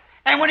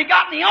 And when he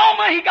got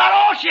Naomi, he got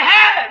all she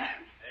had.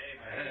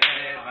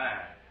 Amen.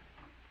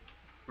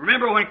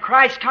 Remember, when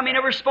Christ come, He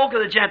never spoke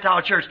of the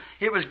Gentile church.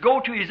 It was go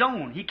to His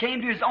own. He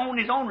came to His own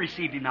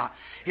received Him not.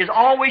 He is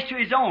always to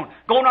His own.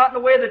 Go not in the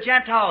way of the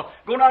Gentiles.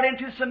 Go not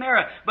into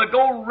Samaria, but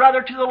go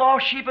rather to the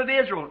lost sheep of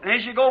Israel. And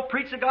as you go,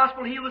 preach the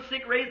gospel, heal the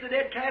sick, raise the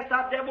dead, cast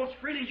out devils,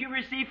 freely as you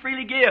receive,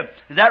 freely give.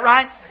 Is that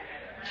right?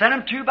 Send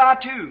them 2 by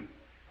 2.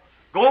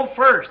 Go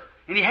first.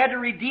 And He had to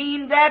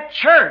redeem that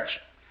church.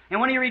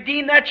 And when He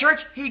redeemed that church,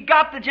 He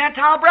got the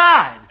Gentile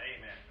bride.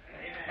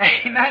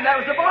 Amen. Amen. That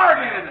was the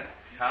bargain.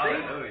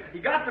 Hallelujah. He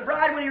got the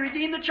bride when He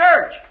redeemed the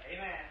church.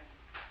 Amen.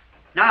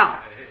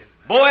 Now,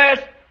 Boaz,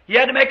 he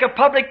had to make a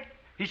public,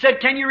 he said,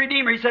 "Can you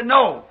redeem her?" He said,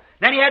 "No."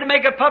 Then he had to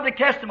make a public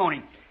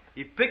testimony.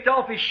 He picked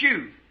off his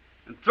shoe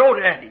and threw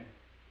it at him.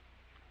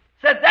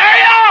 Said, "There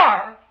you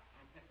are!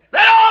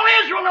 Let all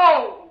Israel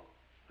know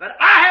that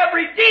I have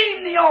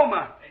redeemed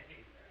Naomi.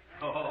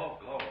 Oh,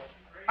 glory.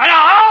 And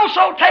I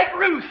also take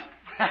Ruth."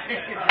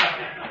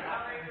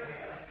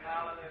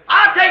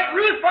 I take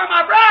Ruth for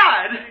my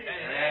bride.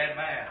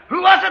 Amen.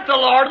 Who was it? The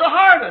Lord of the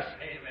harvest.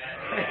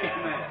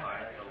 Amen.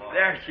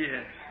 There she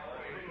is.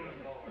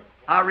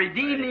 I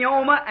redeem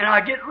Naomi and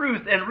I get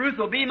Ruth, and Ruth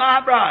will be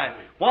my bride.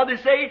 What they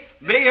say?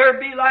 May her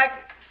be like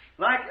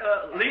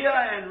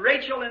Leah and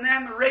Rachel and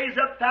them raise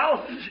up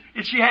thousands,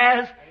 and she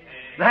has.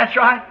 That's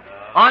right.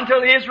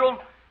 Until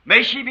Israel,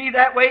 may she be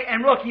that way.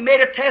 And look, He made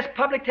a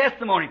public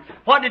testimony.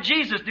 What did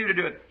Jesus do to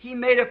do it? He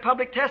made a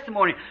public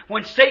testimony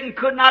when Satan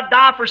could not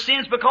die for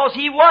sins because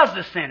he was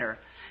the sinner.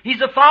 He's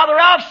the father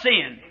of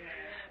sin.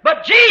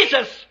 But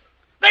Jesus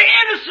The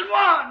innocent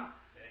one.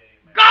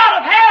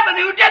 God of heaven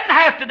who didn't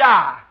have to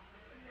die.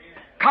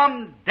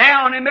 Come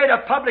down and made a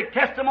public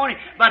testimony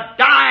by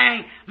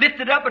dying,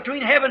 lifted up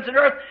between heavens and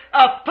earth.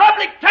 A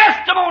public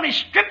testimony,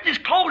 stripped his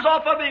clothes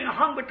off of him and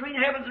hung between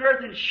heavens and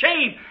earth in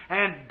shame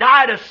and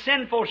died a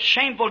sinful,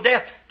 shameful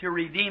death to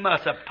redeem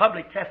us. A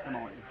public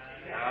testimony.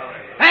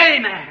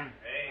 Amen.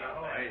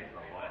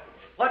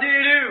 What did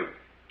he do?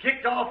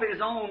 Kicked off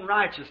his own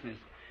righteousness.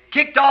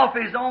 Kicked off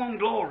his own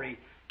glory.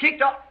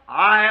 Kicked off,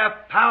 I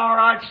have power,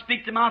 I'd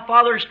speak to my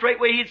Father,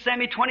 straightway He'd send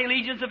me 20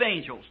 legions of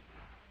angels.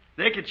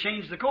 They could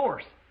change the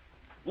course.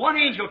 One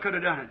angel could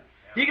have done it.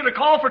 He could have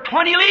called for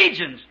 20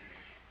 legions.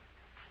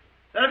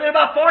 That would have been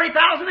about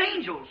 40,000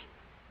 angels.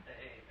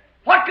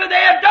 What could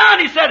they have done?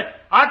 He said,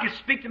 I could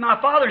speak to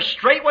my Father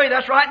straightway,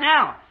 that's right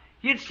now.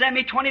 He'd send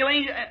me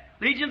 20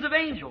 legions of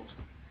angels.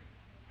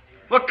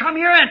 Well, come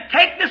here and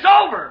take this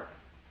over.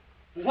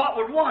 What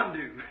would one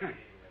do?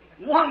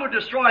 One would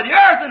destroy the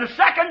earth in a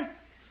second.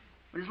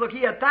 But just look,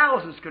 he had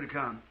thousands could have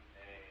come.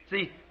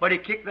 See, but he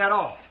kicked that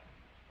off.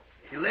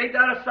 He laid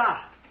that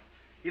aside.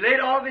 He laid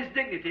all of his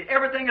dignity,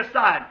 everything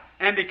aside,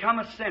 and become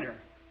a sinner.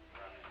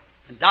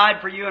 And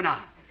died for you and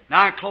I.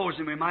 Now in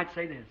closing, we might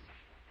say this.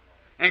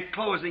 In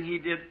closing, he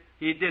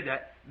did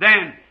that.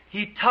 Then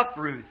he took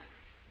Ruth.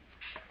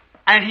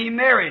 And he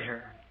married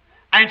her.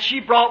 And she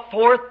brought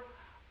forth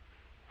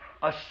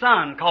a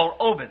son called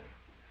Obed.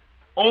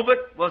 Obed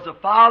was the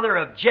father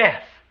of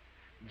Jess.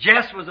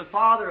 Jess was the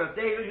father of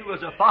David, who was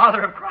the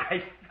father of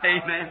Christ.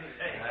 Amen.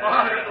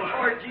 Father of the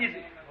Lord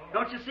Jesus.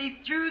 Don't you see?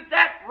 Through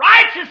that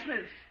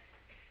righteousness,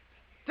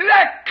 through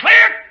that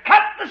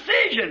clear-cut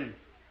decision,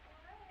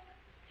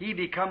 he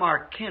become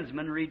our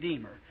kinsman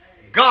redeemer.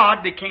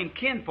 God became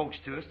kinfolks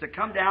to us to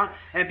come down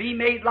and be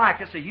made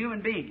like us, a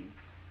human being.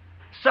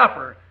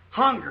 Suffer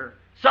hunger,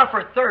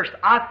 suffer thirst.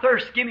 I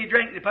thirst, give me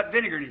drink. They put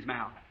vinegar in his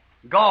mouth.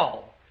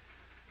 Gall.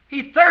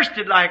 He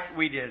thirsted like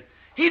we did.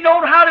 He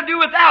knew how to do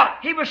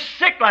without. He was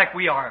sick like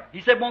we are.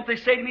 He said, won't they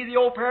say to me the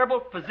old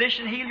parable,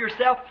 physician, heal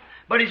yourself?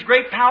 But his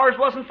great powers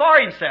wasn't for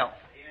himself.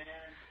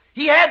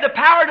 He had the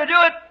power to do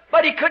it,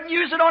 but he couldn't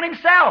use it on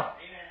himself.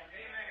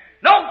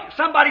 No,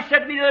 somebody said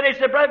to me the other day,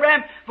 said, Brother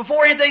Branham,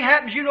 before anything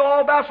happens, you know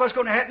all about what's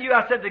going to happen to you.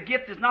 I said, the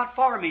gift is not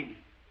for me.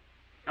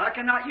 I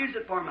cannot use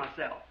it for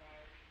myself.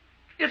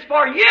 It's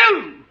for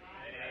you.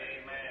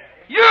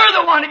 You're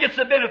the one that gets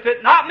the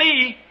benefit, not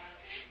me.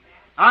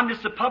 I'm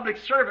just a public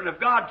servant of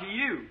God to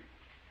you.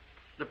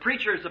 The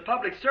preacher is a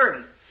public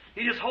servant.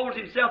 He just holds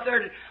himself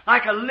there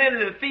like a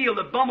lily in the field.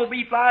 The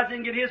bumblebee flies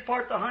in, get his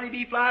part. The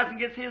honeybee flies and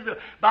gets his. The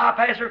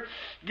bypasser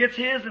gets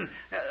his, and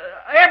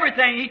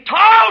everything. He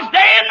toils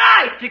day and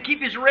night to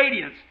keep his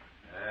radiance.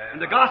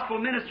 And the gospel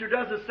minister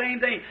does the same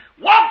thing.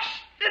 Walks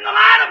in the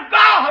line of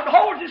God,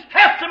 holds his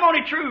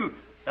testimony true,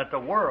 that the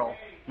world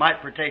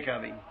might partake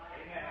of him.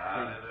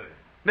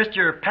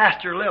 Mr.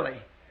 Pastor Lilly,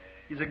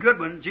 he's a good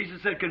one.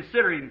 Jesus said,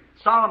 consider him.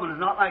 Solomon is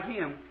not like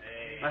him.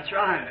 That's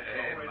right.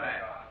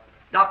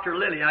 Dr.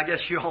 Lilly, I guess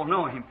you all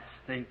know him.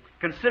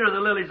 Consider the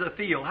lilies of the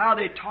field, how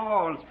they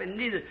toil and spend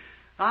neither.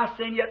 I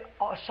say yet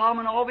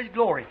Solomon all of his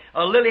glory.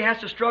 A lily has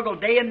to struggle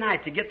day and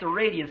night to get the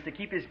radiance, to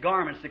keep his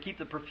garments, to keep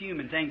the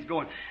perfume and things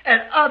going.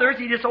 And others,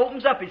 he just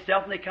opens up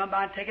himself and they come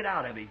by and take it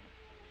out of him.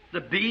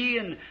 The bee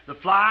and the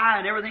fly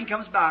and everything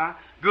comes by,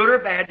 good or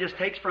bad, just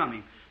takes from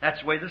him. That's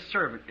the way the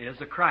servant is,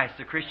 the Christ,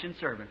 the Christian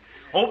servant.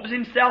 Opens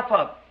himself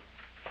up.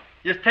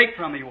 Just take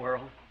from the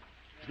world.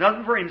 It's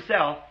nothing for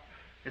himself.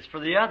 It's for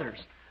the others.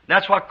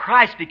 That's what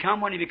Christ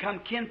become when he become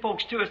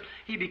kinfolks to us.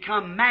 He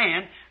become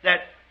man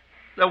that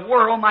the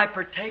world might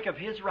partake of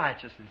his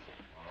righteousness.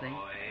 See?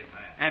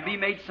 And be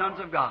made sons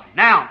of God.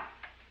 Now,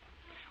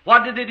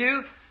 what did they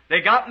do? They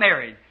got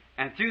married.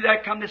 And through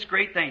that come this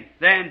great thing.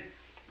 Then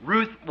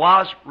Ruth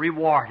was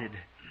rewarded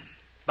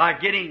by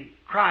getting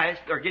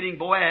Christ, or getting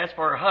Boaz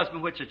for her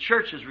husband, which the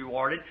church is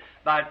rewarded.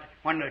 But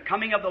when the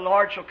coming of the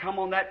Lord shall come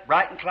on that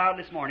bright and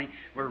cloudless morning,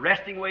 we're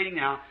resting, waiting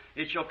now,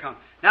 it shall come.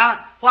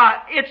 Now,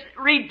 why? It's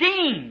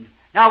redeemed.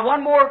 Now,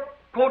 one more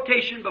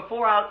quotation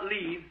before I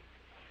leave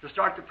to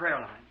start the prayer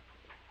line.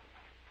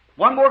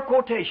 One more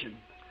quotation.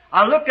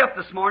 I looked up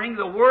this morning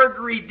the word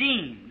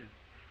redeemed.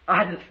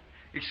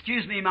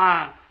 Excuse me,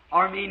 my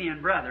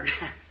Armenian brother,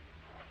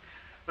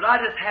 but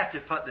I just have to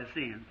put this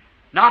in.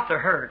 Not to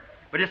hurt,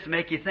 but just to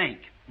make you think.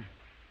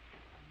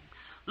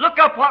 Look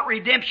up what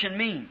redemption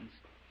means.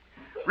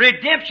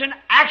 Redemption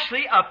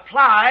actually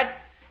applied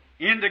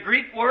in the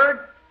Greek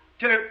word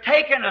to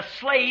taking a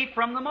slave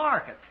from the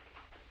market.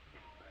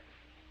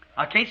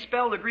 I can't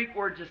spell the Greek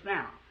word just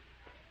now.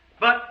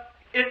 But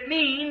it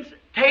means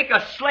take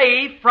a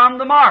slave from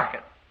the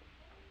market.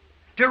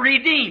 To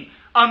redeem.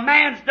 A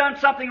man's done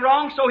something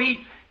wrong, so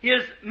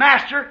his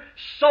master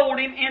sold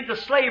him into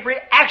slavery,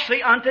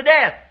 actually unto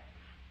death.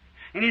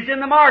 And he's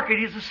in the market,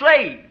 he's a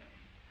slave.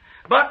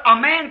 But a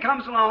man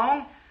comes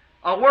along,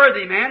 a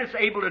worthy man is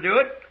able to do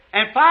it,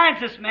 and finds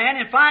this man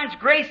and finds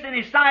grace in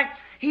his sight.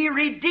 He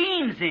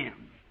redeems him.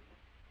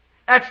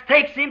 That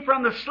takes him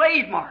from the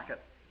slave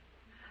market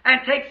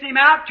and takes him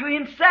out to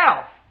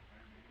himself.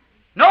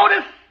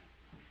 Notice?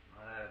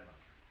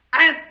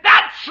 And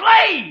that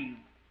slave,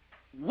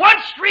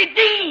 once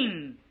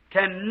redeemed,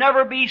 can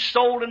never be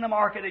sold in the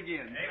market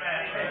again. Amen.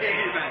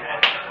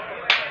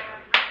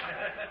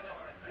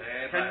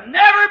 Can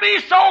never be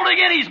sold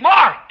again. He's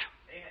marked.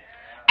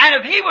 And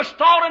if he was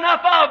thought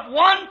enough of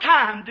one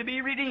time to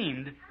be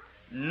redeemed,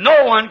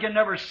 no one can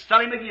never sell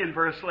him again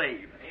for a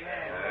slave.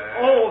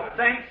 Oh,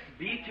 thanks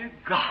be to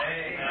God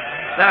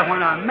that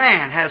when a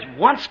man has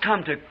once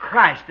come to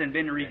Christ and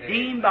been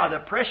redeemed by the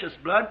precious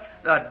blood,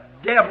 the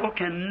devil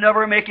can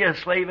never make you a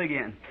slave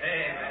again.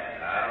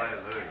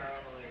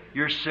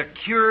 You're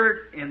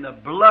secured in the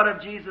blood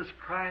of Jesus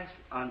Christ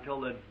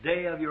until the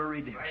day of your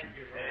redemption.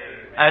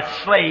 A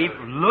slave,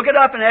 look it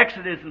up in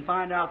Exodus and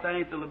find out that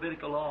ain't the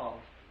Levitical laws.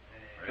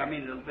 I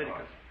mean the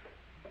Leviticus.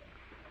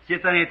 See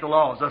if that ain't the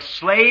laws. A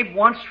slave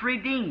once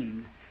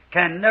redeemed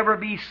can never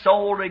be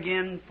sold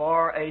again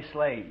for a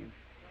slave.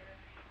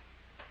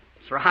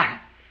 That's right.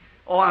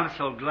 Oh, I'm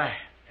so glad.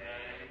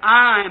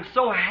 I am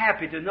so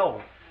happy to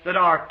know that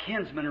our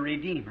kinsman and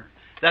Redeemer,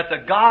 that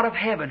the God of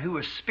heaven, who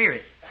is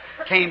Spirit,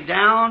 came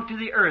down to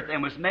the earth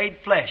and was made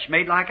flesh,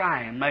 made like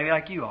I am, made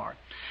like you are,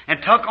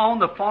 and took on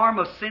the form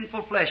of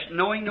sinful flesh,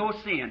 knowing no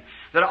sin,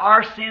 that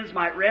our sins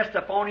might rest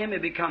upon Him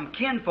and become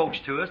kinfolks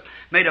to us,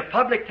 made a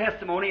public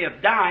testimony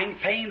of dying,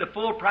 paying the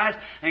full price,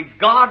 and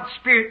God's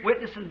Spirit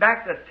witnessing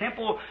back the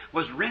temple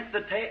was rent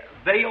the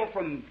veil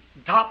from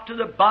top to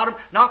the bottom,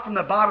 not from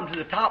the bottom to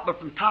the top, but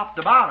from top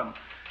to bottom.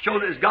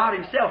 Showed as God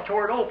Himself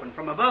tore it open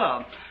from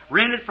above,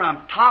 rent it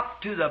from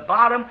top to the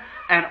bottom,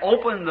 and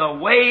opened the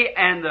way,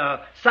 and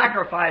the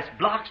sacrifice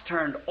blocks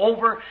turned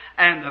over,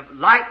 and the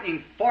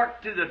lightning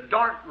forked through the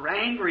dark,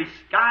 angry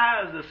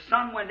sky as the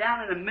sun went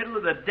down in the middle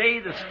of the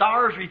day. The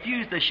stars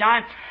refused to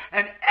shine,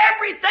 and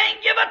everything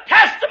give a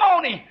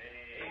testimony.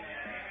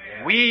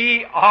 Amen.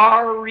 We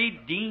are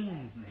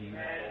redeemed.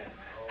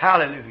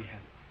 Hallelujah.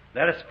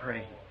 Let us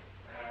pray.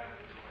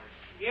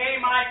 Yea,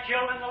 my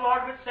children, the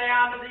Lord would say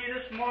unto thee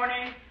this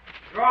morning,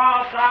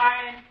 draw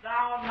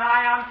thou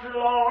nigh unto the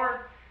Lord.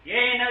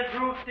 Yea, and as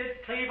Ruth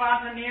did cleave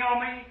unto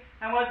Naomi,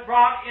 and was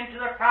brought into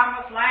the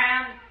promised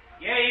land,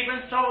 yea,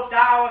 even so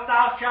thou, if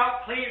thou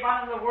shalt cleave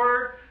unto the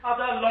word of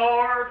the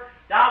Lord,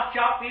 thou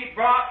shalt be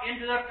brought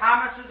into the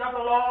promises of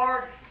the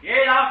Lord.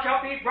 Yea, thou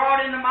shalt be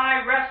brought into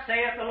my rest,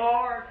 saith the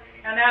Lord.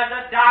 And as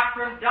the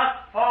doctrine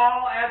doth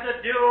fall as the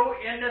dew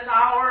in this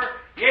hour,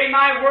 yea,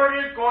 my word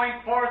is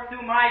going forth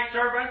through my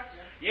servants.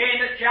 Yea,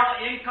 and it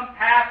shall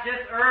encompass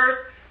this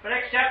earth, but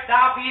except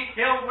thou be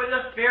filled with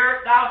the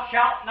Spirit, thou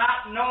shalt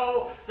not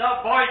know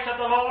the voice of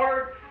the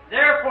Lord.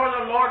 Therefore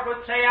the Lord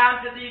would say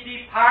unto thee,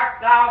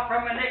 depart thou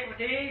from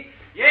iniquity.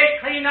 Yea,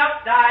 clean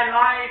up thy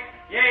life.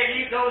 Yea,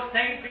 leave those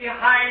things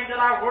behind that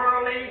are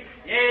worldly,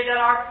 yea, that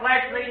are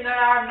fleshly, and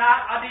that are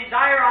not a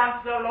desire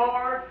unto the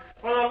Lord.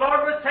 For the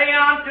Lord would say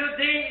unto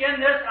thee in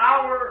this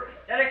hour,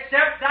 that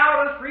except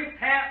thou dost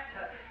repent,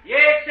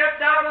 yea, except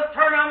thou dost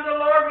turn unto the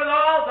Lord with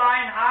all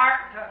thine heart,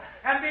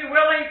 and be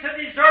willing to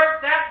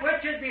desert that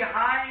which is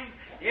behind,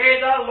 yea,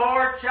 the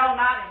Lord shall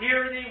not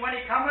hear thee when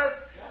He cometh.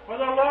 For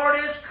the Lord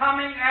is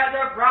coming as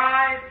a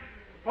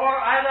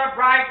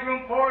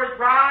bridegroom for His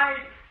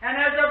bride, and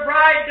as the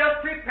bride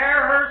doth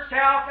prepare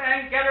herself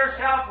and get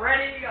herself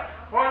ready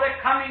for the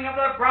coming of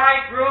the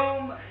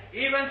bridegroom,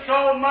 even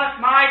so must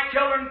my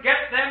children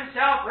get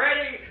themselves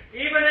ready,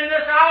 even in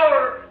this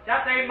hour,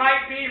 that they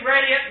might be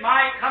ready at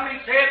my coming,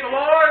 saith the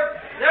Lord.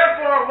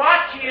 Therefore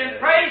watch ye and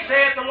pray,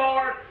 saith the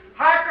Lord.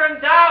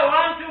 Hearken thou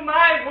unto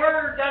my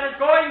word that is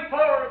going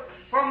forth,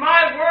 for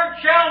my word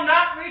shall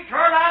not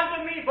return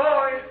unto me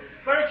void,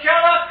 but it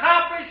shall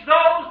accomplish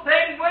those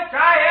things which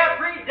I have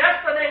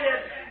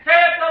predestinated,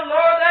 saith the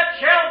Lord, that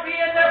shall be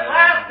in this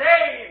last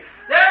day.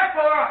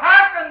 Therefore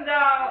hearken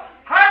thou,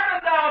 turn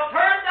thou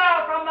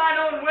from thine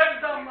own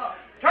wisdom,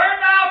 turn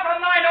thou from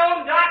thine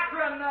own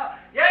doctrine,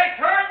 yea,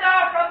 turn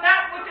thou from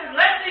that which has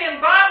led thee in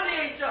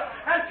bondage,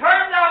 and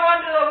turn thou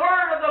unto the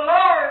word of the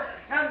Lord,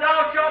 and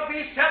thou shalt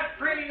be set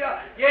free.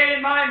 Yea,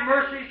 my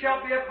mercy shall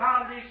be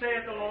upon thee,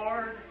 saith the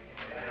Lord.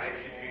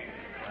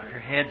 Your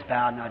heads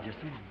bowed now just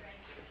a moment.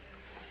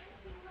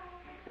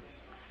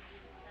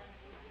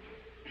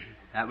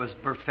 That was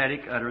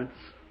prophetic utterance,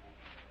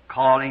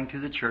 calling to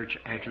the church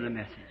after the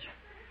message.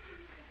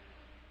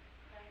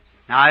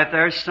 Now, if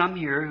there's some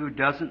here who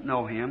doesn't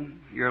know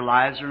Him, your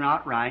lives are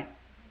not right,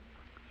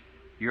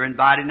 you're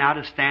invited now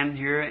to stand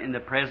here in the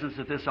presence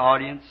of this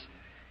audience,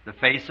 the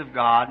face of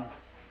God,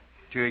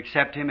 to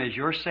accept Him as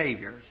your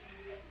Savior.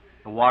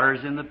 The water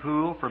is in the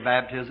pool for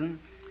baptism.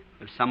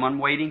 There's someone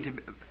waiting to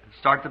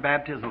start the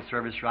baptismal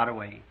service right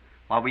away.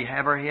 While we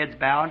have our heads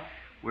bowed,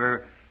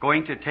 we're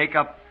going to take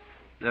up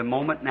the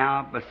moment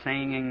now by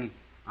singing,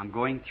 I'm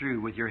going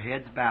through, with your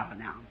heads bowed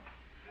now.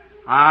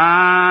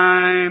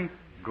 I'm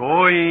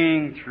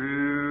going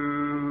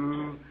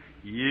through,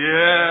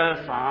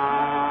 yes,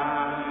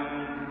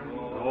 I'm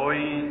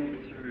going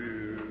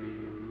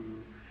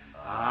through.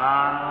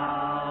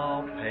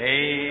 I'll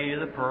pay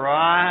the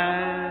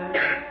price,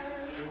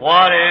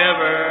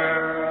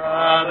 whatever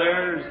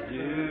others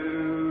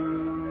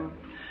do.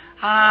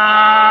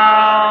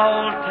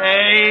 I'll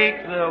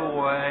take the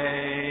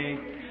way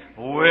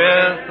with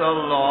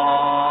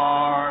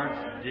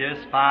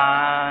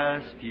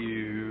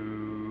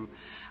through.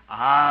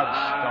 I've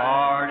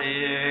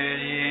started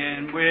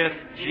in with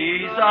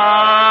Jesus,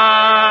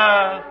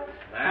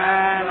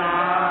 and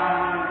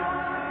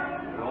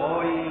I'm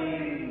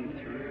going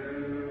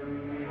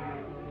through.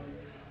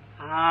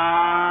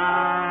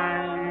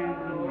 I'm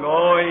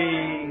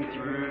going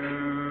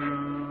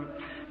through.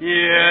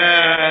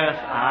 Yes,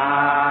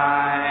 I'm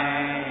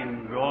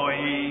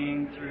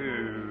going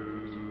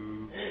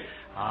through.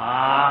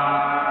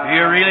 Do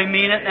you really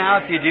mean it now?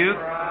 If you do,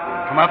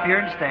 come up here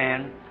and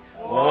stand.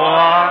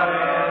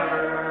 Whatever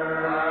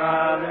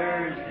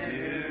others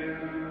do,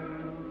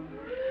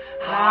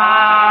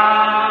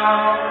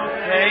 I'll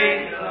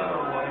take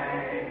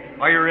away.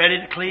 Are you ready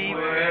to cleave?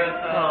 With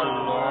the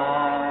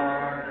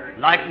Lord.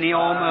 Like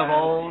Naomi of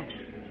old.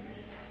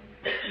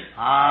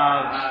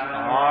 I've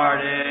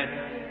started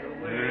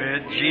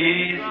with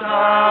Jesus, and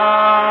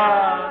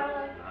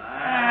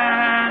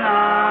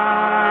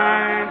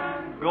I'm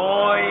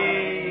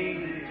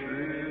going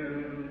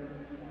through.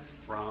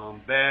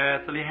 From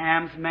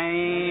Bethlehem's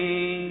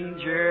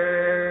manger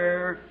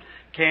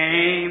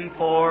came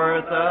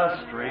forth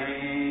a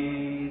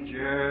stranger.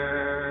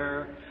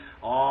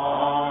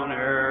 On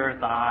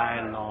earth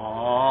I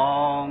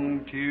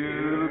long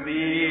to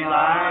be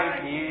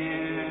like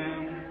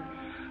Him.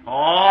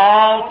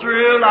 All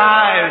through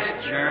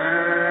life's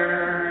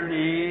journey,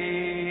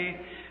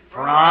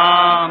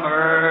 from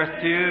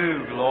earth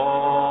to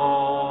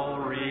glory,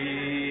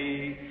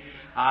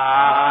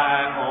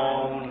 I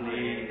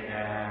only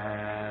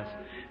ask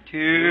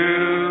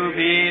to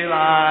be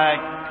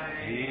like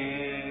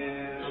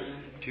Him,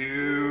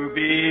 to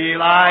be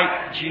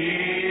like Jesus.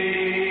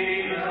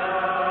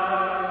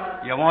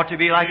 You want to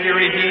be like your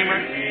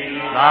Redeemer?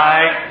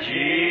 Like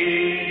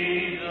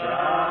Jesus.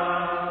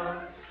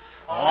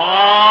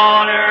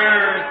 On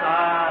earth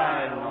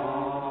I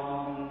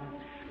long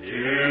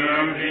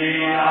to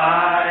be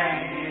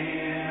like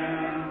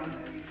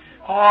Him.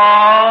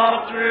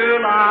 All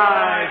through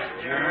life's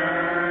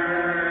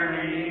journey,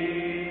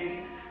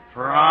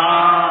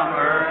 from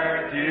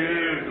earth to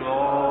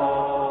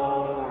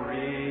glory,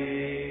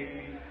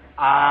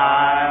 I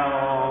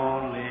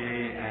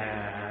only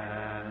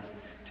ask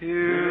to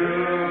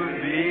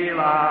be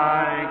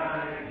like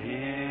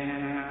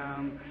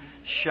Him.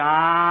 Shine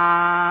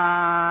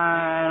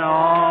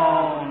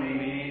on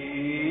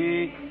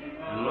me,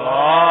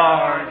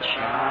 Lord,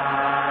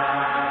 shine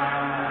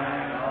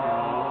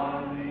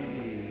on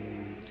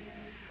me.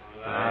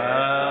 The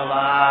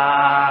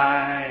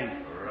light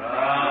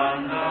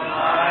from the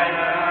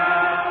lighthouse,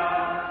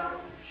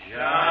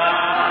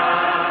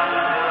 shine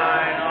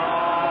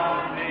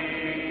on me,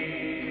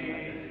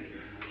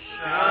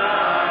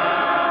 shine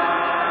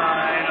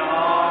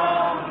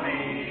on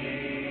me,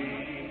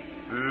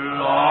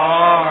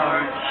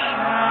 Lord,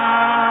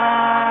 shine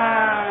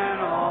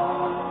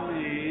on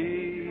me.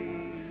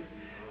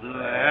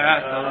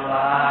 Let the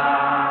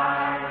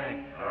light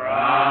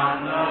from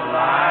the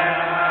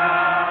lighthouse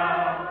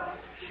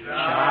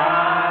shine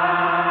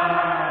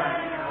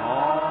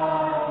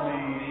on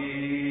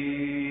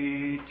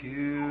me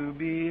to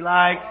be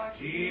like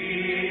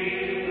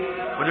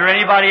Jesus. Was there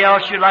anybody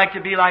else you'd like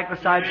to be like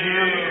besides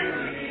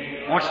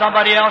Him? Won't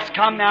somebody else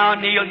come now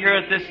and kneel here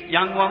at this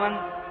young woman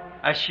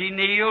as she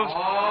kneels,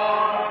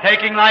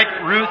 taking like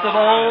Ruth of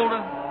old,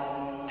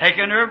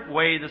 taking her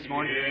way this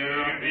morning.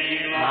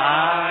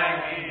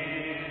 Like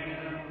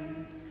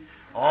Him,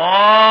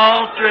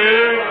 all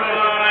through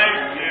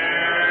life's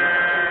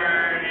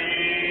journey,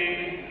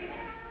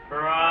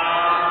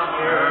 from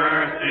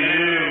earth to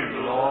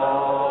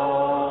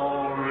glory,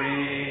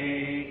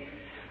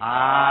 I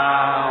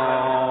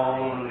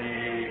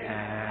only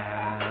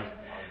ask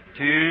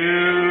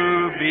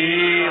to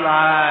be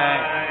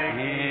like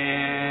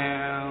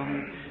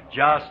Him,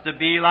 just to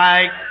be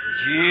like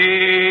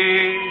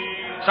Jesus.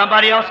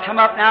 Somebody else come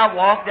up now,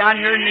 walk down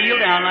here and kneel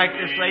down like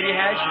this lady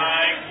has you.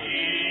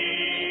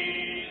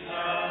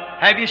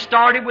 Have you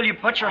started? Will you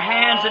put your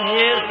hands in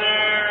His?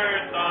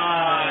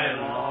 I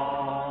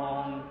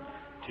long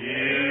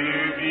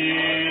to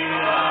be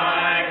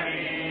like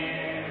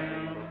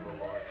Him,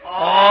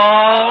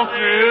 all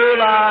through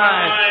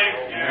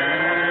life's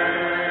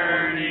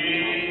journey,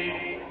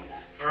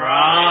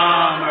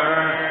 from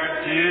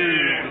earth to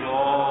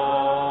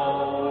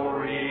glory,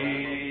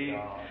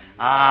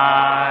 I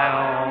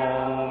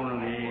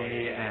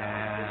only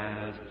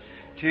ask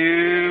to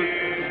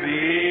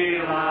be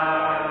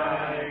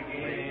like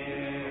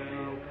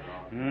Him.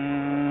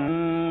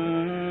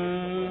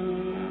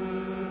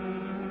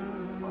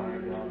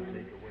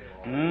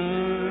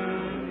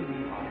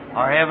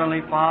 Our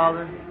Heavenly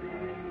Father,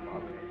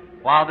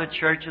 while the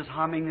church is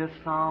humming this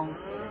song,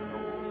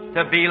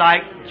 to be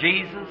like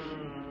Jesus,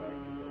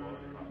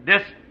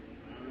 this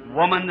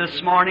woman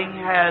this morning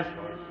has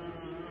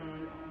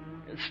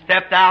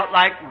stepped out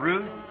like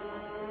Ruth,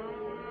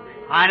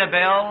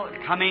 Annabelle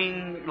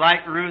coming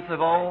like Ruth of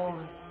old.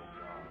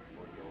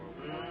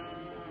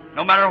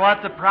 No matter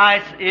what the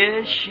price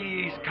is,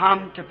 she's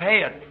come to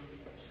pay it.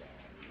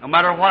 No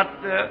matter what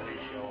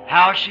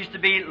how she's to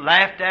be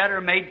laughed at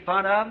or made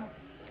fun of,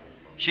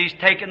 She's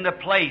taken the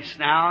place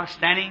now,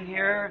 standing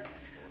here,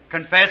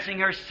 confessing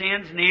her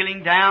sins,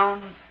 kneeling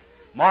down,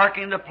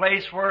 marking the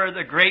place where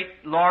the great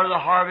Lord of the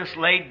harvest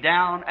laid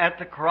down at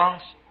the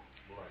cross,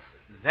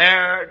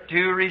 there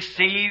to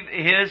receive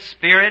His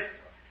Spirit,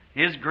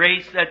 His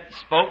grace that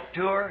spoke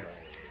to her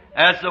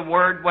as the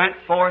Word went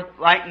forth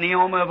like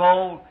Naomi of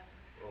old,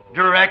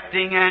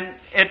 directing, and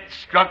it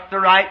struck the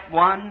right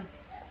one,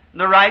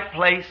 the right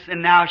place,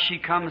 and now she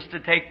comes to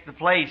take the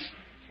place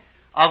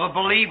of a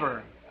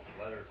believer,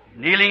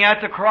 kneeling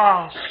at the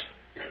cross,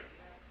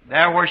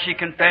 there where she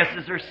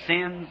confesses her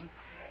sins,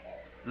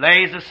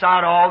 lays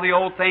aside all the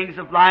old things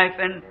of life,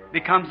 and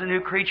becomes a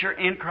new creature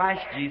in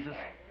Christ Jesus.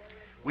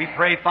 We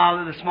pray,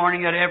 Father, this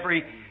morning that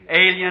every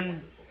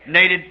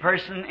alienated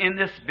person in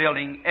this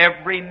building,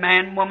 every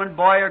man, woman,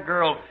 boy, or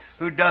girl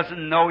who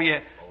doesn't know You,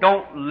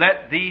 don't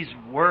let these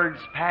words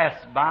pass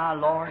by,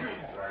 Lord.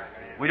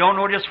 We don't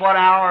know just what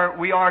hour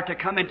we are to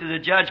come into the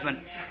judgment.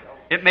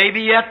 It may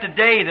be yet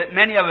today that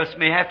many of us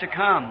may have to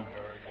come.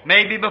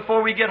 Maybe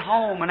before we get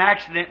home an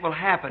accident will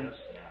happen.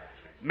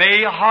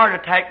 May a heart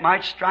attack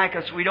might strike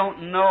us. We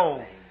don't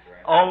know.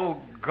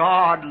 Oh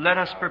God, let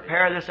us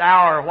prepare this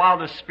hour while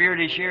the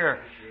Spirit is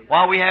here,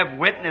 while we have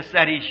witness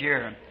that He's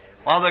here,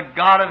 while the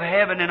God of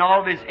heaven in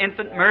all of His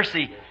infinite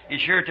mercy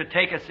is here to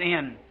take us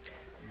in.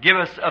 Give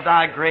us of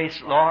Thy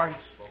grace, Lord.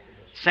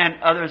 Send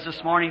others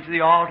this morning to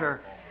the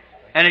altar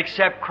and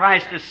accept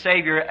Christ as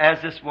Savior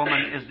as this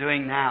woman is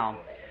doing now.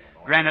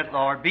 Grant it,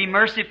 Lord. Be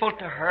merciful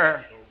to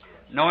her,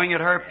 knowing that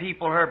her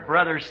people, her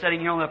brothers sitting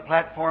here on the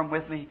platform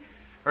with me,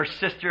 her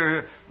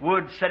sister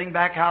Wood sitting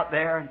back out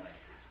there, and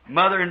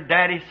Mother and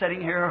Daddy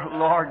sitting here,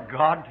 Lord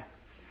God,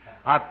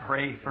 I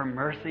pray for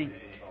mercy.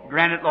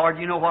 Grant it, Lord.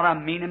 You know what I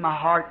mean in my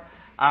heart.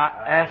 I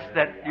ask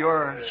that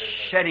Your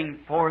shedding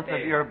forth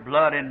of Your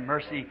blood and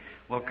mercy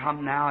will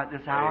come now at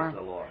this hour.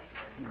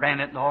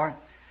 Grant it, Lord.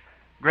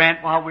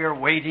 Grant while we are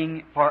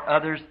waiting for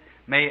others,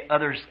 may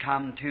others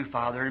come too,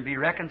 Father, and be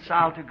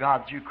reconciled to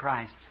God through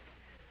Christ.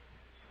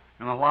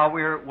 And while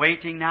we're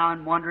waiting now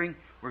and wondering,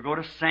 we're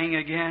going to sing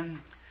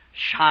again,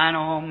 Shine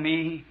on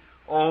me,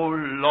 O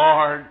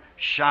Lord,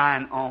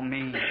 shine on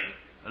me.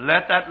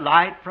 Let that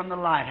light from the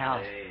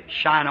lighthouse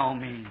shine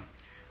on me.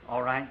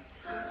 All right?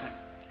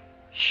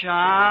 Shine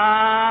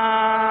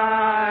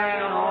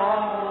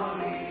on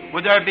me.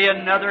 Would there be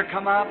another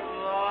come up?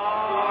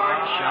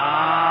 Lord,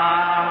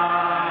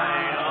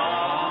 shine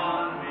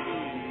on me.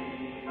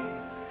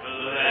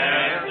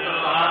 Let the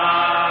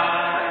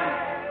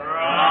light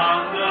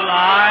from the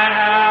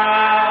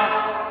lighthouse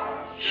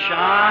shine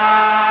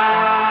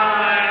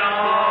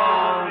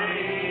on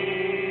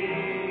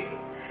me.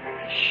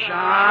 Shine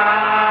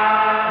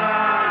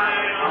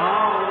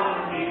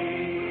on me.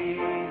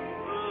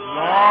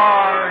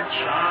 Lord,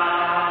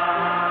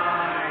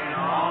 shine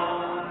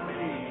on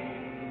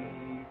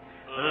me.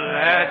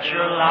 Let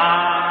Your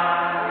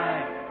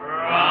light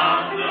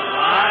from the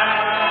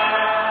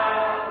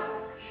lighthouse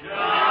shine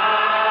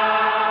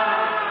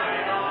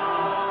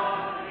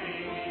on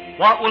me.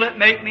 What will it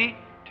make me?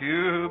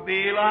 To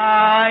be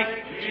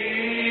like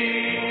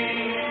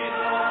Jesus.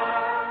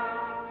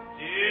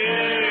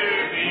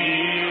 To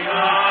be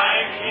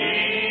like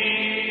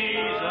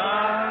Jesus.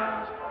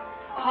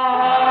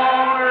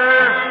 On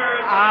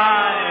earth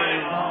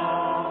I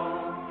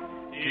long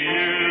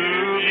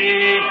to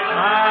be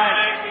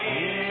like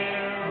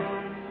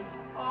Him.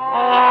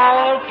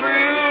 All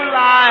through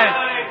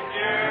life's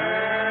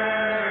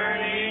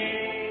journey,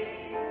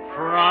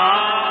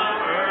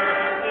 from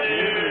earth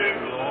to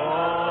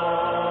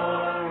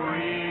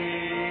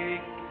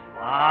glory,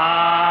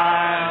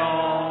 I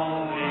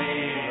only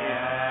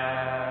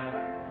ask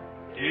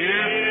to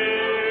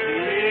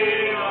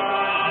be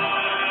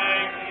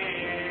like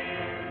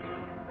Him.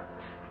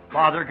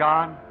 Father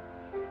God,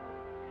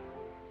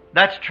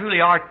 that's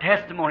truly our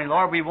testimony,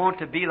 Lord. We want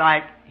to be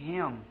like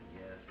Him.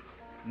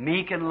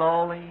 Meek and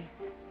lowly,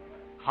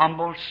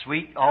 humble,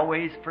 sweet,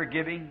 always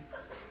forgiving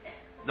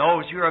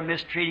those who are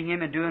mistreating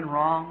Him and doing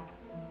wrong.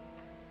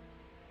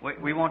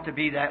 We want to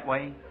be that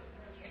way.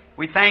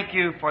 We thank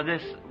You for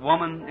this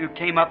woman who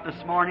came up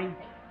this morning.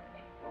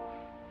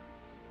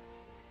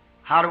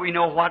 How do we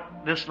know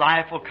what this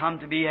life will come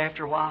to be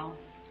after a while?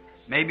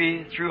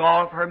 Maybe through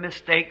all of her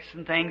mistakes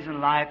and things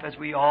in life as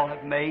we all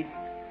have made.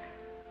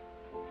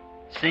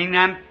 Seeing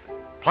them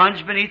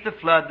plunge beneath the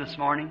flood this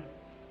morning.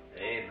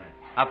 Amen.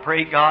 I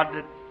pray, God,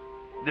 that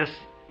this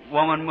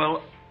woman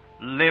will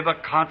live a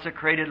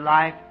consecrated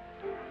life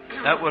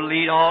that will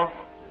lead all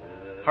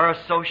her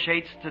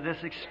associates to this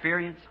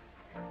experience.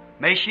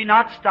 May she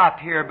not stop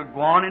here, but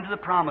go on into the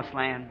promised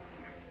land,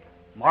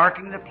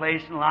 marking the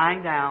place and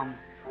lying down,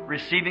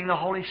 receiving the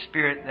Holy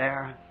Spirit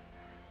there.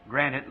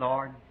 Grant it,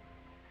 Lord.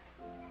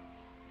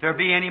 If there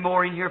be any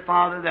more in here,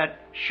 Father, that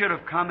should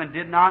have come and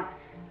did not,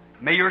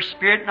 may Your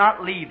Spirit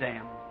not leave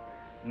them.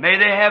 May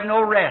they have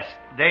no rest,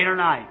 day or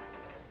night,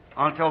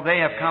 until they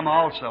have come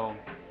also,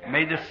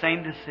 made the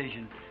same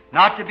decision.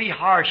 Not to be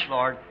harsh,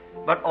 Lord,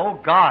 but, oh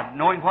God,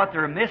 knowing what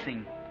they're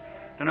missing,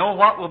 to know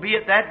what will be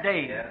at that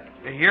day,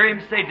 to hear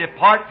Him say,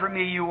 Depart from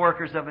me, you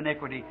workers of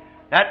iniquity.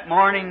 That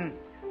morning,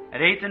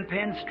 at 8th and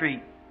Penn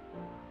Street.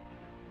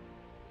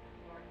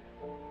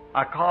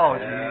 I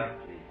called you,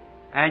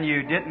 and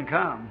you didn't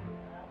come.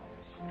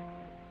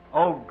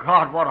 Oh,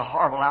 God, what a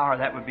horrible hour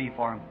that would be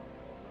for him.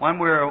 When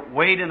we're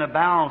weighed in the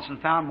balance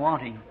and found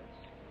wanting.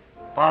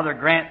 Father,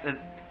 grant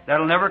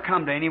that'll never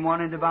come to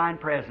anyone in divine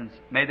presence.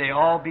 May they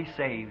all be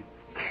saved.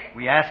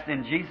 We ask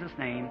in Jesus'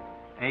 name,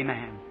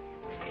 amen.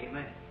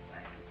 Amen.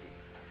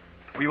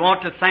 We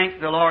want to thank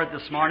the Lord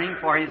this morning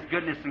for His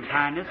goodness and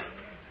kindness.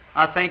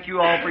 I thank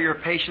you all for your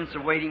patience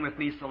of waiting with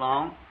me so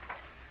long.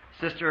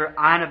 Sister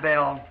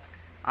Annabelle,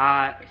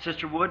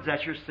 Sister Woods,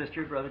 that's your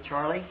sister, Brother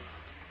Charlie.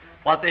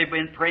 What they've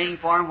been praying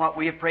for and what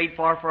we have prayed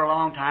for a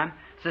long time.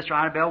 Sister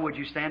Annabelle, would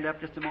you stand up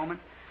just a moment?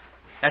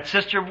 That's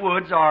Sister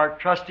Woods, our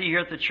trustee here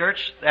at the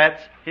church.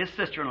 That's his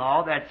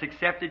sister-in-law that's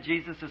accepted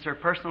Jesus as her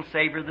personal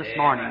Savior this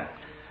morning.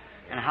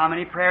 And how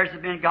many prayers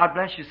have been? God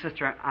bless you,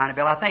 Sister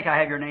Annabelle. I think I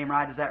have your name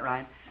right. Is that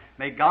right?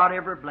 May God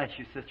ever bless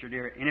you, sister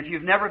dear. And if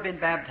you've never been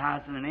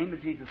baptized in the name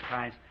of Jesus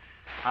Christ,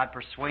 I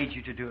persuade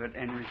you to do it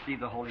and receive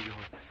the Holy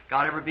Ghost.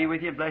 God ever be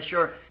with you and bless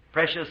your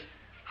precious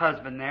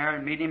husband there.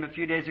 And meet him a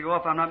few days ago,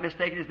 if I'm not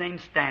mistaken, his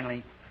name's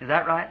Stanley. Is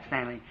that right,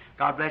 Stanley?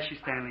 God bless you,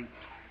 Stanley.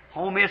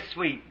 Home is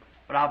sweet,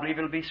 but I believe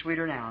it'll be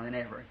sweeter now than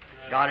ever.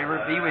 God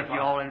ever be with you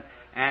all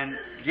and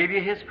give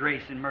you His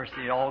grace and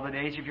mercy all the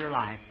days of your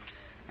life.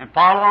 And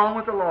follow on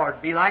with the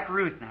Lord. Be like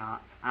Ruth now,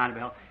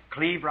 Annabelle.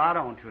 Cleave right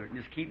on to it and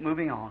just keep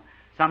moving on.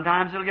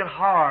 Sometimes it'll get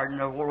hard and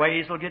the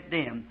ways will get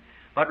dim.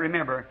 But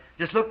remember,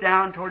 just look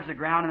down towards the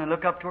ground and then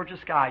look up towards the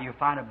sky. You'll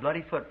find a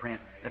bloody footprint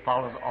that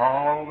follows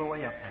all the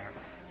way up there.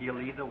 He'll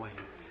lead the way.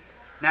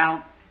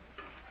 Now,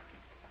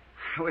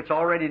 it's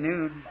already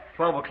noon,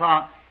 12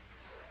 o'clock.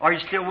 Are you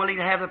still willing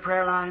to have the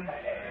prayer line?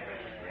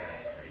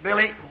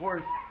 Billy,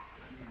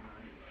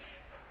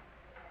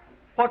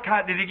 what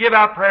kind? Did he give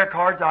out prayer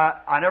cards?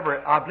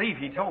 I believe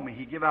he told me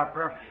he gave out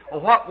prayer.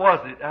 Well, what was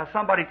it?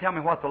 Somebody tell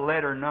me what the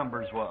letter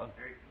numbers was.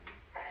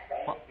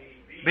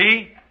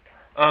 B?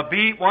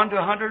 B, 1 to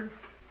 100?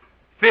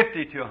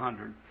 50 to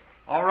 100.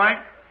 All right?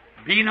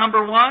 B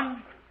number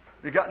 1.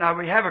 Now,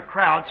 we have a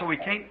crowd, so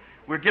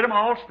we'll get them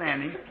all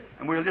standing,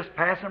 and we'll just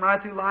pass them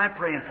right through line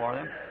praying for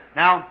them.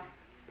 Now,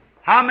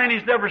 how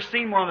many's never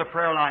seen one of the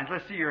prayer lines?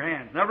 Let's see your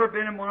hands. Never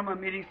been in one of my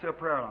meetings to a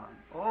prayer line?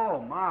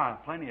 Oh, my,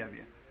 plenty of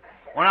you.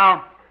 Well,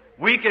 now,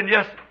 we can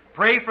just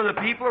pray for the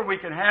people, or we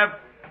can have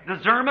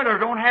discernment, or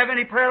don't have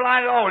any prayer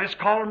line at all. Just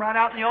call them right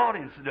out in the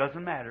audience. It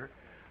doesn't matter.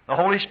 The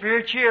Holy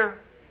Spirit's here.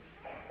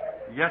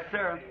 Yes,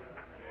 sir.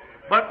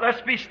 But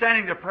let's be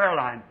standing to prayer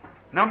line.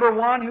 Number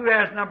 1, who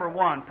has number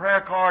 1?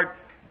 Prayer card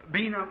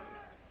B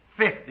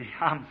 50.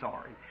 I'm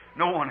sorry.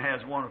 No one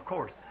has one, of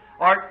course.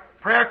 All right,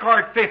 prayer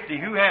card 50.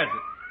 Who has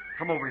it?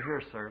 Come over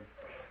here, sir.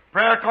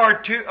 Prayer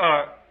card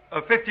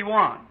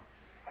 51.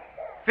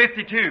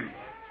 52.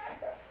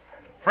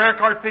 Prayer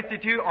card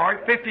 52. All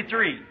right,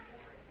 53.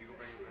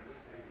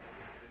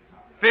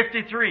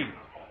 53.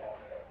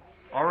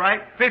 All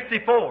right,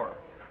 54.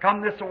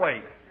 Come this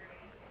way.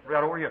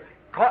 Right over here.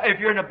 If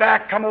you're in the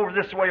back, come over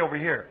this way over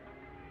here.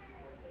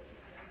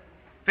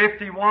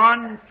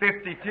 51,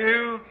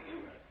 52,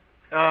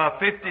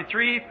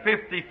 53,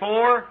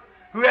 54.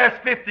 Who has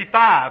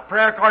 55?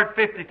 Prayer card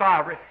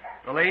 55.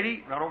 The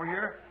lady, right over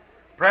here.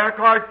 Prayer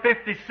card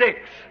 56.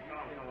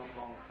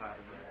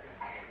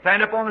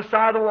 Stand up on the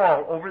side of the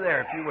wall, over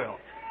there, if you will.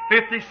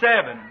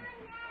 57,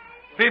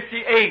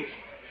 58,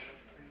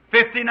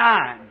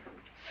 59,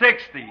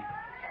 60,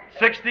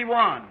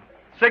 61,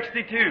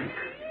 62,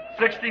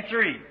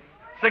 63,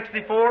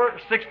 64,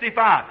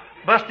 65.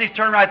 Busties,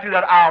 turn right through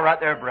that aisle right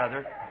there,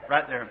 brother.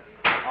 Right there.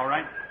 All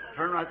right?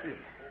 Turn right through.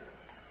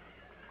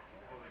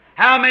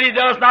 How many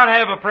does not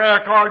have a prayer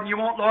card and you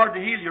want Lord to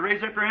heal you?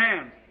 Raise up your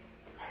hands.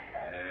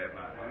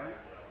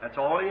 That's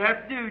all you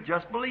have to do.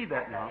 Just believe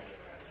that now.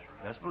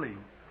 Just believe.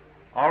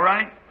 All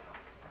right?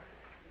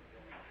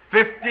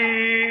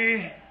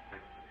 56.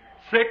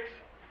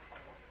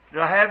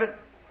 Did I have it?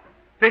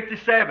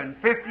 57,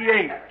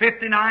 58,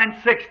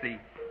 59, 60.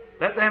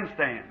 Let them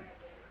stand.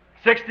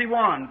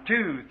 61,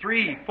 2,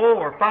 3,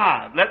 4,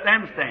 5. Let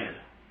them stand.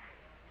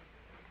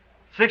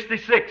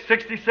 66,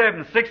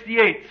 67,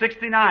 68,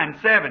 69,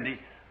 70.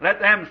 Let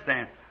them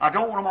stand. I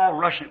don't want them all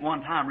rushing at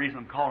one time. Reason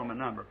I'm calling them a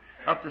number.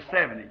 Up to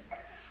 70.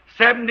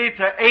 70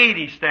 to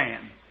 80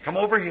 stand. Come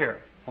over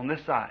here on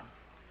this side.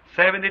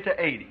 70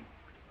 to 80.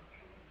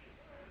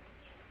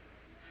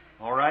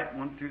 All right.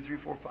 1, 2, 3,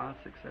 4, 5,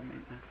 6, 7, 8,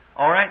 9.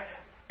 All right.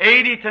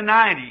 80 to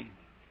 90.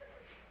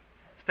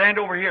 Stand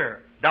over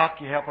here. Doc,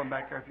 you help them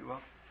back there if you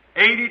will.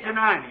 80 to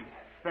 90.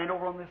 Stand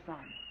over on this side.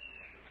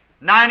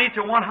 90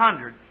 to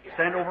 100.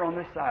 Stand over on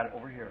this side,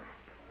 over here.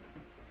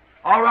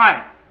 All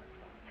right.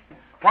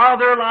 While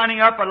they're lining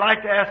up, I'd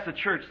like to ask the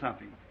church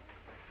something.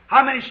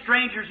 How many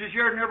strangers has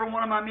here in every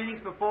one of my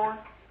meetings before?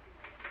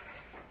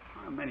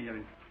 How many of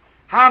you?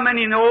 How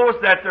many knows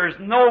that there's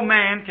no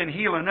man can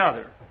heal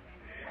another?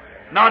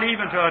 Not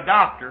even to a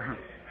doctor.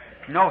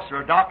 No,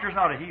 sir. A doctor's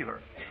not a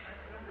healer.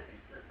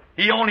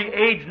 He only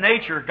aids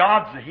nature.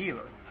 God's the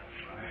healer.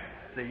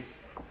 See?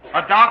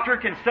 A doctor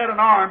can set an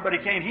arm, but he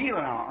can't heal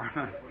an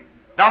arm.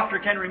 Doctor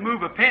can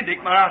remove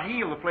appendix but not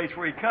heal the place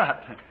where he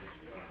cut.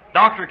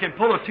 Doctor can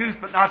pull a tooth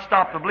but not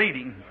stop the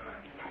bleeding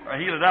or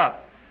heal it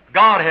up.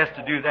 God has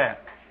to do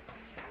that.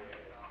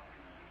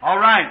 All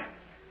right.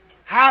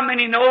 How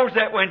many knows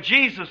that when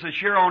Jesus was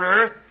here on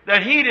earth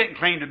that He didn't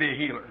claim to be a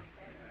healer?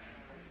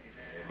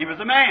 He was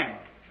a man.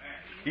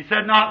 He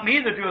said, not me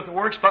that doeth the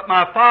works, but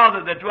my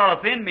Father that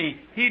dwelleth in me,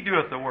 He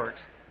doeth the works.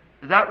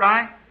 Is that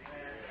right?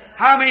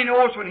 How many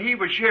knows when He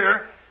was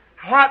here,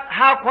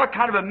 what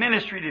kind of a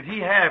ministry did He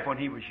have when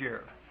He was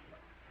here?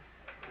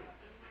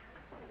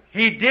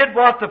 He did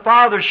what the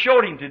Father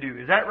showed Him to do.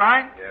 Is that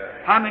right?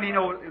 Yeah. How many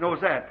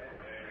knows that?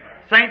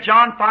 St.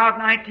 John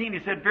 5:19,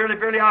 He said, verily,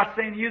 verily, I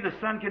say unto you, the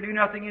Son can do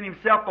nothing in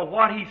Himself but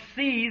what He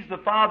sees the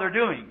Father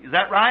doing. Is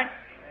that right?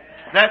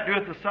 That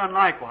doeth the Son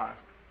likewise.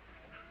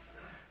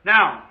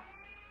 Now,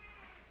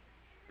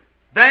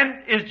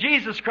 then, is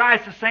Jesus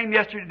Christ the same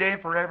yesterday, today,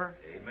 and forever?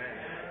 Amen.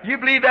 You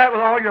believe that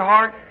with all your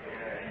heart?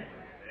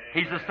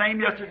 He's the same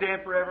yesterday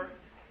and forever?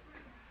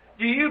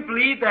 Do you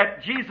believe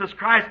that Jesus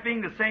Christ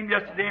being the same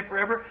yesterday and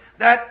forever,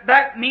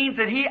 that means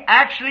that He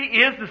actually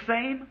is the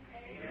same?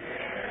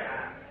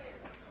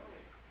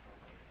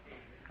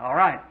 All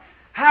right.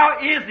 How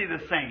is He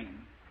the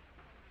same?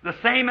 The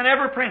same in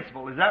every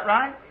principle. Is that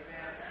right?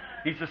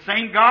 He's the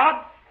same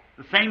God,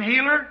 the same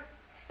healer,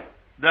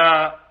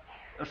 the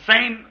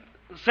same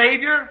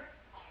Savior.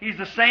 He's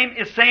the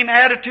same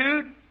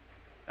attitude.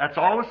 That's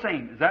all the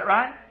same. Is that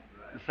right?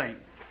 The same.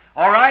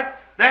 All right.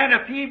 Then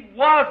if He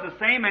was the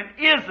same and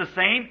is the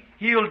same,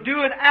 He'll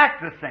do and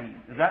act the same.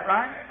 Is that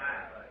right?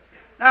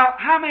 Now,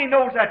 how many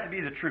knows that to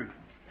be the truth?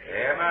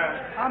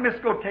 Amen. I'm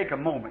just going to take a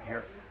moment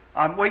here.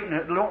 I'm waiting.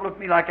 Don't look at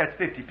me like that's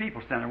 50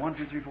 people standing there. 1,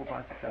 2, 3, 4,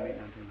 5, 6, 7, 8, 9,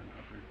 10, 11,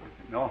 12, 13,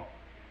 14. No.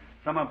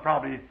 Some of them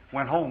probably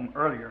went home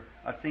earlier.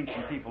 I've seen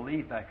some people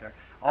leave back there.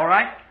 All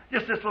right?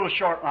 Just this little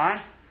short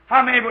line.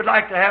 How many would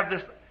like to have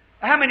this?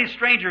 How many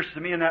strangers to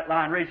me in that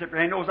line? Raise up your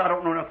hand. Knows I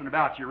don't know nothing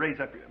about you. Raise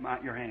up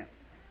your hand.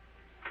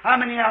 How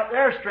many out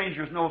there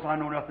strangers knows I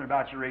know nothing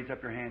about you? Raise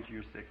up your hands.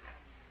 You're 6.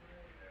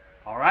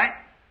 All right?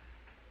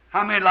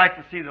 How many would like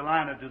to see the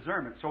line of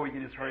discernment so we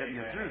can just hurry up and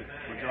get through?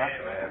 Would you like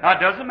to? Now,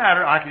 it doesn't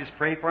matter. I can just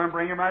pray for them,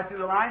 bring them right through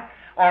the line.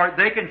 Or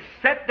they can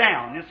sit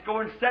down. Just go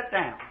and sit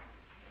down.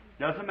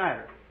 Doesn't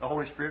matter. The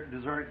Holy Spirit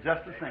discerns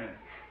just the same.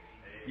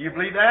 You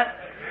believe that?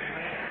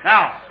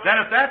 Now, then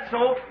if that's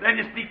so, then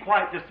just be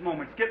quiet just a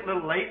moment. It's getting a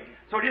little late,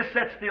 so just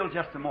sit still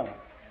just a moment.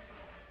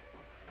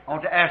 I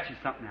want to ask you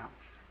something now.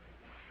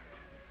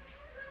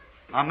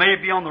 I may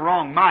be on the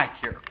wrong mic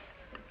here.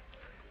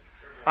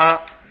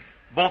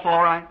 Both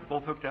all right?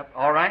 Both hooked up?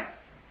 All right?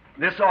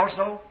 This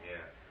also? Yeah.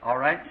 All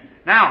right.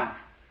 Now,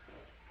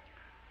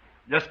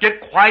 just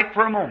get quiet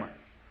for a moment.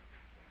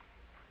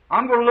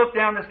 I'm going to look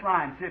down this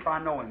line and see if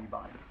I know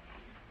anybody.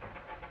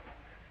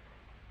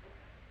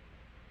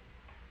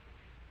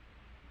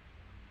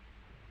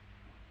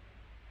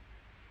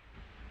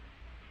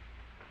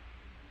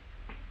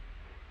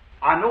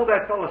 I know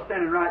that fellow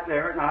standing right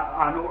there, and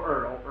I know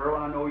Earl. Earl,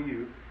 I know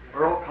you.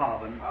 Earl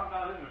Cobbin. I'm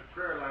not in the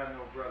prayer line,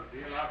 no, Brother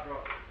Deal. I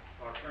brought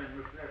our friend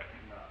Miss Jefferson.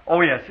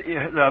 Oh, yes,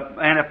 the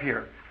man up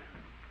here.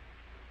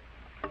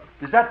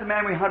 Is that the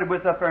man we hunted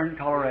with up there in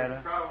Colorado?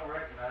 You probably won't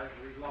recognize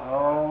him. He's lost.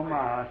 Oh, my,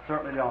 I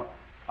certainly don't.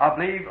 I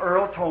believe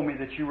Earl told me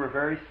that you were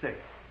very sick.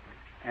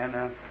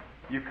 And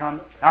you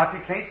come. Now, if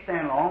you can't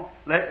stand long,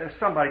 let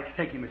somebody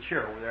take him a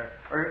chair over there.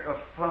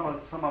 Or some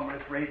of them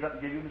just raise up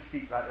and give him a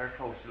seat right there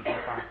close to the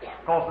fire.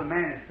 Because the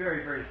man is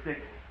very, very sick.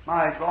 He's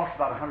lost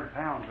about 100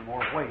 pounds or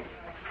more weight.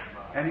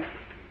 And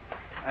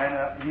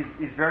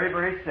he's very,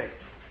 very sick.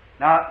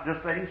 Now,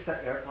 just let him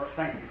sit there. Well,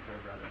 thank you,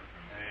 sir, brother.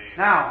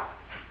 Now,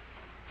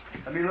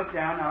 let me look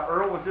down. Now,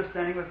 Earl was just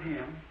standing with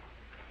him.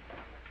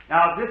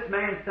 Now, this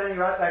man standing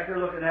right back there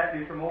looking at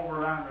me from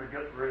over around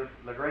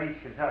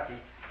LaGrange, Kentucky.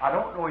 I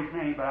don't know his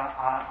name, but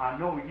I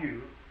know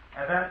you.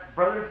 And that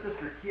brother and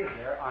sister kid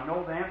there, I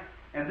know them.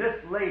 And this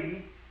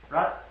lady,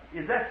 right,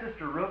 is that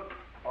Sister Rook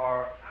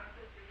or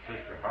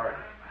Sister Hart.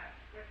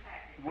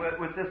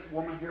 with this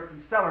woman here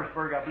from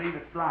Sellersburg? I believe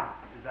it's blind.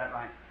 Is that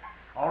right?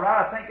 All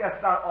right, I think that's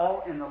about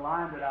all in the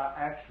line that I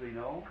actually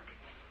know.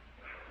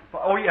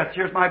 Oh, yes,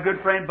 here's my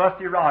good friend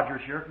Busty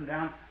Rogers here from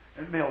down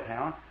in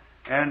Milltown.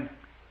 And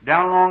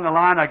down along the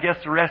line, I guess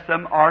the rest of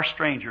them are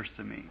strangers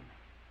to me.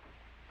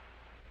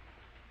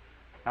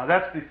 Now,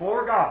 that's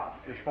before God,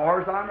 as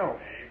far as I know.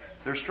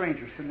 They're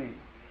strangers to me.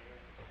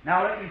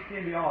 Now, let me see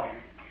in the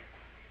audience.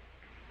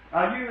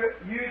 Now,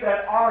 you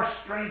that are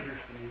strangers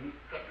to me,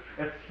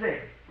 that's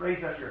sick,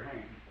 raise up your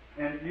hand.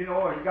 And you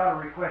know, if you got a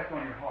request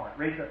on your heart,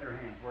 raise up your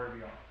hands wherever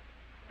you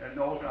are. And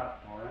no,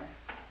 not all right.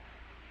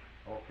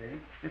 Okay,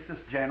 it's just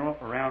general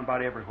around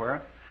about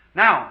everywhere.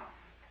 Now,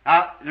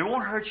 it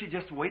won't hurt you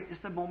just to wait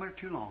just a moment or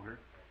two longer.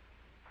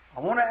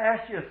 I want to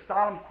ask you a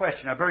solemn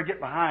question. I better get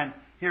behind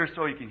here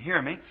so you can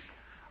hear me.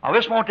 I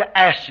just want to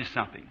ask you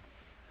something.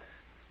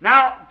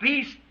 Now,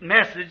 these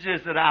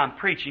messages that I'm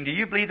preaching, do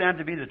you believe them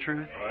to be the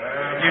truth?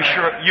 You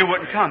sure you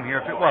wouldn't come here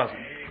if it wasn't?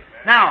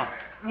 Now,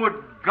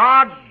 would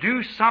God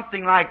do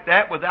something like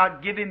that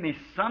without giving me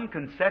some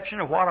conception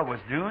of what I was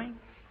doing?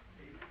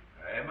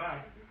 Amen.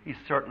 He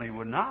certainly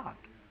would not.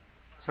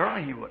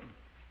 Certainly He wouldn't.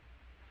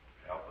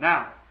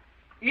 Now,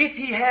 if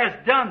He has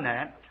done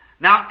that,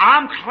 now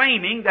I'm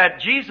claiming that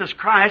Jesus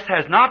Christ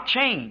has not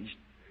changed.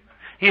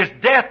 His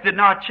death did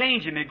not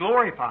change Him. It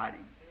glorified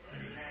Him.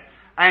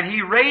 And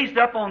He raised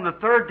up on the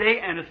third day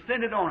and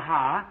ascended on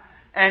high,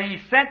 and He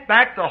sent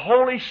back the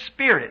Holy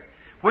Spirit,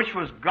 which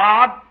was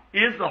God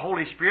is the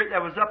Holy Spirit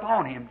that was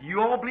upon Him. Do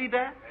you all believe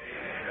that?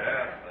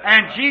 Yes.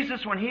 And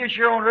Jesus, when He was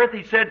here on earth,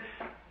 He said,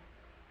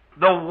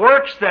 the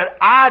works that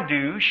I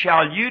do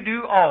shall you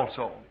do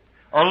also.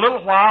 A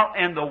little while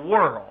and the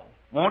world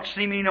won't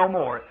see me no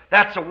more.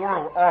 That's a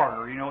world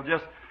order,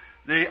 just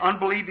the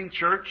unbelieving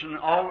church and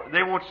all,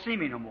 they won't see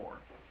me no more.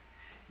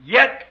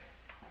 Yet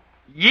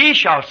ye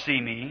shall see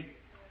me.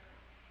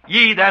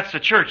 Ye, that's the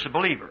church, the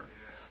believer.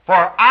 For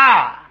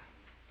I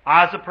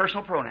is a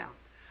personal pronoun,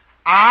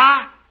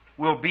 I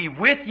will be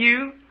with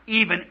you,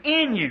 even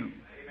in you,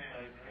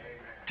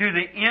 to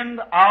the end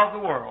of the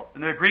world.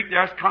 In the Greek,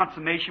 there's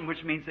consummation,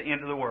 which means the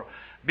end of the world.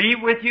 Be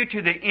with you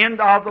to the end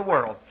of the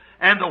world.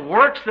 And the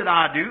works that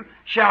I do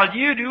shall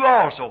you do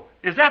also.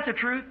 Is that the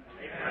truth?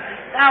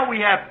 Amen. Now we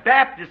have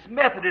Baptists,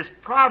 Methodists,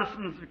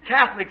 Protestants,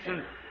 Catholics,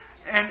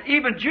 and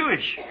even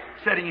Jewish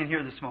sitting in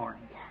here this morning.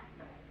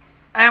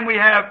 And we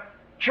have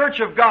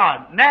Church of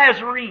God,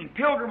 Nazarene,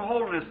 Pilgrim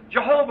Holiness,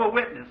 Jehovah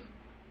Witness.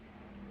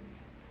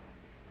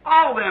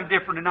 All them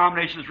different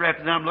denominations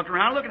represented. I'm looking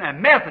around, looking at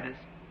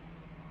Methodists,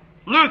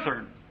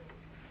 Lutheran,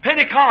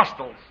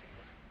 Pentecostals,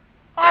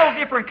 all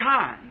different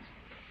kinds.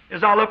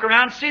 As I look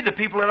around and see the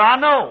people that I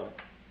know.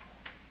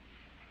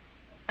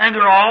 And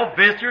they're all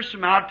visitors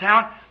from out of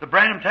town. The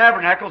Branham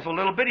Tabernacle is a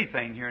little bitty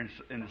thing here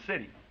in the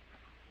city.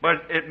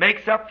 But it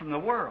makes up from the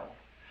world.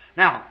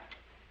 Now,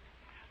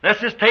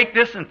 let's just take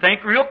this and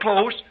think real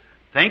close.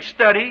 Think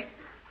study.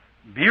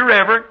 Be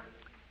reverent.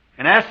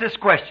 And ask this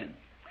question.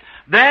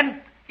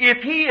 Then,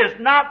 if He is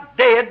not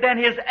dead, then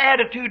His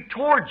attitude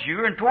towards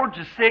you and towards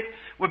the sick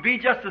would be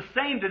just the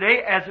same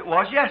today as it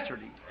was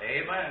yesterday.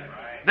 Amen.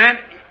 Then,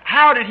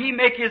 how did He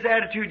make His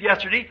attitude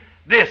yesterday?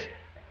 This,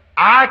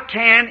 I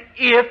can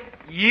if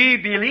ye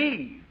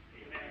believe.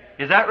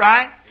 Is that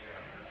right?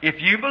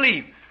 If you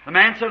believe. The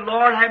man said,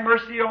 Lord, have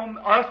mercy on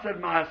us, that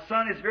my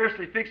son is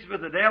variously fixed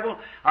with the devil.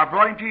 I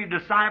brought him to your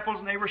disciples,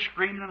 and they were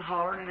screaming and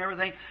hollering and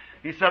everything.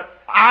 He said,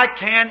 I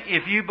can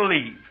if you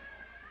believe.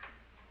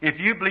 If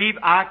you believe,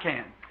 I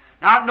can.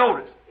 Now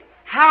notice,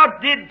 how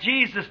did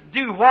Jesus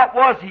do? What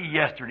was He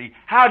yesterday?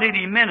 How did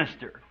He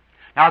minister?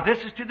 Now this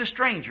is to the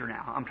stranger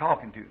now I'm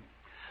talking to.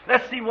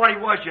 Let's see what He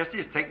was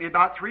yesterday. It'll take me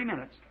about 3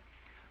 minutes.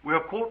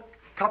 We'll quote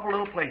a couple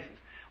little places.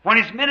 When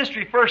His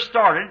ministry first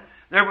started,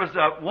 there was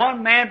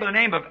one man by the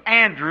name of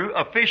Andrew,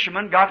 a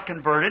fisherman, got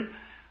converted,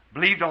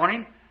 believed on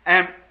Him,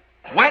 and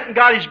went and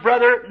got his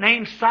brother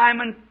named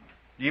Simon.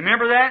 Do you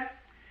remember that?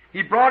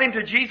 He brought him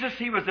to Jesus.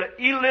 He was an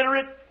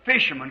illiterate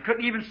fisherman,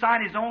 couldn't even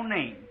sign his own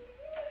name.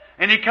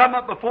 And he come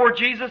up before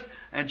Jesus,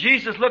 and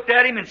Jesus looked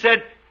at him and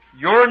said,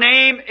 your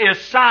name is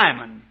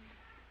Simon.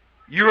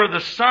 You are the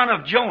son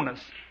of Jonas.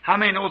 How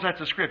many knows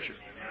that's a scripture?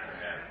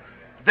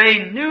 They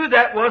knew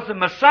that was the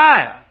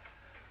Messiah,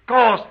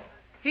 because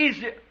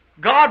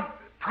God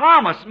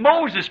promised,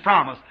 Moses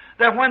promised,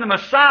 that when the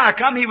Messiah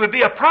come, he would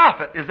be a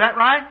prophet. Is that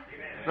right?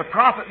 The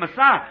prophet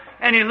Messiah.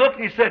 And he looked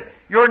and he said,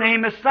 your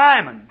name is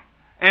Simon.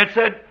 And it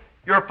said,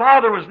 your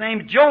father was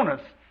named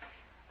Jonas.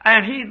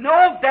 And he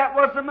knew that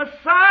was the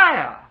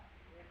Messiah.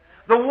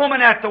 The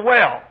woman at the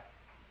well.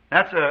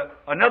 That's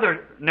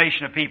another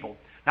nation of people.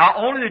 Now,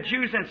 only the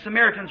Jews and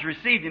Samaritans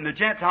received Him. The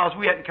Gentiles,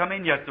 we hadn't come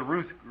in yet, the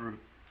Ruth group.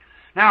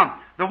 Now,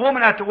 the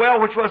woman at the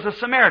well, which was a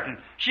Samaritan,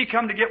 she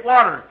come to get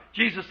water.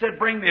 Jesus said,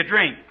 bring me a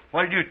drink.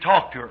 What did he do?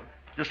 Talk to her.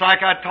 Just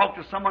like I'd talk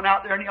to someone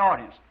out there in the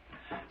audience.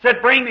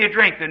 Said, bring me a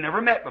drink. They'd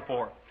never met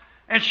before.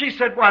 And she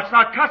said, well, it's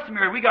not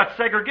customary. We got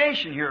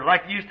segregation here,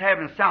 like they used to have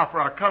in the South for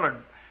our colored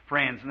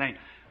friends.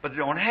 But they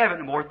don't have it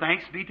anymore.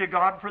 Thanks be to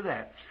God for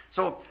that.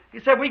 So he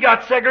said, we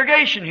got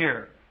segregation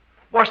here.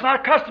 Well, it's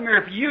not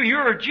customary for you.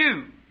 You're a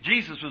Jew.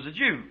 Jesus was a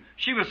Jew.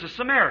 She was a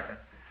Samaritan.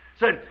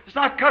 Said, it's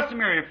not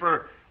customary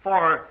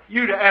for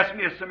you to ask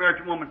me, a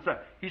Samaritan woman.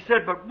 He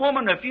said, but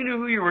woman, if you knew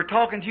who you were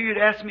talking to, you'd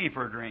ask me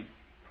for a drink.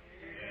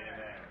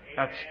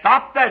 Now,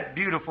 stop that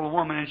beautiful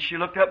woman. And she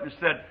looked up and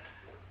said,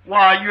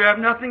 why, you have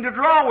nothing to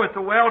draw with.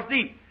 The well's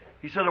deep.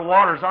 He said, the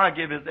waters I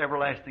give is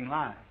everlasting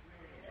life.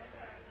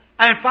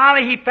 And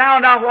finally, he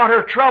found out what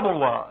her trouble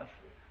was.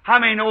 How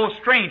many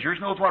strangers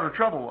knows what her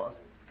trouble was?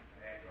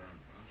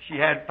 She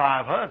had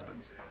 5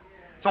 husbands.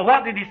 So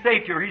what did he say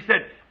to her? He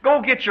said,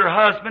 go get your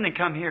husband and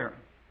come here.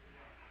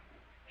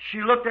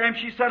 She looked at him.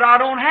 She said, I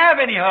don't have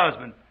any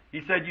husband.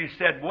 He said, you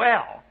said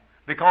well,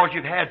 because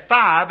you've had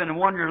 5 and the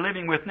one you're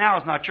living with now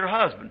is not your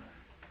husband.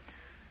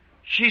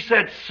 She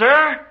said,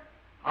 sir,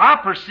 I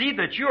perceive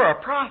that you're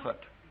a prophet.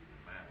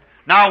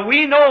 Now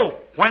we know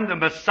when the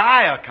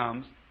Messiah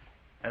comes,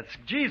 that's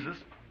Jesus,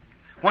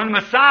 when the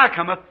Messiah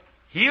cometh,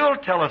 He'll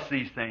tell us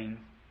these things,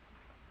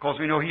 because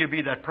we know He'll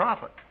be that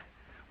prophet.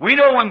 We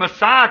know when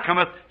Messiah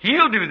cometh,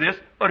 He'll do this,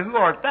 but who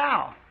art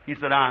thou? He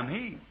said, I'm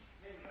He.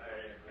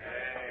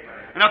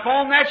 And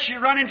upon that she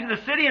run into the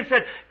city and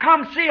said,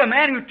 "Come see a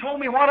man who told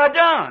me what I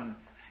done.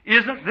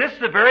 Isn't this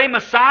the very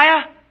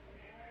Messiah?"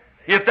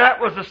 If that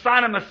was the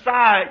sign of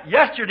Messiah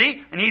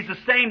yesterday, and He's the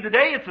same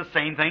today, it's the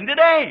same thing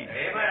today.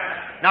 Amen.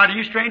 Now, do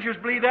you strangers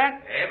believe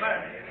that?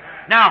 Amen.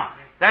 Now,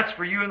 that's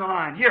for you in the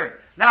line. Here,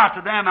 now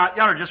to them out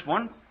yonder, just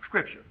one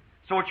scripture.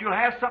 So that you'll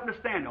have something to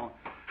stand on.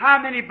 How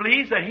many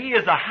believes that He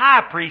is a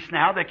high priest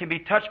now that can be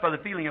touched by the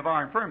feeling of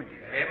our infirmities?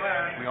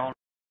 Amen. We all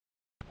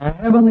Our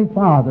Heavenly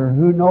Father,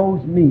 who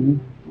knows me,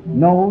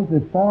 knows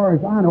as far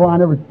as I know, I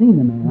never seen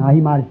the man. Now,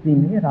 He might have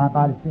seen me, and I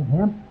might have seen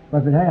Him,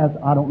 but if it has,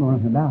 I don't know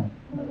nothing about it.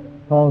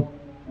 Because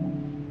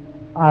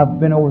I've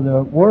been over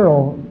the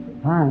world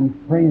times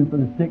praying for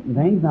the sick and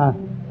things,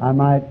 and I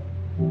might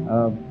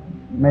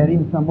met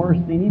Him somewhere,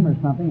 seen Him or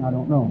something, I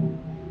don't know.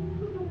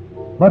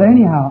 But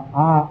anyhow,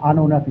 I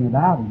know nothing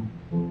about Him.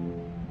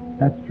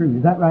 That's true.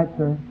 Is that right,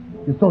 sir?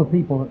 Just so the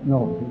people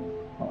know.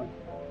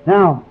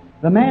 Now,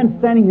 the man's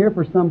standing here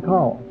for some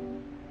cause.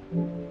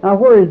 Now,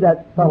 where is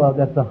that fellow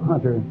that's a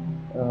hunter?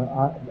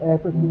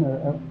 Jefferson?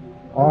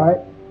 All right.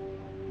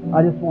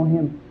 I just want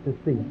him to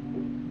see.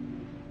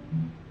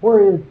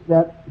 Where's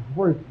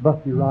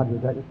Busty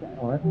Rogers?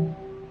 All right.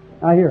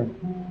 Now, here.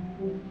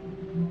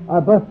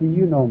 Busty,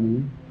 you know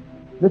me.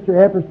 Mr.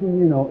 Jefferson,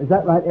 you know. Is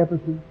that right,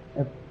 Jefferson?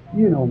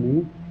 You know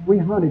me. We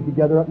hunted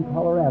together up in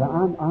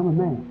Colorado. I'm a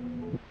man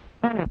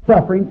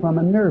suffering from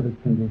a nervous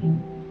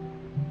condition.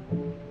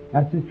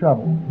 That's his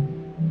trouble.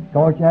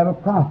 Because you have a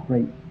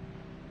prostrate.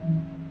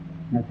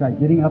 That's right,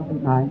 getting up at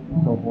night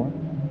and so forth.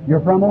 You're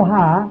from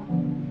Ohio.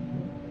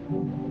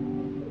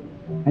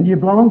 And you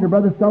belong to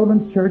Brother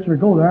Sullivan's church, or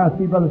go there. I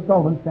see Brother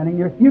Sullivan standing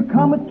there. You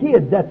come with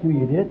kids. That's who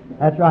you did.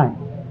 That's right.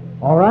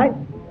 All right?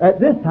 At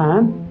this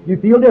time, you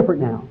feel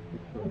different now.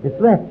 It's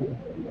left you.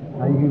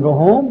 Now you can go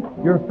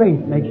home. Your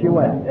faith makes you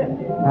well.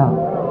 Now,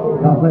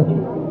 God bless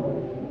you.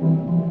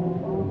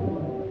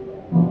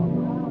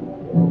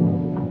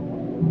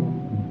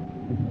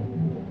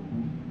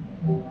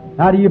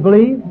 Now, do you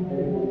believe?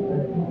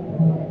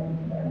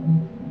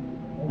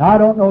 Now, I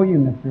don't know you,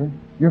 mister.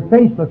 Your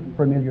face looks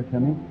familiar to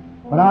me.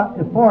 But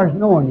as far as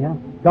knowing you,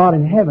 God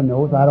in heaven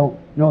knows I don't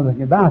know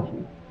anything about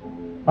you.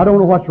 I don't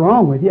know what's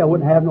wrong with you. I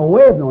wouldn't have no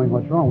way of knowing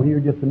what's wrong with you.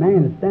 You're just a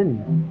man that's standing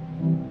there.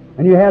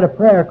 And you had a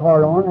prayer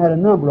card on it, had a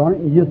number on it,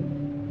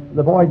 and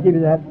the boy gave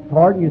you that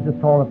card, and you just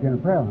called up here in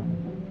a prayer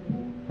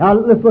line. Now,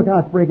 let's look how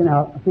it's breaking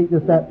out. I see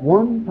just that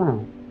one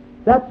time.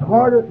 That's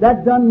harder.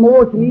 That's done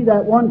more to me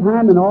that one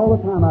time than all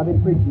the time I've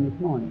been preaching this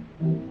morning.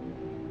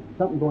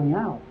 Something going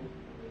out.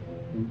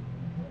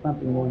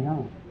 Something going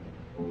out.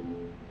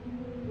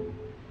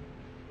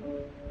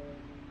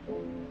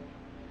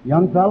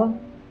 Young fella,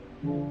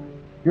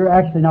 you're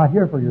actually not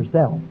here for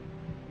yourself.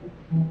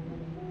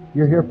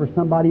 You're here for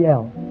somebody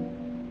else.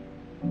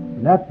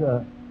 And that's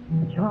a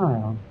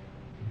child.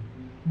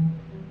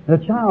 The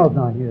child's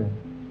not here.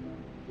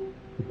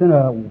 It's in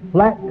a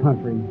flat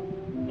country,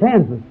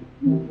 Kansas.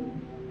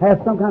 Has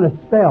some kind of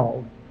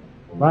spell,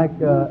 like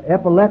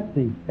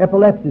epilepsy.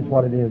 Epilepsy is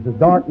what it is, the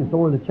darkness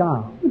over the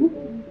child.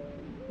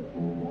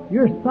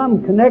 You're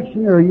some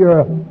connection, or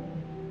you're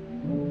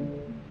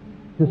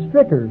to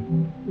Strickers.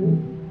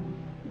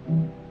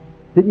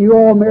 Didn't you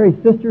all marry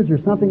sisters or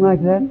something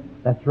like that?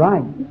 That's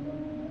right.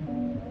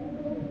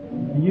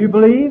 Do you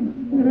believe?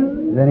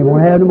 Then he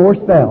won't have no more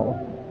spells.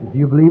 If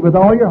you believe with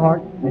all your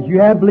heart, as you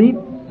have believed,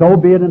 so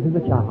be it unto the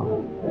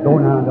child. Go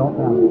now, don't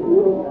now.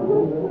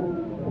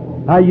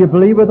 Now, you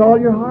believe with all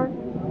your heart?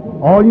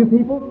 All you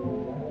people?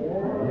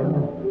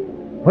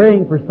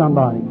 Praying for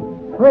somebody.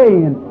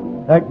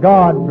 Praying that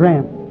God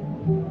grants.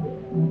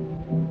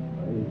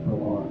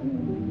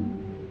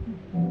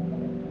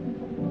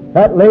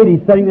 That lady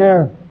sitting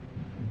there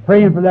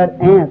praying for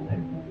that aunt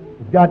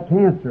who's got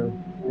cancer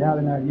down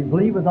in there. You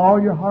believe with all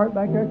your heart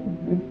back there?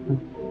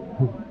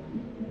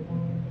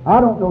 I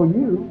don't know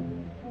you.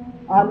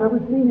 I've never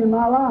seen you in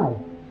my life.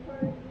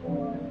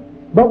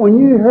 But when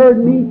you heard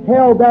me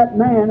tell that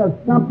man of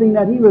something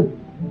that he was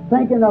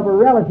thinking of a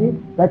relative,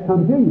 that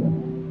come to you.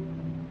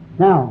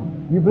 Now,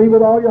 you believe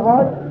with all your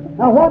heart?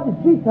 Now, what did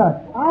she touch?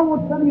 I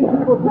want some of you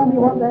people to tell me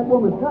what that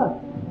woman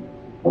touched.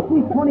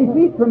 She's 20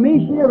 feet from me.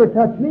 She never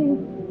touched me.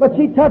 But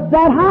she touched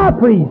that high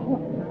priest.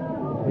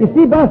 You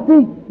see,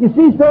 Busty? You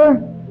see, sir?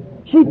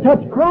 She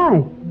touched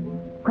Christ.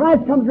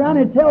 Christ comes around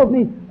and tells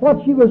me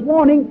what she was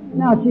wanting.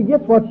 Now she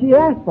gets what she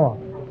asked for.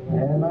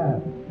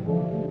 Amen.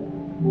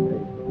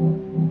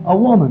 A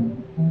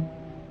woman.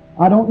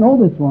 I don't know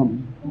this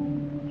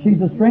woman. She's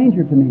a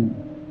stranger to me.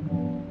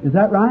 Is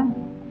that right?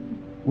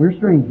 We're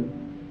strangers.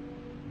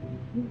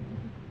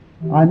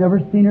 I've never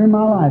seen her in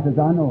my life as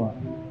I know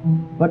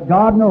of. But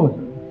God knows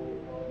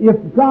her.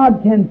 If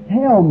God can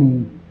tell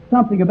me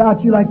something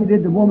about you like He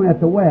did the woman at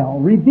the well,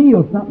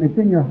 reveal something that's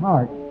in your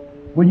heart,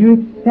 will you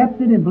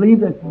accept it and believe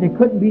that it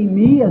couldn't be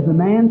me as a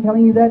man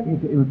telling you that?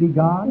 It would be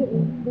God?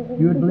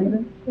 You would believe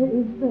it?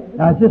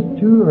 Now, is this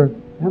two, or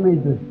how many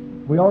is this?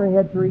 We already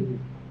had three?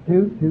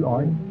 Two,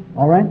 already.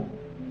 All right?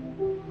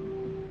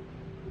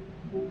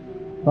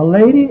 The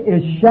lady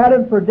is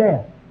shadowed for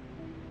death.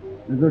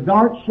 There's a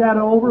dark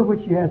shadow over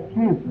which she has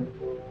cancer.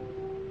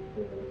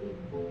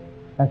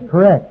 That's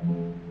correct.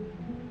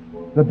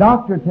 The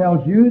doctor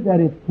tells you that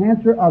it's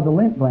cancer of the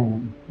lymph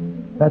gland.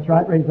 That's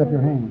right. Raise up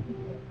your hand.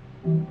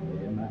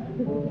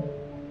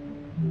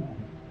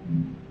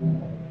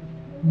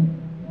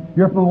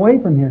 You're from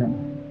away from here.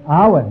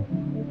 Iowa.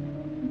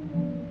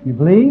 You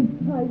believe?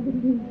 I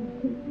believe.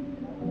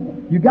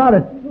 You got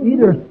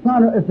either a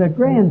son or it's a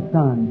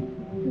grandson.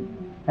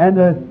 And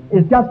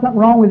it's got something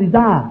wrong with his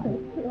eye.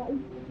 That's right.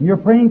 You're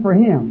praying for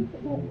him.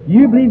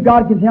 You believe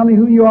God can tell me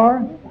who you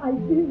are? I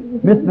do.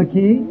 Miss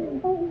McKee?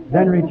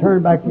 Then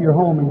return back to your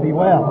home and be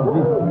well.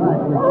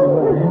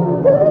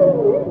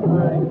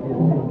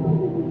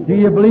 Do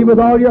you believe with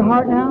all your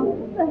heart now?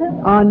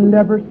 I've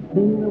never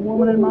seen a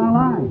woman in my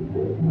life.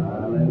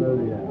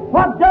 Hallelujah.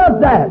 What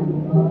does that?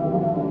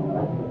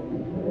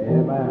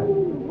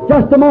 Amen.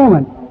 Just a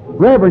moment.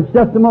 Reverence,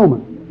 just a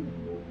moment.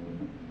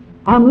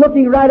 I'm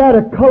looking right at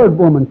a colored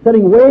woman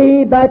sitting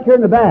way back here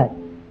in the back.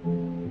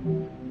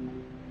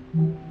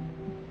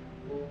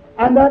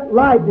 And that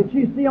light that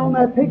you see on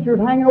that picture is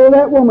hanging over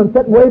that woman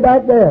sitting way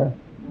back there.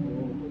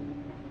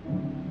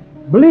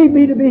 Believe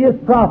me to be his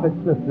prophet,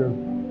 sister.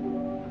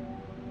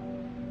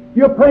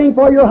 You're praying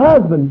for your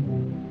husband.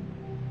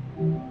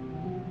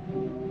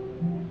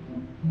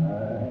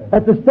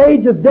 At the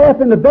stage of death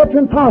in the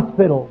Veterans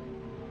Hospital.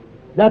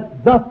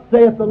 That thus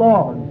saith the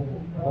Lord.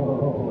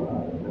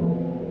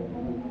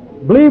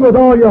 Believe with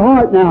all your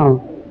heart now.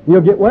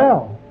 You'll get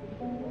well.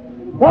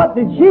 What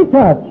did she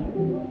touch?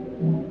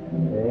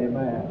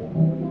 Amen.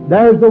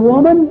 There's a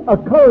woman, a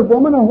colored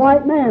woman, a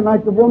white man,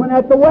 like the woman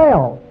at the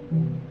well.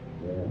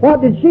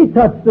 What did she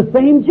touch? The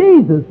same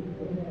Jesus.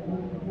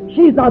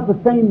 She's not the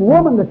same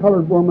woman the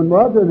colored woman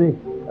was, or the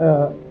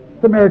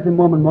Samaritan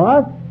woman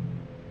was.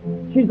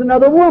 She's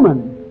another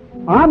woman.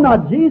 I'm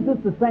not Jesus,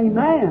 the same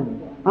man.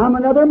 I'm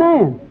another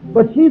man.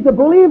 But she's a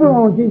believer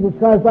on Jesus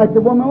Christ like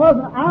the woman was,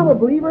 and I'm a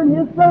believer in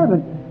His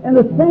servant. And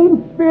the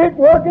same Spirit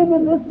working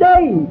in this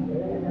day.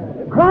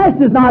 Christ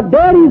is not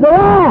dead, He's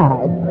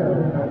alive.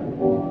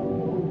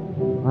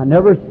 I've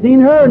never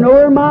seen her or know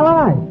her in my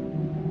life.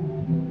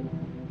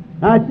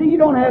 Now, see, you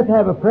don't have to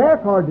have a prayer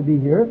card to be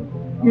here.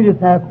 You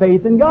just have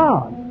faith in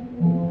God.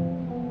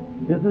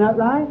 Isn't that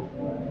right?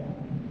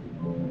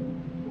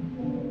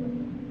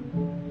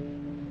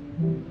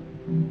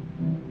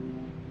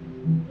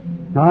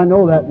 Now, I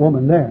know that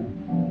woman there.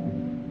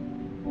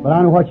 But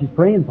I know what she's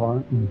praying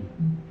for.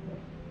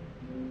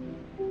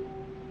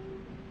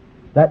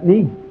 That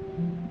niece.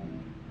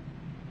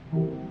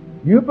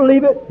 You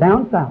believe it,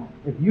 down south.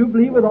 If you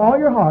believe with all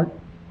your heart,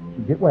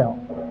 you get well.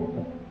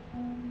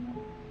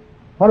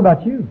 What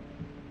about you?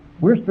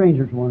 We're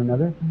strangers to one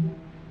another.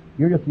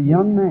 You're just a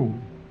young man.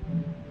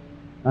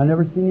 I've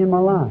never seen you in my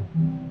life.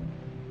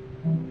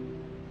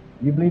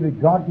 You believe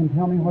that God can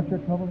tell me what your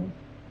trouble is?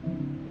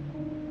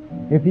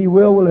 If He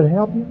will it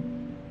help you?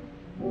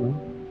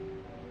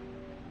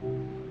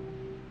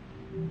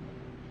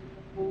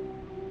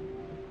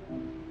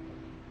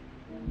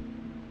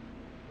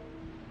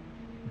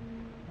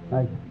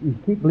 Well, you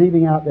keep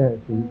leaving out there,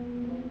 see.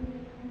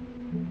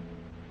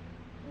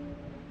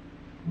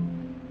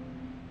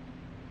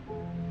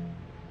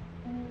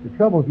 The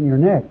trouble's in your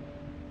neck.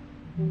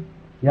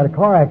 You had a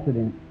car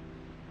accident.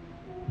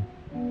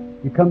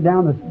 You come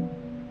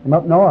from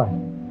up north.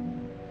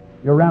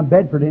 You're around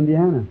Bedford,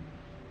 Indiana.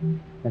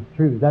 That's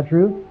true. Is that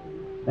true?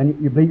 Then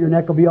you believe your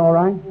neck will be all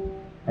right?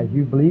 As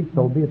you believe,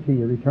 so be it to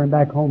you. Return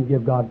back home,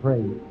 give God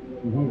praise.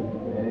 Amen.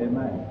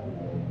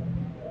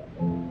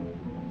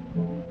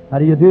 How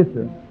do you do,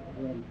 sir?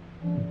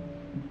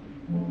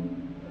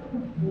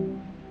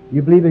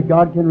 You believe that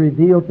God can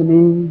reveal to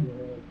me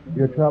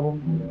your trouble?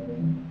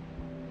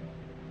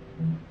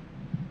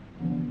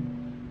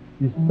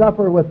 You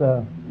suffer with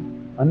a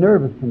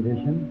nervous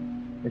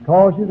condition that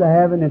causes you to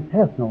have an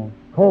intestinal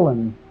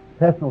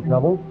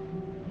trouble.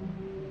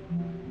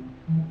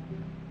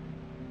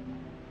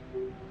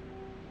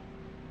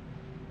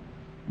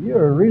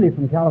 You're really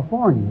from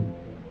California.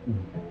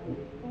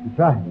 That's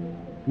right.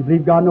 You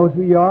believe God knows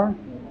who you are?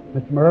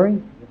 Mr. Murray?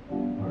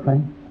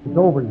 Okay. It's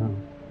over now.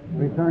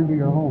 Return to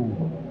your home.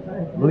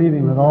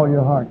 Believing with all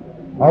your heart.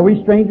 Are we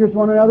strangers to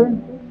one another?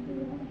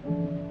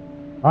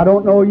 I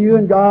don't know you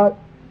and God.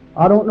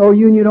 I don't know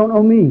you and you don't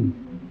know me.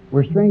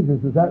 We're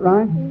strangers. Is that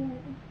right?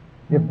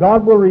 If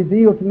God will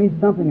reveal to me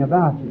something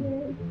about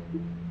you,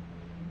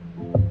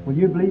 will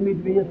you believe me to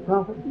be His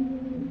prophet?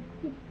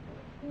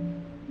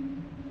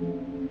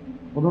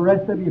 Well, the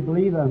rest of you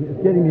believe.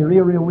 It's getting me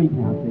real, real weak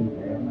now, see.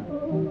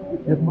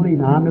 Just believe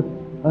now.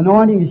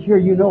 Anointing is sure,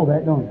 you know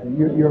that, don't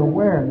you? You're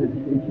aware that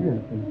it's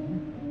here.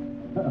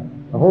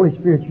 The Holy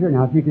Spirit's here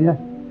now. If you can,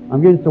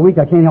 I'm getting so weak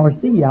I can't ever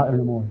see you out there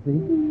anymore,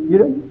 see?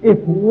 If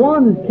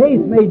one case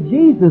made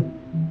Jesus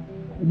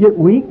get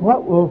weak,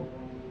 what will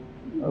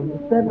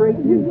 7 or 8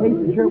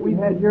 cases here we've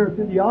had here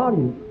through the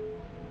audience?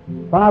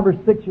 5 or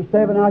 6 or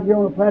 7 out here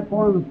on the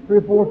platform, and 3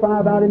 or 4 or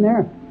 5 out in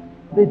there.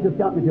 They just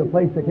got me to a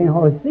place I can't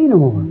hardly see no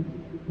more.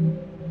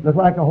 Looks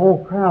like a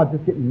whole crowd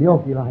just getting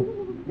milky like.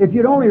 If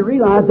you'd only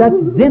realize that's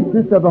the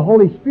density of the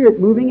Holy Spirit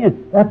moving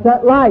in. That's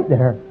that light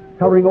there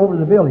covering over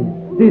the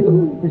building. See,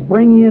 it's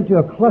bringing you into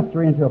a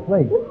cluster, into a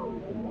place.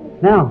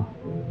 Now,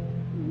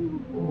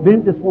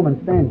 didn't this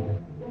woman stand here?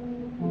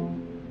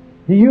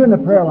 To you in the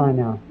prayer line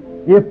now.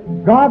 If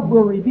God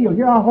will reveal,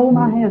 here I'll hold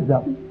my hands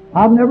up.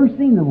 I've never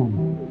seen the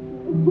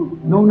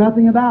woman. Know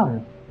nothing about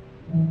her.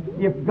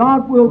 If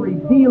God will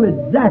reveal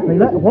exactly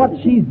what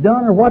she's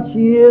done or what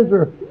she is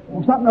or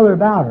something other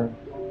about her,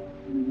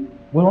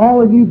 will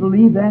all of you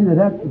believe then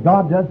that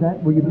God does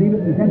that? Will you believe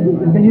it?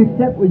 Can you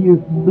accept? Will you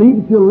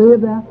believe that you'll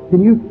live that?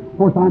 Can you? Of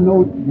course, I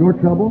know your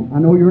trouble. I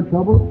know your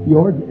trouble.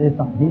 Yours, it's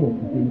not his.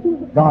 You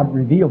see, God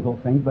reveals those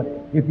things. But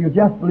if you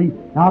just believe,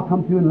 now I'll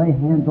come to and lay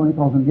hands on you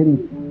because I'm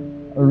getting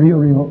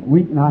real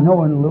weak, and I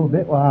know in a little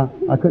bit, well,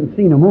 I couldn't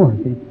see no more.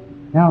 See,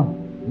 now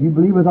you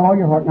believe with all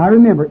your heart. Now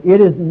remember,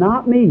 it is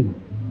not me.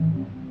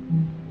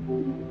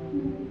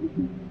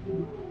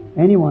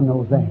 Anyone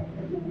knows that.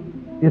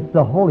 It's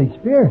the Holy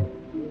Spirit.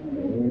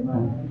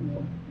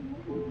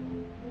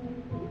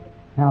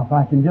 Now, if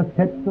I can just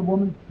catch the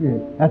woman's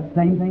spirit, that's the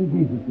same thing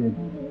Jesus did,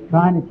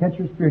 trying to catch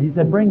her spirit. He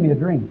said, bring me a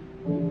drink.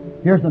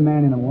 Here's a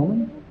man and a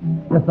woman,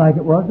 just like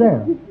it was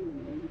there.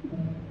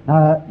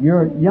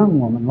 You're a young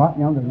woman, a lot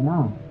younger than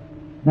I.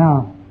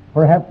 Now,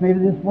 perhaps maybe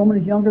this woman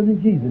is younger than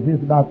Jesus. He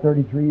was about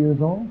 33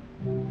 years old.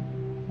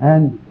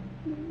 And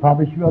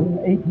probably she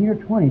wasn't 18 or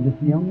 20,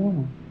 just a young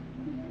woman.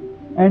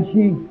 And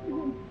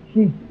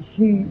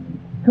she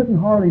couldn't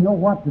hardly know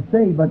what to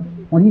say, but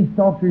when he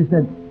talked to her, he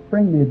said,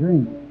 bring me a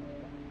drink.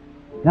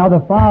 Now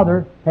the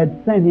Father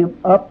had sent him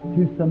up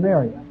to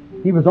Samaria.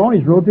 He was on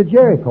his road to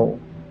Jericho,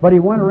 but he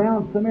went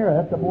around Samaria,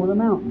 that's up over the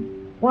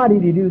mountain. Why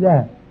did he do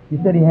that? He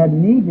said he had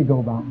need to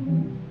go by.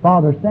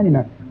 Father sent him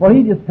there. Well,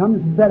 he just come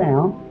to sit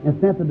down and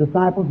sent the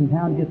disciples in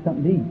town to get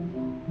something to eat.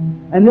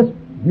 And this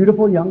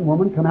beautiful young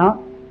woman come out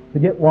to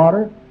get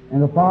water,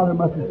 and the Father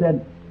must have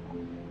said,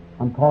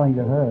 I'm calling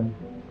to her.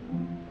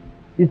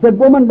 He said,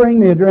 woman, bring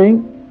me a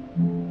drink.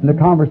 And the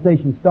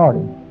conversation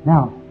started.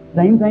 Now,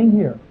 same thing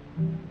here.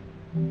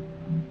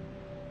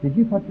 Did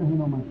you put your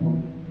hand on my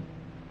shoulder?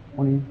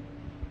 One of you?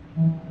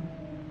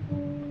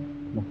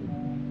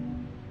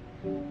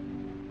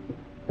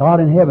 God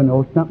in heaven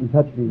knows something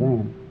touched me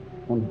then.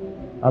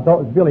 I thought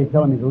it was Billy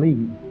telling me to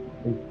leave.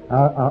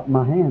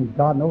 My hands,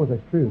 God knows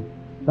that's true.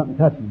 Something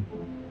touched me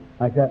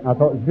like that. I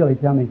thought it was Billy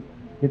telling me,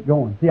 get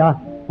going. See,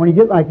 when you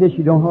get like this,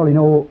 you don't hardly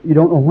know, you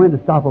don't know when to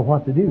stop or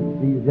what to do.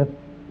 See, you're just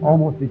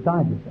almost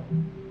beside yourself.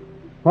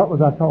 What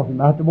was I talking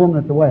about? The woman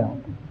at the well.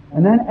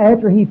 And then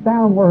after he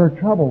found where her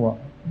trouble was,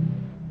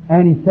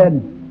 and he said,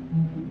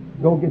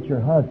 go get your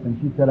husband.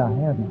 She said, I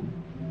have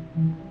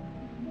none.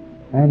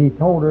 And he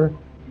told her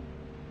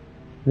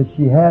that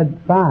she had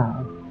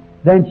 5.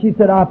 Then she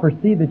said, I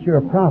perceive that you're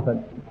a prophet.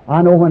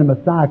 I know when the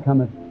Messiah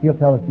cometh, he'll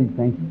tell us these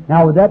things.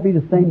 Now, would that be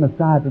the same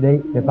Messiah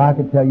today if I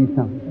could tell you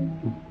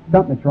something?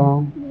 Something's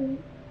wrong.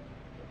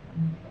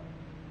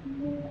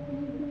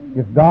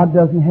 If God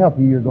doesn't help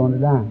you, you're going to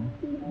die.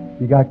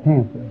 You got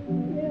cancer.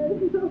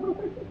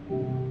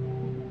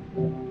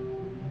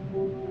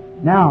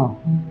 Now,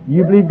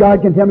 you believe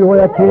God can tell me where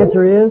that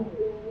cancer is?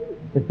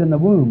 It's in the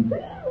womb.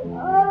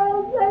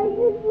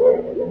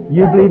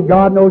 You believe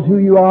God knows who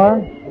you are?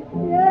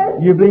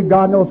 You believe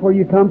God knows where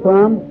you come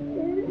from?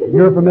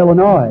 You're from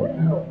Illinois.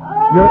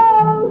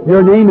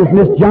 Your name is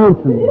Miss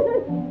Johnson.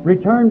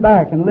 Return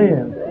back and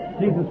live.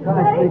 Jesus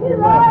Christ, take your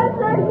life.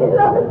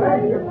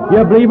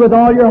 You believe with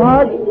all your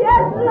heart?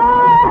 Yes,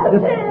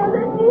 Lord.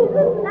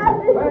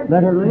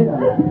 Let her live.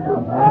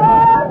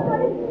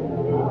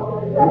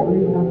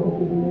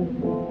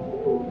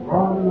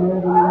 Father in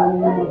heaven,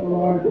 in the name of the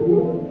Lord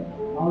Jesus,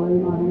 I'll lay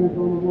my hands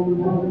on the woman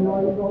now and know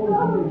the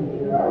Holy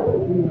Spirit.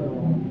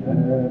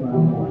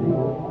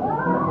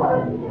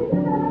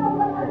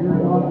 Dear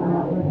God, my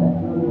precious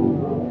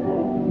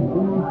Son,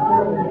 when you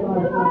stand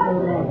beside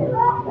us,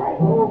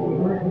 oh,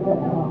 mercy of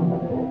God,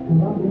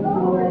 come to know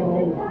all the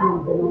Holy Spirit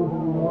belongs to the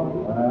Lord.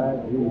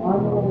 I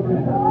know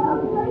that,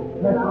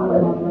 especially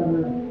my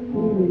brother,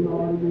 healing,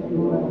 Lord, make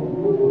you well.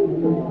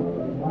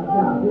 I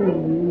just feel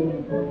you.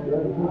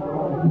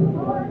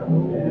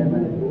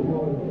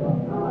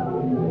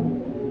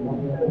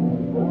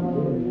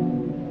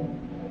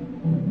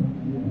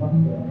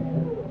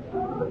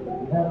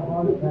 Had a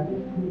heart attack.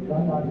 I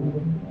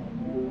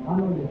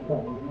know you're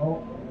suffering.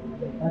 Oh,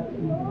 that's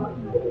easy.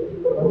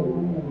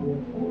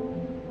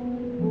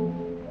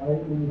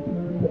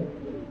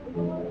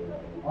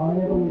 Our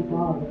Heavenly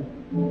Father,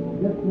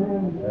 this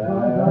man is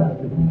trying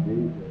to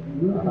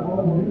lose the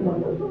whole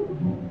universe.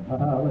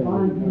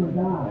 Find you or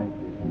die.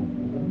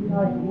 You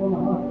like to go in the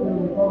hospital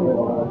with all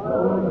the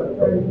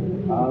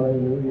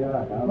Hallelujah.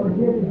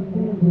 forgive his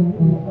sins in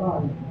his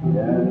body. In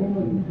the name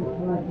of Jesus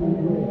Christ, we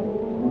pray.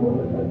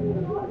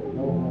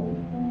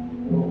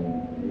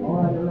 All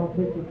right, Earl,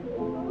 take this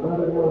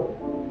brother up.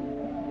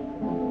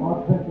 Our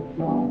precious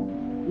God,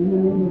 in the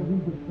name of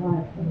Jesus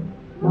Christ,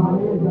 now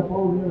hands up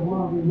over here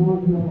while we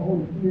want you, the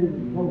Holy Spirit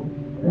is holy.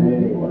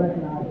 And people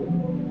recognize it.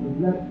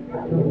 Let's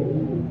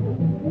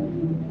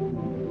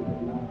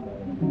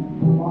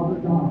Father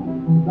God,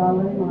 as I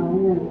lay my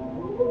hands,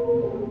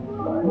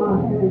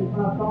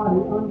 my body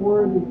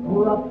unworthy,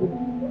 corrupted,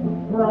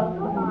 But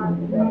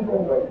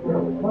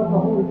the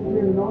Holy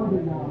Spirit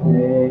anointed now.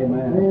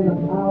 Amen. May the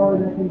power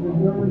that can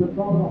discern the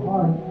thought of the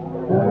heart.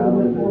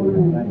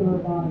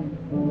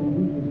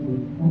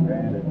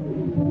 Granted.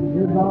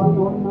 Dear God,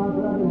 Lord, my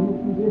brother,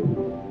 whose condition,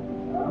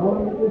 Lord,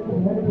 that this is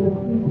heaven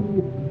and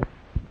easy.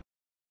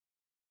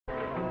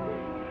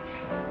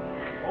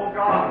 Oh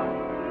God,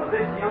 of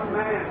this young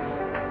man,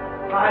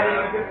 fighting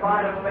a good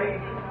fight of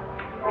faith,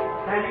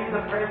 standing in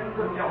the presence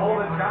of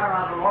Jehovah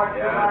Jireh, the Lord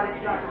provided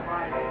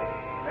sacrifice.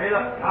 May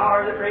the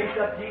power that raised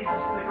up Jesus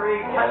from the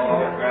grave touch him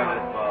this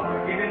granted, night. Father.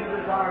 Give him the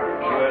desire of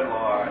God. Good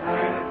Lord. In the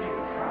name of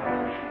Jesus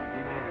Christ.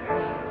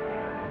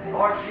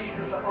 Lord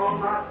Jesus,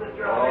 upon my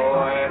sister,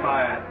 Oh,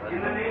 amen. in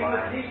the name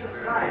of Jesus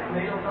Christ,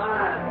 may your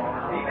mind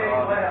be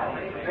made well.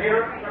 May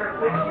her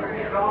affliction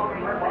be drawn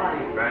from her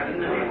body.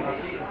 In the name of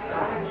Jesus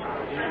Christ.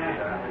 Amen.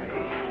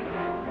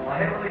 My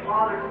Heavenly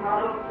Father, to my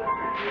little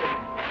sister,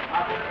 I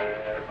pray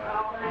that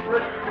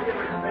first forgive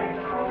her sins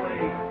and all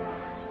ways.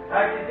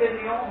 As you did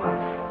the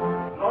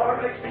Omen. Lord,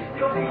 let me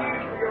still be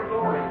used for your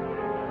glory.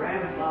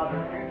 Brandon, Father,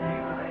 through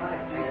Jesus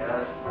Christ,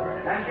 Jesus.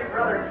 And your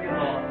brother, dear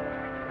Lord.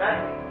 That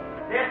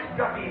death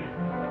struck him,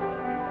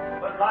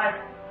 but life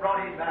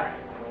brought him back.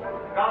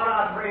 God,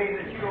 I pray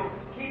that you'll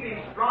keep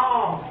him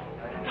strong.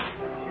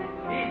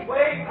 He's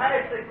way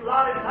past his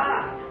allotted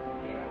time.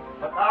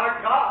 But thou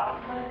art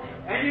God.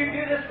 And you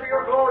do this for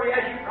your glory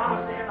as you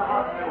promised in the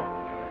hospital.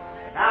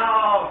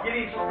 Now, give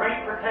him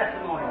strength for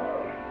testimony.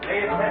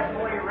 May his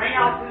testimony ring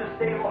out through the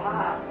state of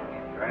Ohio,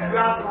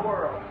 throughout the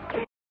world.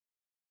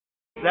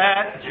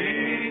 That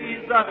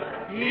Jesus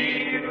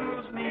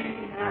heals me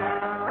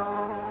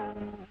now.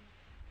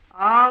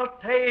 I'll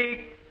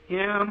take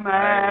him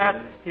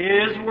at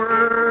his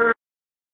word.